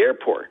at the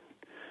airport.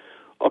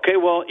 Okay,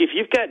 well, if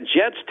you've got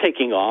jets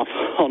taking off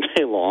all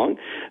day long,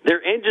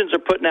 their engines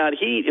are putting out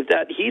heat. If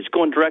that heat's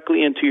going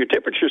directly into your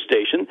temperature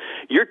station,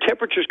 your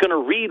temperature's going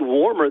to read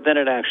warmer than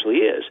it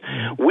actually is.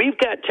 We've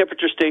got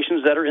temperature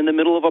stations that are in the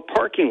middle of a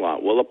parking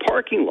lot. Well, a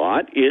parking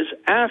lot is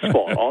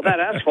asphalt. All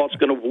that asphalt's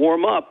going to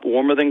warm up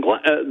warmer than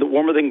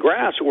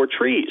grass or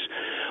trees.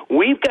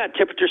 We've got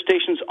temperature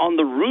stations on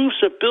the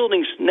roofs of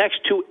buildings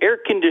next to air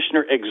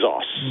conditioner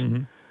exhausts.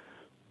 Mm-hmm.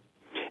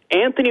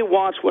 Anthony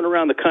Watts went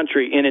around the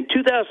country, and in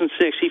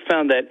 2006, he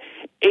found that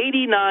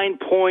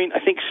 89.6,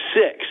 I think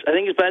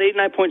it's about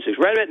 89.6,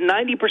 right about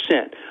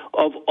 90%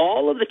 of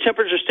all of the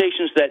temperature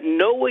stations that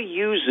NOAA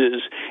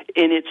uses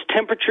in its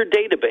temperature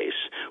database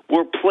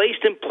were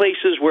placed in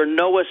places where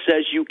NOAA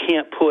says you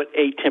can't put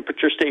a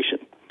temperature station.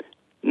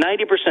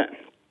 90%.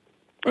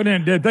 But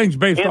then the thing's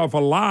based off a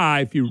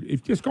lie.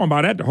 If just going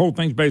by that, the whole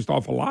thing's based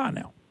off a lie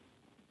now.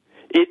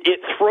 It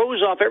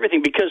throws off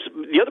everything, because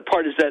the other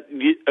part is that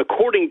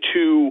according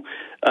to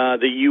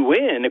the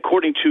UN,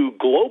 according to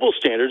global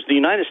standards, the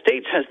United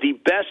States has the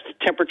best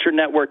temperature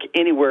network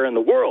anywhere in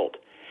the world.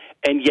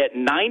 And yet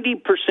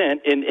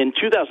 90%, in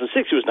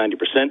 2006 it was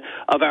 90%,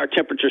 of our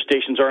temperature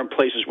stations are in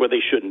places where they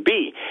shouldn't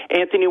be.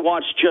 Anthony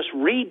Watts just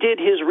redid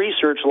his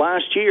research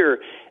last year,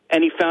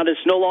 and he found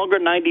it's no longer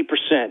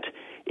 90%.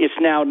 It's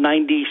now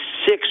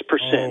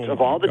 96%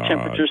 of all the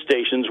temperature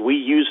stations we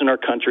use in our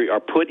country are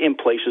put in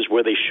places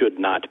where they should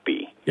not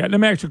be. Yeah, let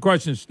me ask you a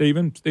question,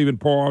 Stephen. Stephen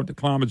Parr, the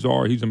climate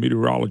czar. He's a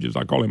meteorologist.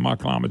 I call him my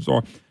climate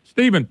czar.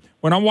 Stephen,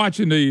 when I'm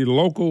watching the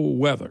local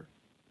weather,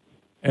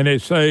 and they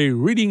say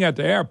reading at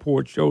the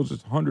airport shows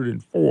it's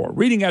 104.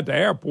 Reading at the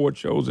airport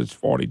shows it's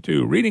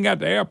 42. Reading at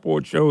the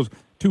airport shows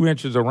 2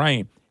 inches of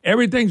rain.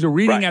 Everything's a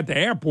reading at the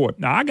airport.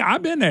 Now,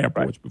 I've been to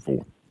airports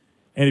before.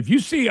 And if you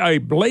see a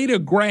blade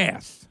of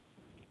grass,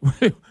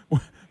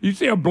 you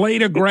see a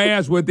blade of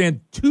grass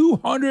within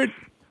 200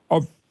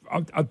 of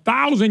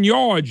 1,000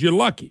 yards, you're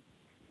lucky.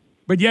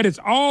 but yet it's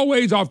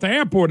always off the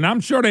airport. And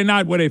I'm sure they're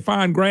not where they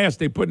find grass,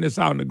 they're putting this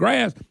out in the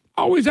grass,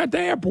 always at the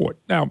airport.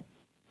 Now,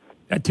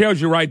 that tells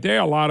you right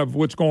there a lot of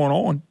what's going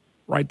on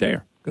right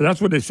there. Because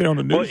that's what they say on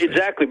the news. Well,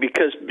 exactly,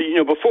 because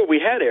before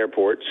we had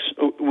airports,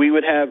 we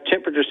would have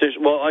temperature stations.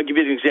 Well, I'll give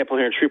you an example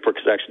here in Shreveport,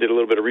 because I actually did a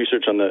little bit of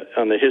research on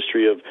the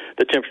history of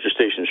the temperature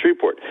station in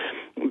Shreveport.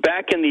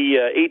 Back in the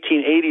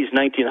 1880s,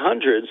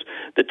 1900s,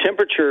 the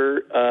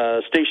temperature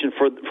station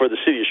for the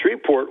city of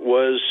Shreveport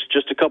was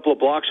just a couple of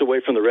blocks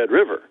away from the Red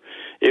River.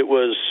 It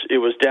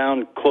was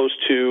down close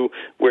to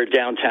where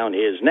downtown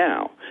is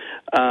now.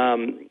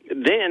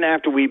 Then,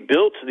 after we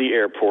built the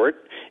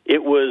airport,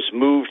 it was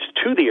moved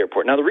to the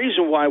airport. Now, the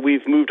reason why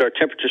we've moved our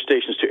temperature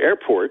stations to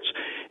airports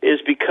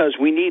is because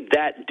we need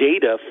that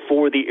data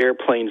for the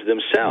airplanes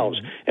themselves.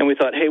 Mm-hmm. And we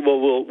thought, hey, well,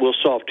 we'll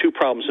solve two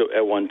problems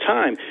at one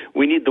time.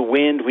 We need the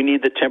wind, we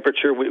need the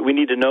temperature, we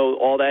need to know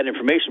all that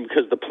information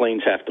because the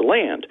planes have to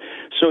land.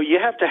 So you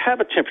have to have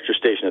a temperature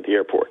station at the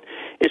airport.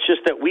 It's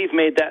just that we've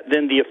made that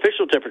then the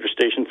official temperature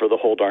station for the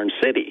whole darn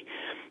city.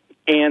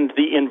 And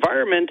the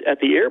environment at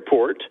the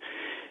airport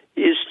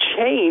is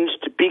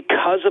changed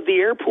because of the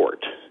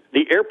airport.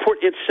 The airport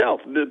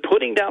itself,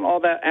 putting down all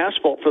that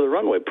asphalt for the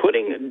runway,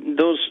 putting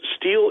those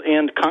steel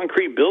and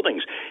concrete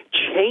buildings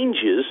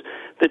changes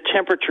the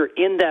temperature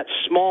in that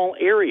small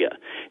area.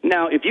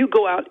 Now, if you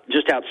go out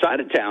just outside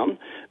of town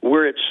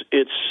where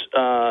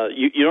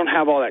you don't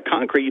have all that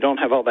concrete, you don't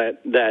have all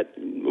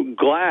that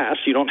glass,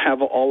 you don't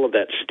have all of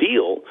that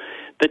steel,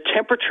 the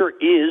temperature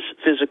is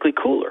physically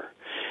cooler.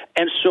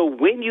 And so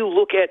when you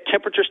look at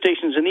temperature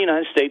stations in the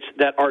United States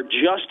that are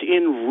just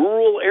in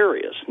rural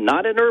areas,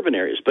 not in urban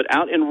areas, but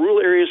out in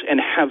rural areas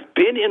and have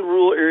been in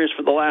rural areas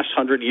for the last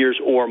 100 years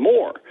or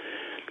more,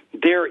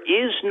 there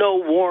is no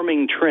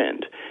warming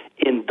trend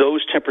in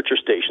those temperature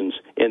stations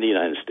in the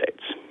United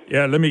States.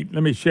 Yeah, let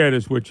me share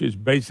this, which is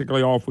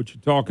basically off what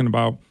you're talking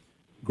about.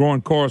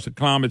 Growing chorus of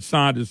climate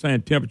scientists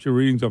saying temperature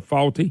readings are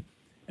faulty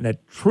and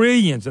that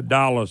trillions of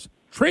dollars,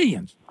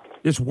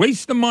 just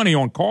waste the money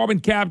on carbon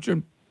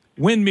capture,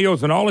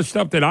 windmills, and all this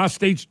stuff that our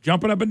state's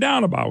jumping up and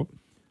down about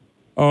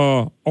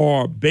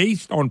are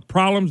based on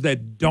problems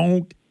that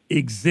don't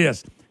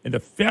exist. And the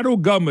federal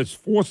government's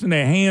forcing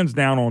their hands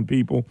down on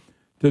people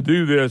to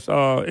do this.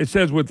 It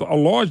says with a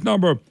large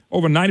number,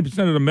 over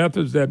 90% of the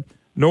methods that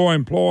NOAA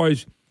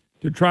employs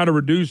to try to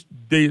reduce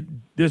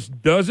this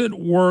doesn't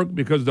work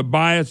because the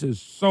bias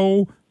is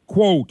so,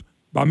 quote,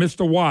 by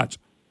Mr. Watts,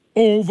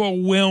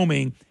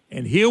 overwhelming.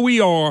 And here we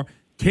are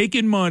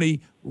taking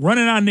money,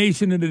 running our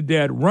nation into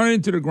debt, running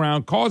into the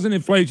ground, causing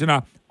inflation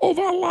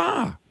over a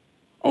lie,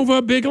 over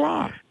a big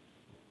lie.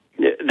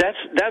 Yeah,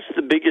 that's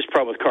the biggest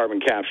problem with carbon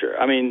capture.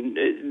 I mean,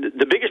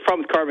 the biggest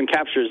problem with carbon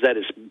capture is that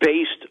it's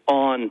based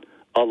on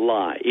a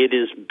lie. It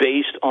is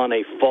based on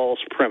a false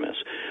premise.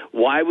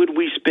 Why would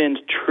we spend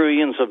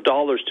trillions of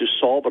dollars to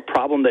solve a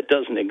problem that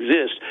doesn't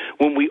exist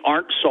when we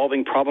aren't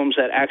solving problems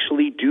that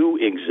actually do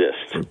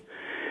exist?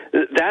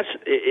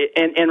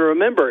 And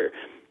remember,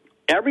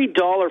 every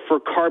dollar for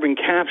carbon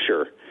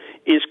capture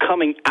is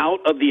coming out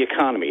of the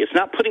economy. It's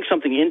not putting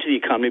something into the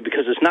economy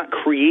because it's not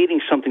creating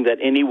something that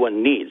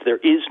anyone needs. There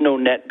is no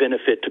net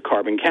benefit to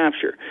carbon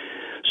capture.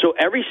 So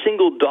every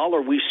single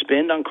dollar we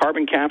spend on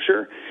carbon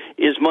capture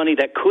is money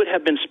that could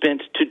have been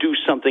spent to do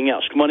something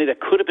else, money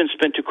that could have been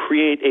spent to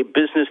create a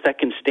business that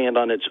can stand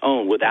on its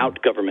own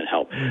without government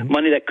help,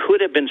 money that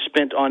could have been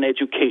spent on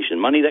education,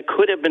 money that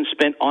could have been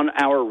spent on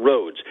our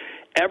roads.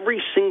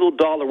 Every single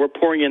dollar we're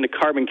pouring into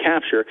carbon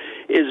capture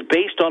is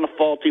based on a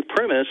faulty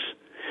premise.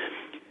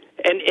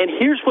 And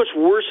here's what's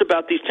worse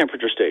about these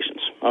temperature stations,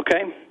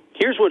 okay?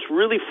 Here's what's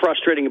really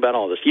frustrating about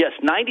all this. Yes,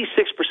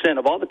 96%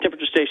 of all the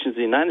temperature stations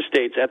in the United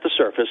States at the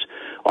surface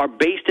are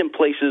based in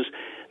places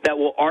that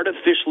will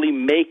artificially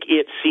make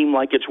it seem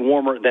like it's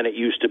warmer than it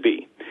used to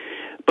be.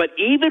 But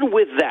even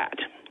with that,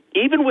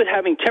 even with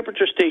having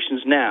temperature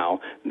stations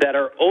now that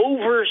are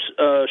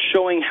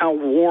showing how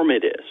warm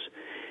it is,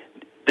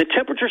 the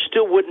temperature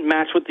still wouldn't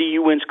match what the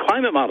UN's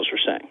climate models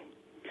were saying.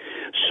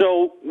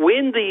 So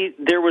when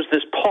there was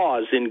this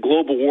pause in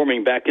global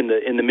warming back in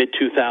the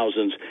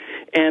mid-2000s,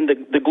 and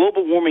the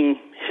global warming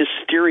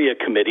hysteria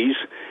committees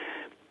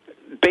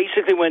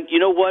basically went, you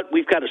know what,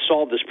 we've got to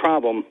solve this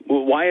problem.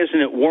 Well, why isn't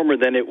it warmer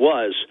than it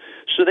was?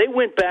 So they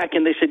went back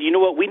and they said, you know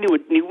what, we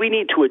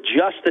need to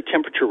adjust the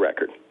temperature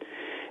record.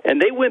 And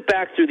they went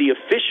back through the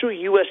official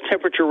U.S.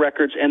 temperature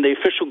records and the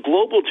official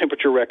global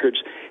temperature records,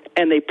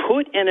 and they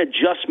put an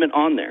adjustment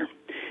on there.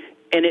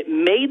 And it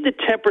made the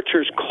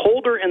temperatures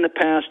colder in the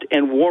past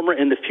and warmer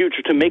in the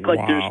future to make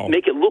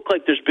it look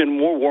like there's been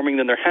more warming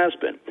than there has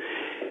been.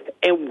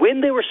 And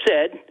when they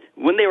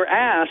were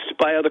asked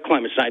by other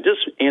climate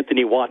scientists,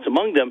 Anthony Watts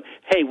among them,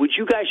 hey, would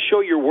you guys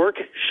show your work,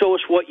 show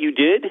us what you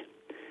did?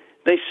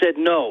 They said,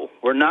 no,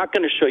 we're not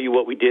going to show you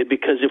what we did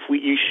because if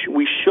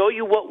we show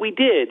you what we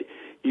did,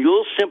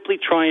 you'll simply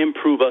try and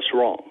prove us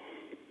wrong.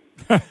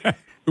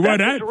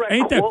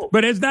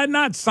 But is that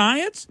not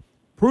science?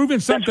 Proving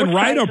something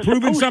right or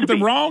proving something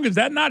wrong, is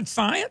that not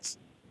science?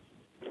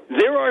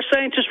 There are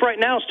scientists right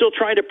now still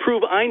trying to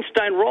prove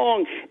Einstein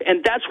wrong,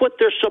 and that's what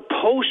they're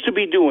supposed to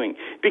be doing.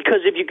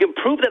 Because if you can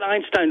prove that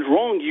Einstein's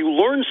wrong, you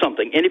learn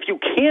something. And if you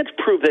can't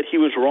prove that he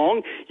was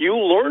wrong, you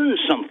learn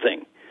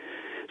something.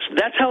 So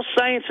that's how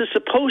science is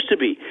supposed to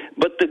be.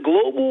 But the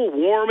global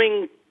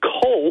warming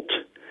cult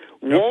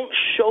won't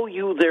show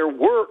you their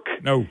work.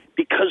 No.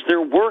 Because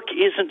their work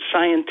isn't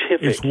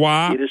scientific. It's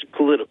why it is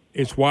political.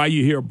 It's why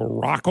you hear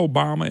Barack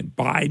Obama and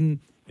Biden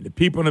and the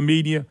people in the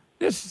media,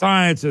 this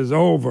science is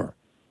over.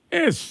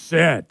 It's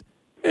set.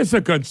 It's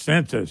a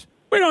consensus.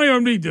 We don't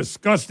even need to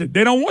discuss it.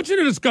 They don't want you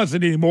to discuss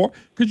it anymore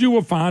because you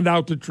will find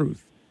out the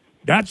truth.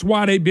 That's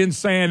why they've been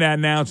saying that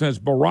now since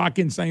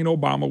Barack and St.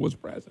 Obama was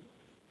president.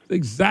 That's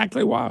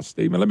exactly why,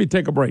 Stephen. Let me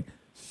take a break.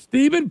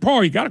 Stephen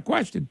Paul, you got a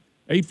question?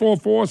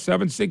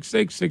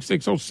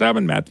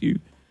 844-766-6607, Matthew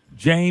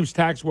James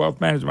Tax Wealth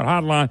Management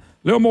Hotline. A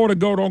little more to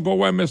go. Don't go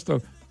away,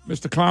 Mr.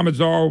 Climate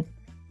Czar.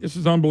 This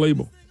is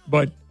unbelievable.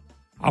 But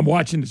I'm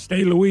watching the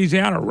state of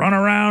Louisiana run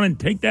around and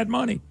take that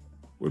money.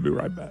 We'll be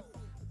right back.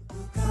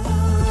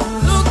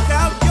 Look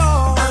out,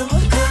 y'all. I'm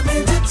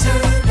coming to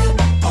turn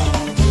it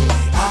all the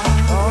way out.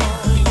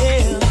 Oh,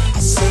 yeah.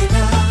 Say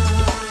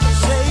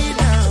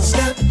now.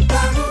 Step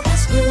out of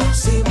this groove.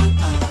 See what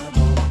I'm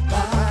all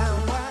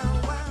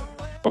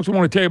about. Folks, I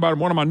want to tell you about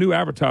one of my new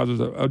advertisers,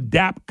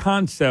 Adapt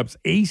Concepts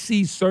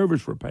AC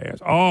Service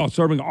Repairs. Oh,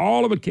 serving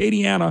all of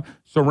Acadiana,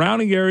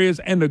 surrounding areas,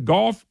 and the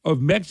Gulf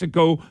of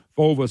Mexico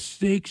for over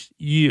 6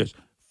 years.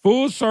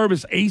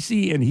 Full-service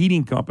AC and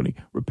heating company,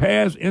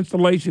 repairs,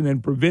 installation,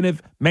 and preventive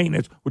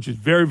maintenance, which is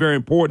very, very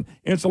important.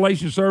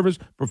 Installation service,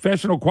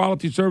 professional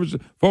quality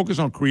services, focus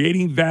on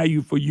creating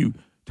value for you.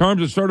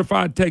 Terms of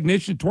certified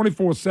technician,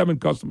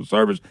 24/7 customer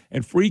service,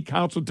 and free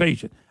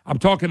consultation. I'm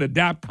talking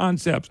Adapt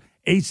Concepts,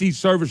 AC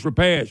Service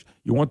Repairs.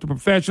 You want the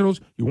professionals,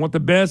 you want the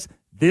best,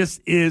 this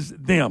is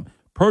them.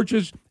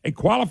 Purchase a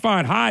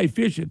qualified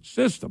high-efficient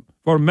system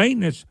for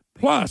maintenance,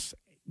 plus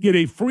get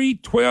a free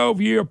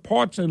 12-year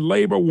parts and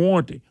labor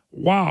warranty.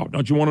 Wow,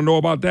 don't you want to know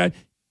about that?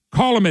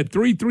 Call them at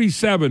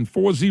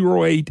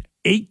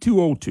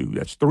 337-408-8202.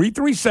 That's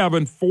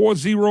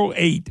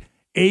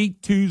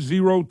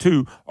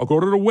 337-408-8202. Or go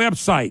to the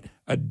website,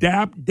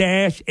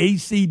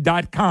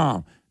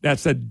 adapt-ac.com.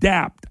 That's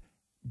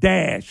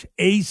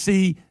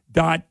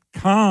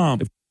adapt-ac.com.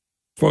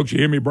 Folks, you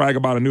hear me brag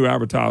about a new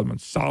advertisement.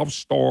 South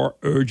Star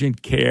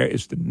Urgent Care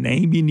is the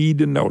name you need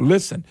to know.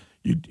 Listen,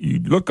 you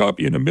look up,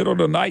 you're in the middle of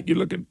the night, you're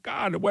looking,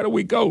 God, where do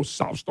we go?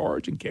 South Star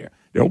Urgent Care.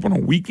 They open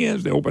on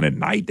weekends, they open at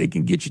night, they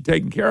can get you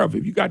taken care of.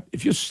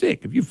 If you're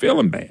sick, if you're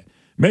feeling bad,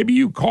 maybe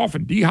you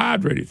coughing,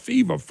 dehydrated,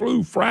 fever,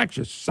 flu,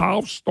 fracture,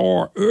 South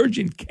Star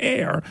Urgent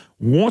Care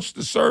wants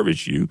to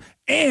service you,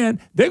 and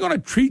they're going to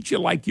treat you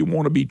like you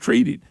want to be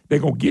treated. They're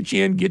going to get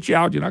you in, get you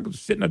out. You're not going to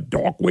sit in a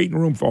dark waiting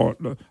room for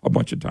a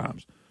bunch of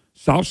times.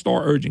 South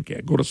Star Urgent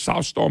Care. Go to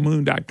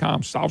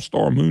SouthStarMoon.com,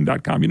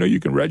 SouthStarMoon.com. You know you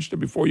can register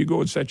before you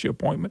go and set your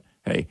appointment.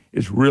 Hey,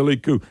 it's really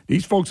cool.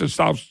 These folks at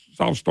South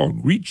Star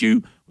greet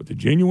you with a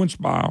genuine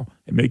smile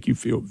and make you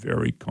feel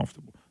very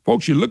comfortable.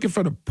 Folks, you're looking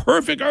for the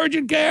perfect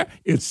urgent care?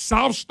 It's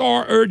South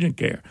Star Urgent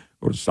Care.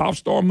 Go to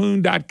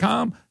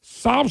SouthStarMoon.com,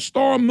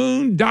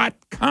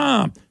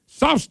 SouthStarMoon.com.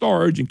 South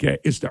Star Urgent Care.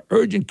 It's the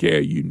urgent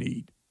care you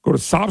need. Go to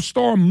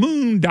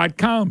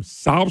SouthStarMoon.com,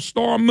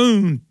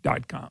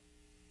 SouthStarMoon.com.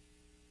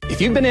 If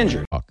you've been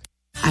injured,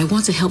 I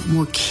want to help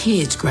more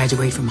kids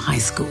graduate from high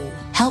school.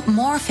 Help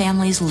more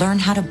families learn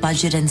how to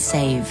budget and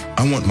save.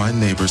 I want my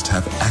neighbors to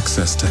have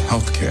access to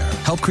health care.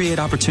 Help create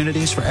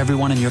opportunities for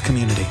everyone in your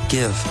community.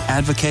 Give,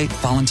 advocate,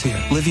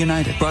 volunteer. Live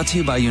United. Brought to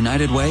you by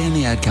United Way and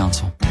the Ad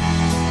Council.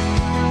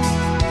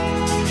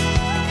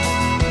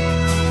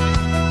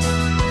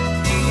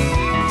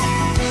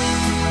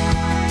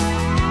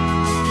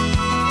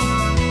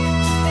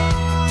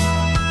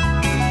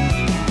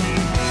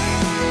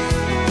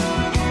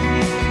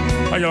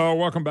 Hi, y'all.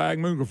 Welcome back.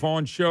 Moon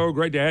Griffon Show.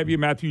 Great to have you.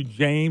 Matthew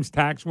James,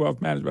 Tax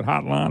Wealth Management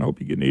Hotline. I hope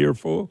you're getting the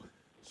earful.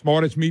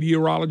 Smartest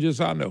meteorologist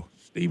I know,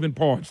 Stephen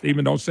Paul.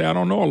 Stephen, don't say I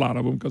don't know a lot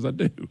of them because I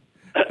do.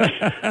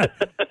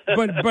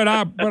 but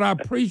I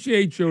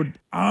appreciate your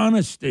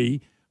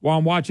honesty while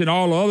I'm watching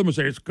all the other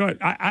mistakes. Good.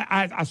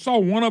 I saw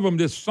one of them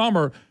this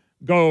summer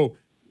go.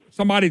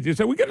 Somebody just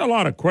said, we're getting a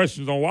lot of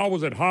questions on why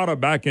was it hotter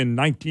back in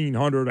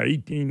 1900 or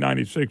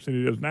 1896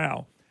 than it is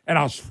now. And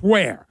I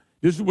swear,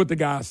 this is what the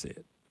guy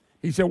said.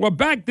 He said, well,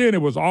 back then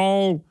it was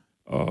all,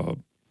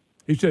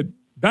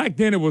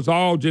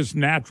 just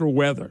natural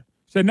weather.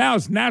 He said, now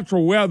it's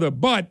natural weather,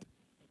 but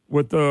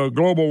with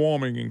global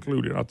warming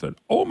included. I said,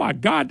 oh, my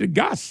God, the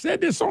guy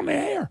said this on the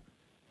air.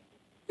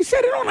 He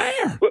said it on the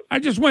air. I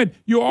just went,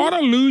 you ought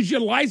to lose your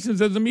license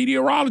as a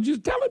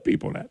meteorologist telling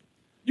people that.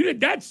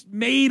 That's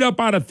made up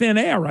out of thin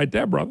air right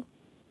there, brother.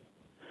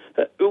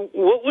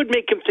 What would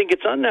make him think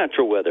it's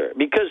unnatural weather?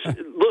 Because,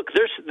 look,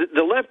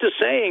 the left is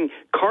saying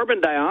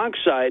carbon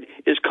dioxide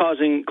is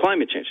causing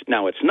climate change.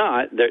 Now, it's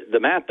not.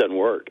 The math doesn't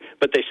work,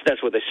 but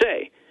that's what they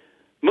say.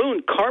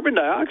 Moon, carbon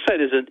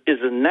dioxide is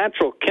a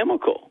natural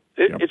chemical.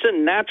 It's a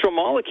natural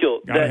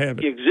molecule that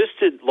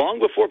existed long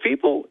before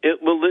people.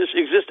 It will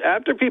exist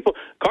after people.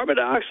 Carbon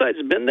dioxide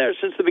has been there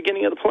since the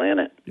beginning of the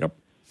planet. Yep.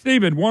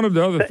 Stephen, one of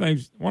the other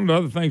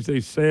things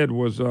they said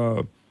was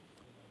the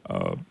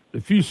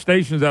few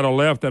stations that are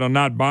left that are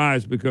not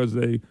biased because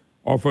they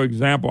are, for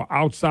example,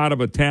 outside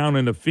of a town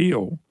in the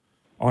field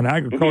on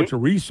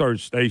agricultural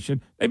research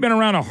station. They've been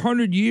around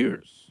 100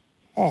 years.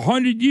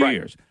 100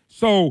 years. Right.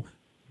 So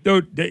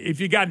if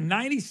you got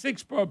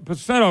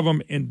 96% of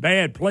them in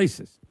bad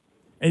places,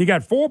 and you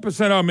got 4% of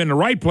them in the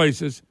right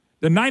places,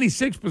 the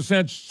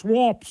 96%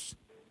 swamps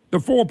the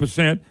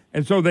 4%,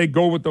 and so they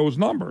go with those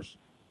numbers.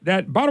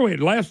 That, by the way,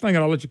 the last thing,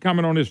 and I'll let you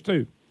comment on this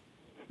too.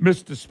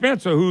 Mr.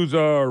 Spencer, who's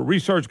a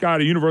research guy at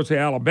the University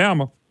of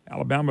Alabama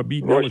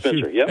beating LSU.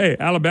 Spencer, yep. Hey,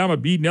 Alabama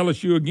beating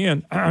LSU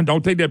again.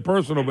 Don't take that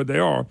personal, but they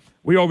are.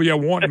 We over here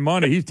wanting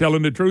money. He's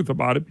telling the truth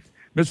about it.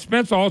 Mr.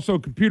 Spencer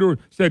also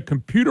said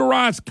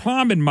computerized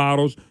climate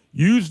models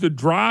used to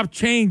drive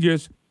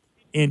changes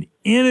in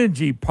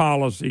energy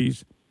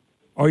policies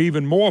are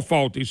even more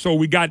faulty. So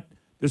we got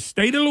the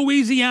state of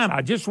Louisiana.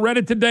 I just read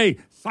it today.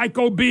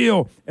 Psycho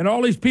Bill and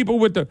all these people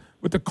with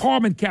the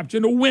carbon capture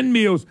and the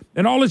windmills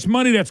and all this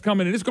money that's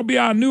coming in. It's going to be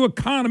our new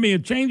economy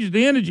and changes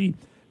the energy.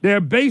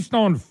 They're based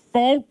on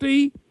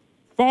faulty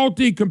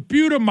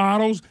computer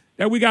models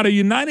that we got a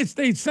United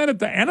States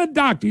senator and a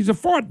doctor. He's a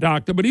fart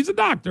doctor, but he's a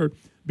doctor.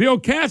 Bill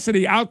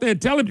Cassidy out there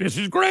telling this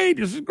is great,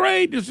 this is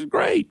great, this is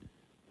great.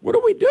 What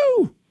do we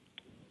do?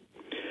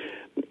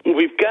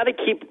 We've got to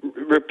keep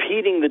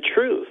repeating the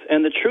truth,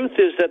 and the truth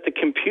is that the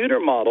computer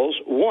models,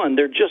 one,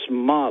 they're just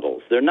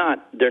models. They're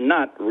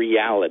not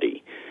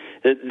reality.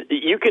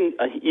 You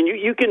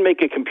can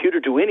make a computer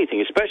do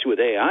anything, especially with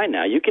AI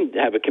now. You can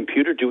have a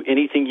computer do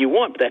anything you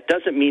want, but that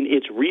doesn't mean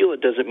it's real.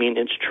 It doesn't mean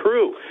it's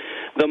true.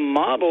 The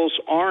models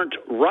aren't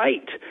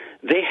right.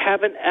 They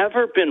haven't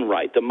ever been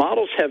right. The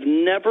models have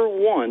never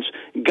once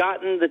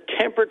gotten the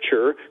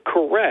temperature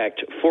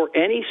correct for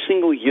any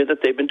single year that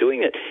they've been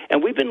doing it.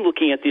 And we've been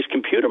looking at these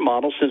computer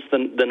models since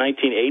the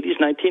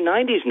 1980s,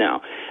 1990s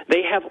now.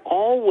 They have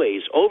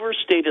always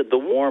overstated the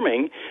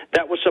warming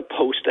that was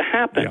supposed to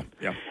happen.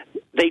 Yeah.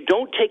 They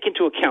don't take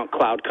into account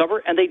cloud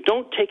cover, and they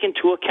don't take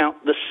into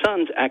account the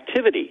sun's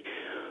activity.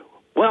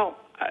 Well,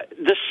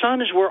 the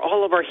sun is where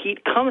all of our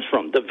heat comes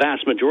from, the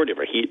vast majority of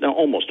our heat,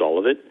 almost all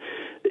of it.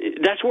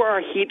 That's where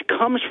our heat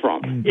comes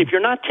from. Mm-hmm. If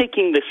you're not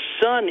taking the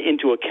sun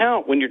into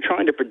account when you're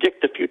trying to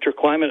predict the future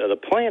climate of the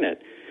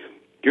planet,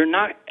 you're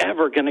not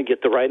ever going to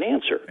get the right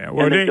answer. Yeah,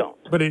 well, they don't.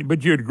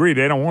 But you'd agree,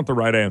 they don't want the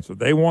right answer.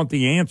 They want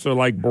the answer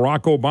like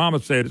Barack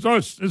Obama said.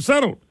 It's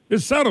settled.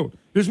 It's settled.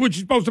 This is what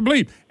you're supposed to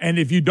believe. And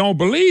if you don't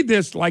believe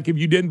this, like if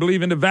you didn't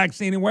believe in the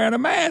vaccine and wearing a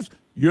mask,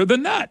 you're the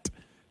nut.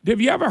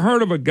 Have you ever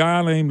heard of a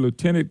guy named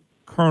Lieutenant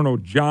Colonel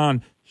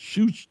John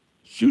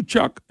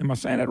Shuchuk? Am I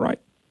saying that right?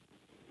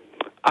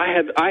 I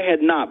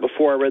had not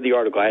before I read the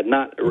article. I had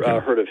not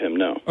heard of him.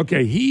 No.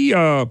 Okay,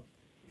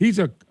 he's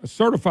a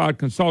certified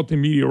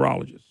consulting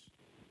meteorologist,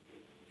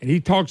 and he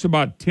talks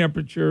about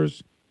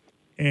temperatures.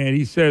 And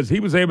he says he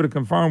was able to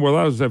confirm what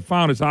others have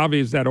found. It's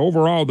obvious that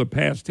overall the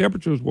past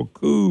temperatures were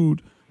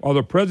cooled while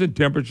the present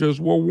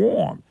temperatures were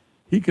warm.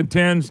 He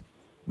contends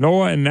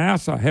NOAA and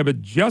NASA have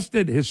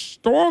adjusted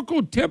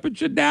historical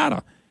temperature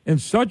data in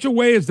such a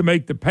way as to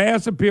make the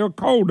past appear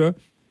colder,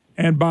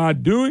 and by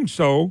doing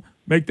so,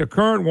 make the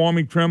current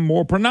warming trend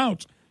more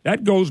pronounced.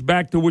 That goes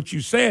back to what you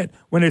said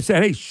when they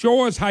said, hey,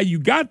 show us how you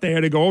got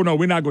there. They go, oh, no,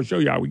 we're not going to show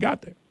you how we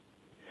got there.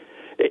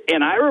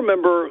 And I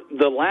remember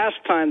the last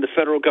time the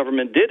federal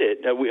government did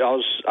it. I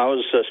was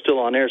still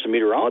on air as a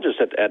meteorologist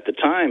at the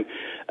time,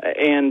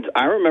 and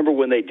I remember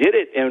when they did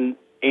it,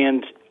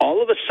 and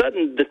all of a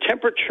sudden the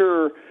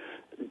temperature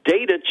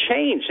data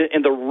changed,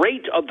 and the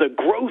rate of the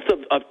growth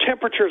of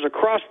temperatures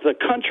across the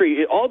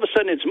country, all of a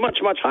sudden it's much,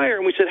 much higher.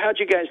 And we said, how'd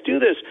you guys do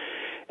this?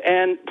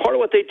 And part of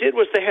what they did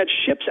was they had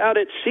ships out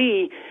at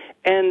sea,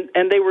 and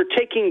they were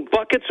taking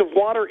buckets of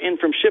water in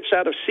from ships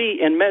out of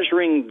sea and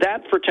measuring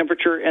that for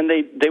temperature, and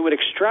they would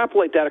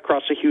extrapolate that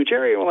across a huge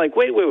area. We're like,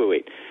 wait.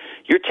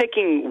 You're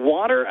taking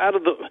water out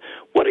of the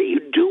 – what are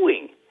you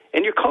doing?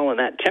 And you're calling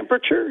that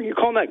temperature? You're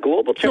calling that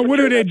global temperature? So what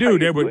do they do?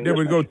 They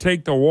would go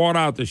take the water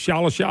out, the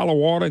shallow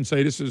water, and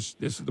say this is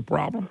the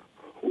problem?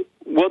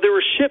 Well,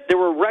 there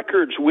were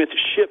records with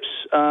ships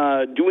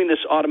doing this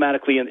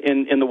automatically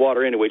in the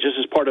water anyway. Just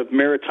as part of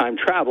maritime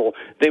travel,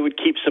 they would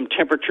keep some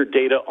temperature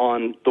data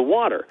on the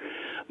water.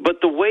 But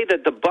the way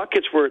that the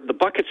bucket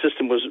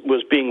system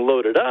was being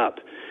loaded up,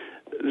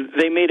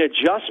 they made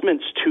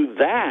adjustments to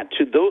that,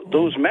 to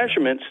those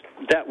measurements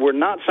that were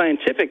not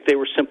scientific. They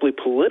were simply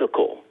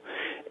political.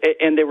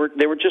 And they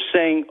were just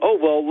saying, oh,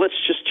 well, let's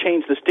just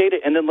change this data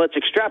and then let's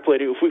extrapolate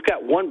it. If we've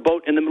got one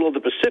boat in the middle of the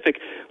Pacific,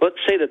 let's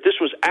say that this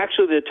was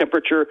actually the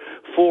temperature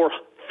for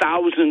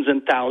thousands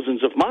and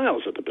thousands of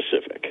miles of the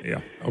Pacific.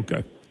 Yeah,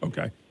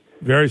 okay.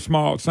 Very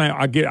small.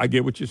 I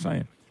get what you're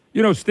saying.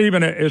 You know,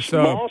 Stephen, it's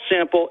small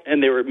sample,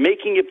 and they were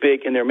making it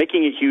big, and they were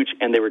making it huge,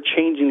 and they were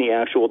changing the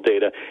actual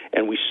data,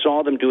 and we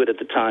saw them do it at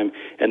the time,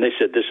 and they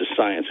said, this is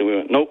science. And we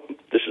went, nope,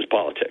 this is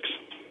politics.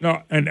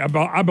 No, and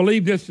I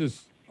believe this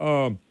is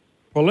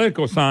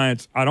political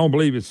science. I don't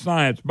believe it's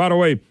science. By the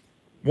way,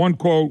 one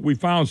quote, we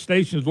found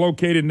stations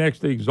located next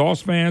to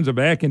exhaust fans of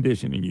air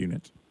conditioning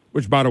units,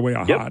 which, by the way,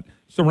 are hot,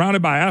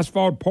 surrounded by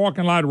asphalt,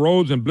 parking lot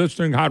roads, and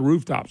blistering hot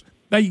rooftops.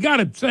 Now, you got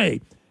to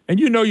say, and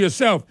you know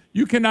yourself,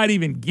 you cannot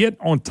even get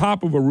on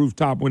top of a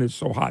rooftop when it's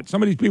so hot.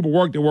 Some of these people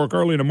work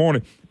early in the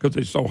morning because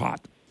it's so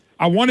hot.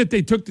 I wonder if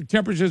they took the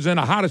temperatures in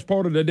the hottest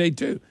part of the day,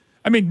 too.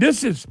 I mean,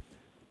 this is,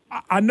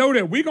 I know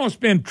that we're going to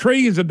spend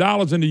trillions of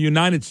dollars in the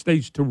United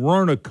States to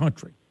run a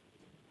country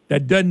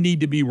that doesn't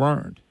need to be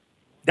run.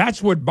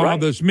 That's what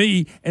bothers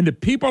me. And the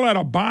people that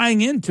are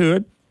buying into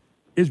it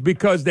is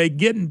because they're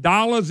getting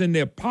dollars in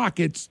their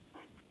pockets.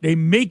 They're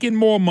making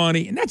more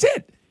money, and that's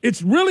it.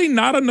 It's really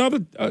not another,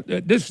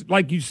 this,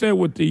 like you said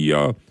with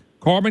the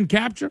carbon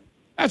capture,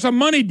 that's a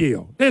money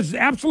deal. There's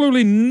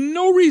absolutely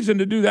no reason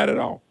to do that at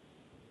all.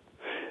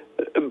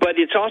 But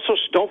it's also,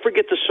 don't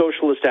forget the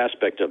socialist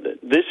aspect of it.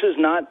 This is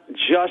not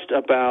just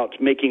about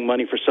making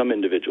money for some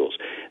individuals.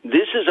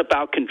 This is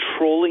about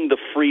controlling the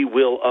free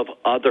will of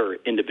other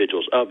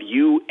individuals, of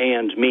you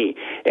and me.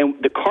 And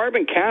the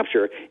carbon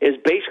capture is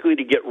basically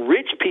to get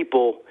rich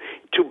people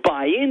to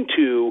buy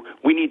into,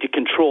 we need to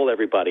control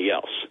everybody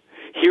else.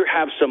 Here,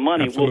 have some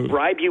money. Absolutely. We'll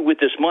bribe you with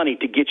this money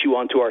to get you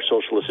onto our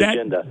socialist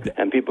agenda.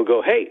 And people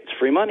go, hey, it's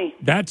free money.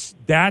 That's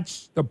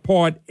the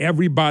part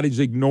everybody's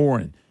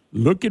ignoring.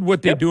 Look at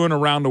what they're doing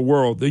around the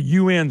world. The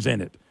UN's in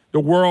it.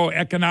 The World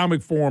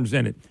Economic Forum's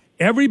in it.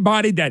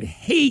 Everybody that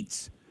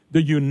hates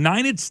the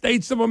United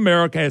States of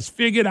America has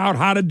figured out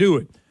how to do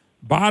it.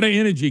 Buy the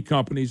energy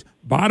companies,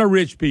 buy the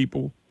rich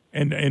people,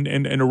 and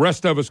the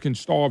rest of us can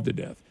starve to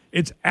death.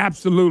 It's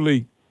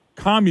absolutely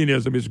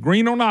communism. It's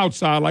green on the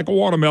outside like a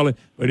watermelon,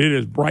 but it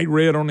is bright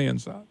red on the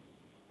inside.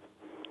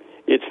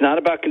 It's not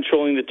about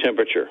controlling the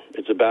temperature.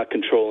 It's about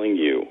controlling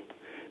you.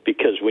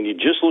 Because when you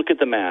just look at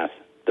the math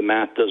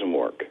doesn't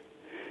work.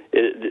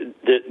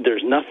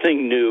 There's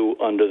nothing new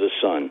under the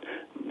sun.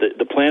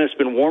 The planet's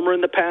been warmer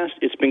in the past.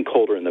 It's been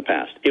colder in the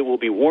past. It will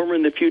be warmer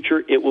in the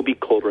future. It will be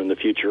colder in the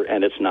future,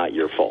 and it's not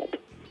your fault.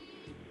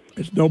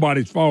 It's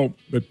nobody's fault,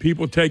 but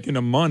people taking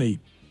the money,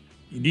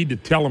 you need to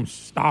tell them,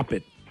 stop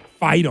it.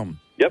 Fight them.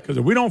 Because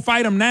if we don't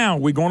fight them now,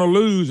 we're going to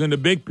lose in the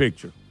big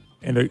picture.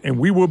 And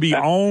we will be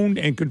owned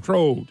and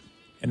controlled.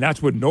 And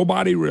that's what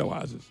nobody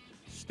realizes.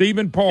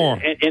 Stephen Parr.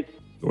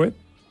 Go ahead.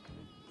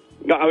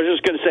 No, I was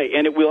just going to say,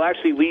 and it will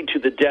actually lead to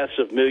the deaths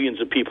of millions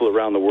of people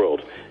around the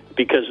world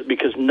because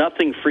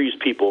nothing frees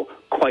people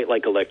quite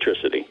like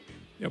electricity.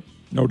 Yep,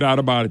 no doubt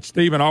about it.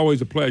 Stephen,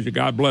 always a pleasure.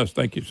 God bless.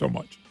 Thank you so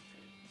much.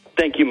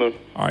 Thank you, Moon.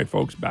 All right,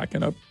 folks,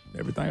 backing up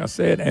everything I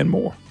said and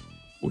more.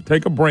 We'll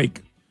take a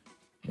break.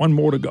 One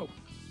more to go.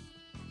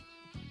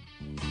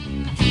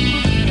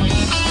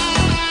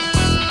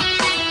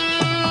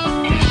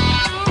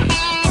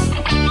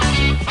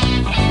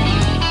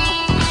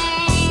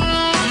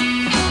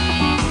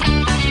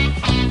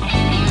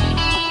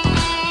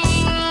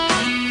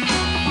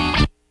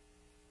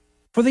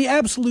 For the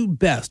absolute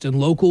best in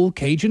local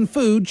Cajun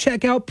food,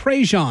 check out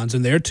Prejean's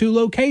in their 2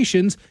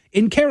 locations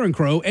in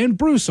Carencro and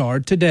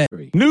Broussard today.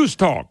 News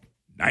Talk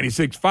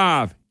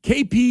 96.5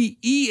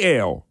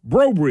 KPEL,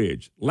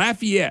 Brobridge,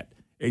 Lafayette,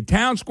 a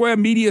Town Square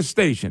media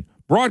station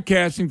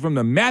broadcasting from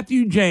the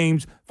Matthew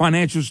James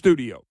Financial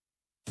Studio.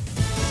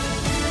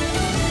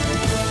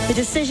 The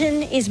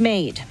decision is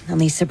made. I'm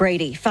Lisa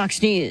Brady, Fox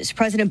News.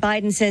 President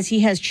Biden says he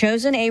has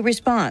chosen a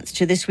response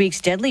to this week's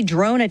deadly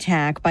drone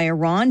attack by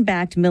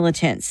Iran-backed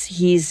militants.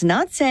 He's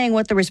not saying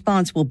what the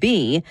response will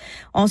be,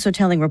 also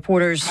telling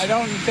reporters, I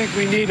don't think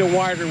we need a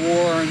wider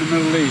war in the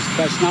Middle East.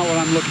 That's not what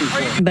I'm looking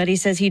for. But he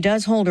says he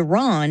does hold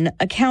Iran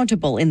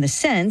accountable in the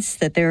sense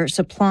that they're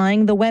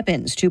supplying the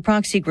weapons to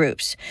proxy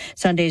groups.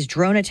 Sunday's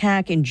drone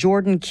attack in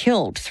Jordan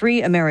killed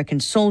 3 American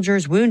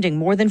soldiers, wounding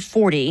more than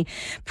 40.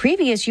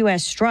 Previous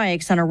U.S.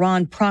 strikes on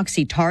Iran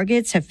proxy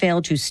targets have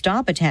failed to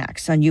stop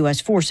attacks on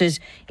U.S. forces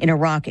in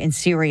Iraq and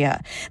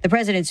Syria. The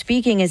president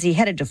speaking as he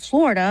headed to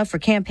Florida for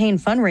campaign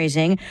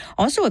fundraising,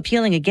 also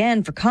appealing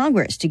again for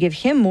Congress to give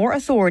him more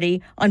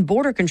authority on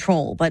border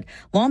control. But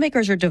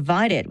lawmakers are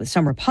divided, with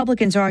some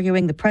Republicans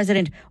arguing the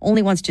president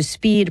only wants to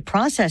speed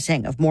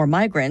processing of more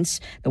migrants.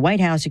 The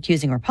White House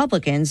accusing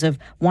Republicans of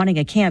wanting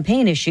a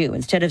campaign issue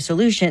instead of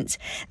solutions.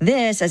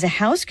 This as a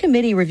House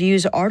committee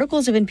reviews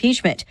articles of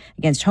impeachment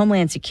against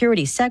Homeland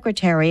Security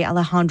Secretary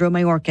Alejandro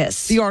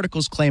Mayorkas. The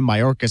articles claim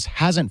Mayorkas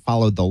hasn't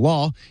followed the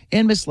law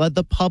and misled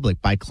the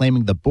public by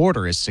claiming the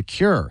border is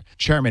secure.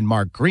 Chairman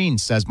Mark Green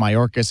says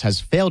Mayorkas has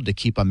failed to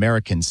keep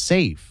Americans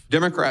safe.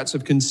 Democrats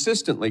have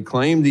consistently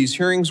claimed these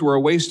hearings were a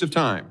waste of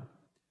time.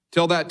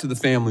 Tell that to the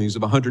families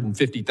of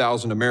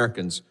 150,000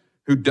 Americans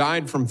who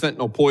died from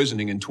fentanyl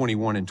poisoning in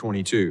 21 and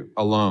 22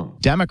 alone.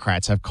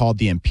 Democrats have called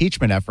the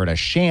impeachment effort a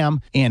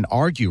sham and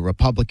argue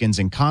Republicans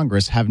in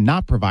Congress have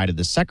not provided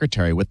the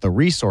secretary with the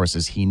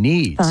resources he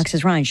needs.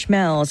 Fox's Ryan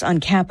Schmelz on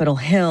Capitol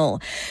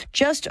Hill.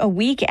 Just a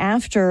week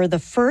after the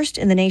first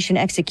in the nation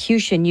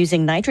execution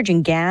using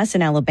nitrogen gas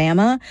in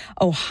Alabama,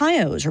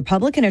 Ohio's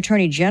Republican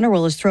Attorney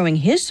General is throwing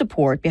his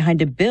support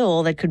behind a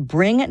bill that could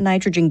bring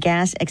nitrogen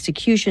gas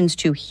executions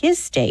to his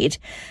state.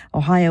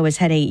 Ohio has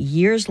had a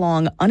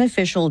years-long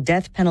unofficial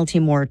death penalty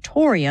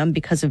moratorium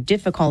because of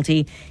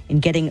difficulty in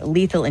getting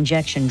lethal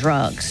injection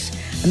drugs.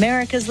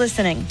 America's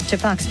listening to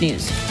Fox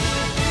News.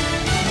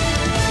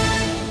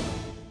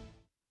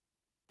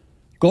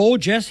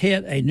 Gold just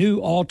hit a new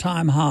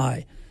all-time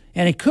high,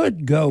 and it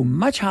could go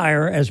much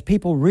higher as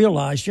people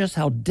realize just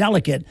how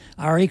delicate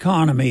our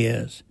economy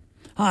is.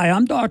 Hi,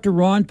 I'm Dr.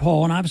 Ron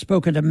Paul, and I've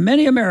spoken to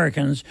many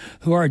Americans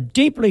who are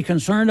deeply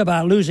concerned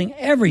about losing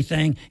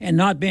everything and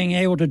not being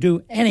able to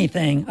do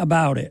anything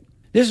about it.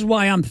 This is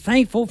why I'm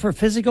thankful for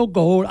physical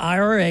gold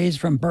IRAs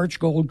from Birch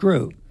Gold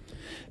Group.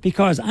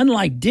 Because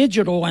unlike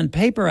digital and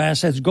paper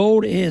assets,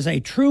 gold is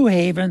a true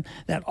haven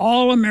that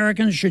all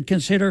Americans should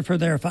consider for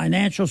their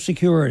financial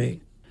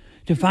security.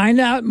 To find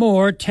out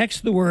more,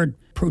 text the word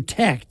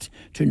PROTECT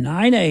to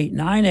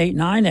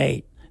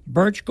 989898.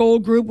 Birch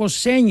Gold Group will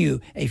send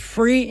you a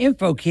free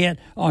info kit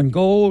on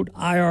gold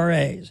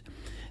IRAs.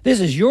 This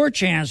is your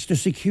chance to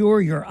secure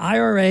your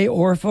IRA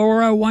or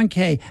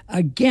 401k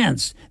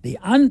against the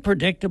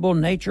unpredictable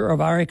nature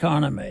of our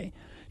economy.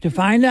 To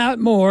find out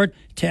more,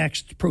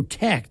 text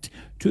PROTECT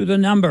to the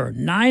number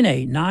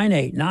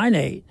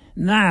 989898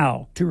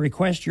 now to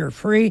request your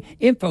free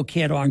info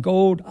kit on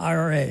gold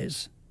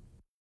IRAs.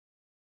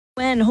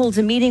 UN holds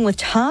a meeting with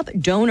top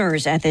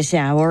donors at this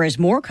hour as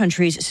more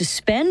countries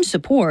suspend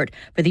support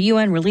for the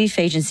UN relief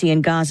agency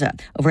in Gaza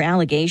over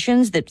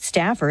allegations that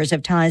staffers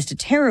have ties to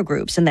terror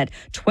groups and that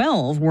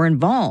 12 were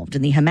involved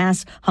in the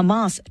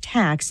Hamas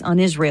attacks on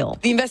Israel.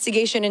 The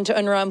investigation into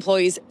UNRWA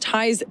employees'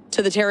 ties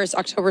to the terrorist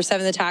October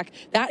 7th attack,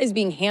 that is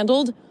being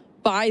handled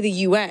by the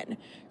UN.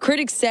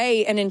 Critics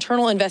say an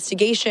internal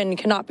investigation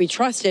cannot be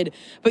trusted,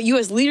 but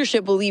U.S.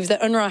 leadership believes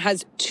that UNRWA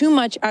has too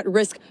much at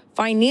risk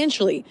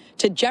financially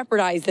to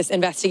jeopardize this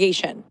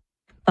investigation.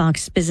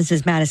 Fox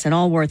Business's Madison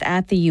Allworth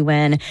at the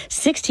UN.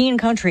 16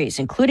 countries,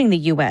 including the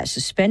U.S.,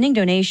 suspending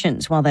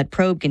donations while that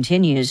probe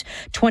continues.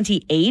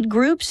 20 aid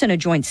groups in a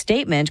joint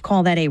statement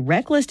call that a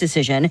reckless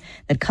decision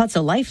that cuts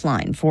a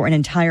lifeline for an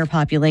entire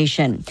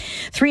population.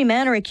 3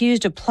 men are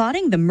accused of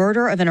plotting the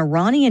murder of an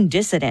Iranian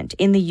dissident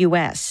in the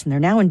U.S., and they're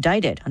now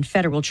indicted on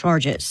federal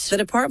charges. The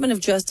Department of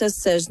Justice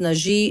says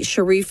Naji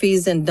Sharifi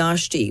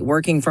Zindashti,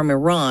 working from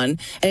Iran,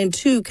 and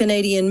 2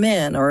 Canadian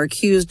men are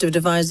accused of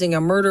devising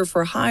a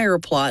murder-for-hire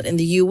plot in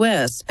the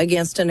U.S.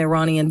 against an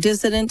Iranian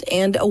dissident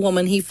and a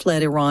woman he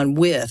fled Iran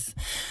with.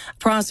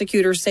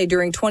 Prosecutors say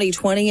during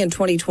 2020 and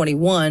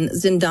 2021,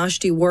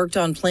 Zindashti worked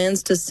on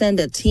plans to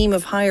send a team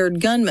of hired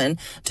gunmen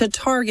to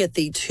target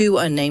the 2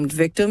 unnamed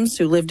victims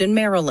who lived in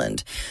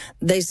Maryland.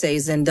 They say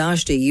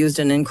Zindashti used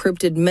an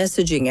encrypted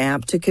messaging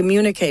app to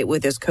communicate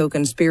with his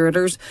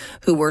co-conspirators,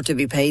 who were to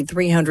be paid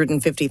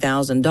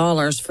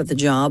 $350,000 for the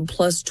job,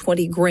 plus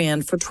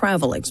 $20,000 for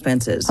travel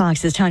expenses.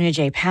 Fox's Tanya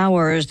J.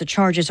 Powers. The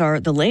charges are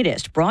the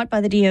latest brought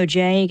by the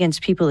DOJ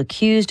against people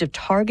accused of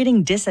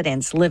targeting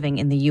dissidents living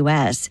in the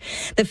U.S.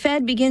 The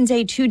Fed begins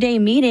a 2-day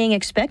meeting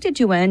expected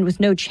to end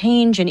with no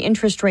change in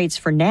interest rates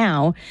for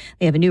now.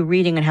 They have a new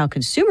reading on how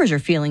consumers are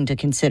feeling to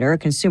consider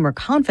consumer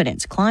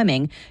confidence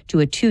climbing to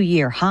a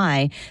 2-year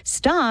high.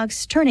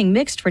 Stocks turning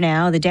mixed for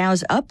now. The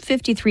Dow's up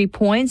 53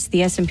 points.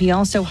 The S&P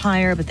also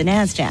higher, but the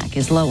NASDAQ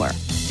is lower.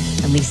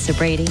 I'm Lisa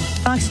Brady,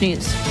 Fox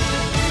News.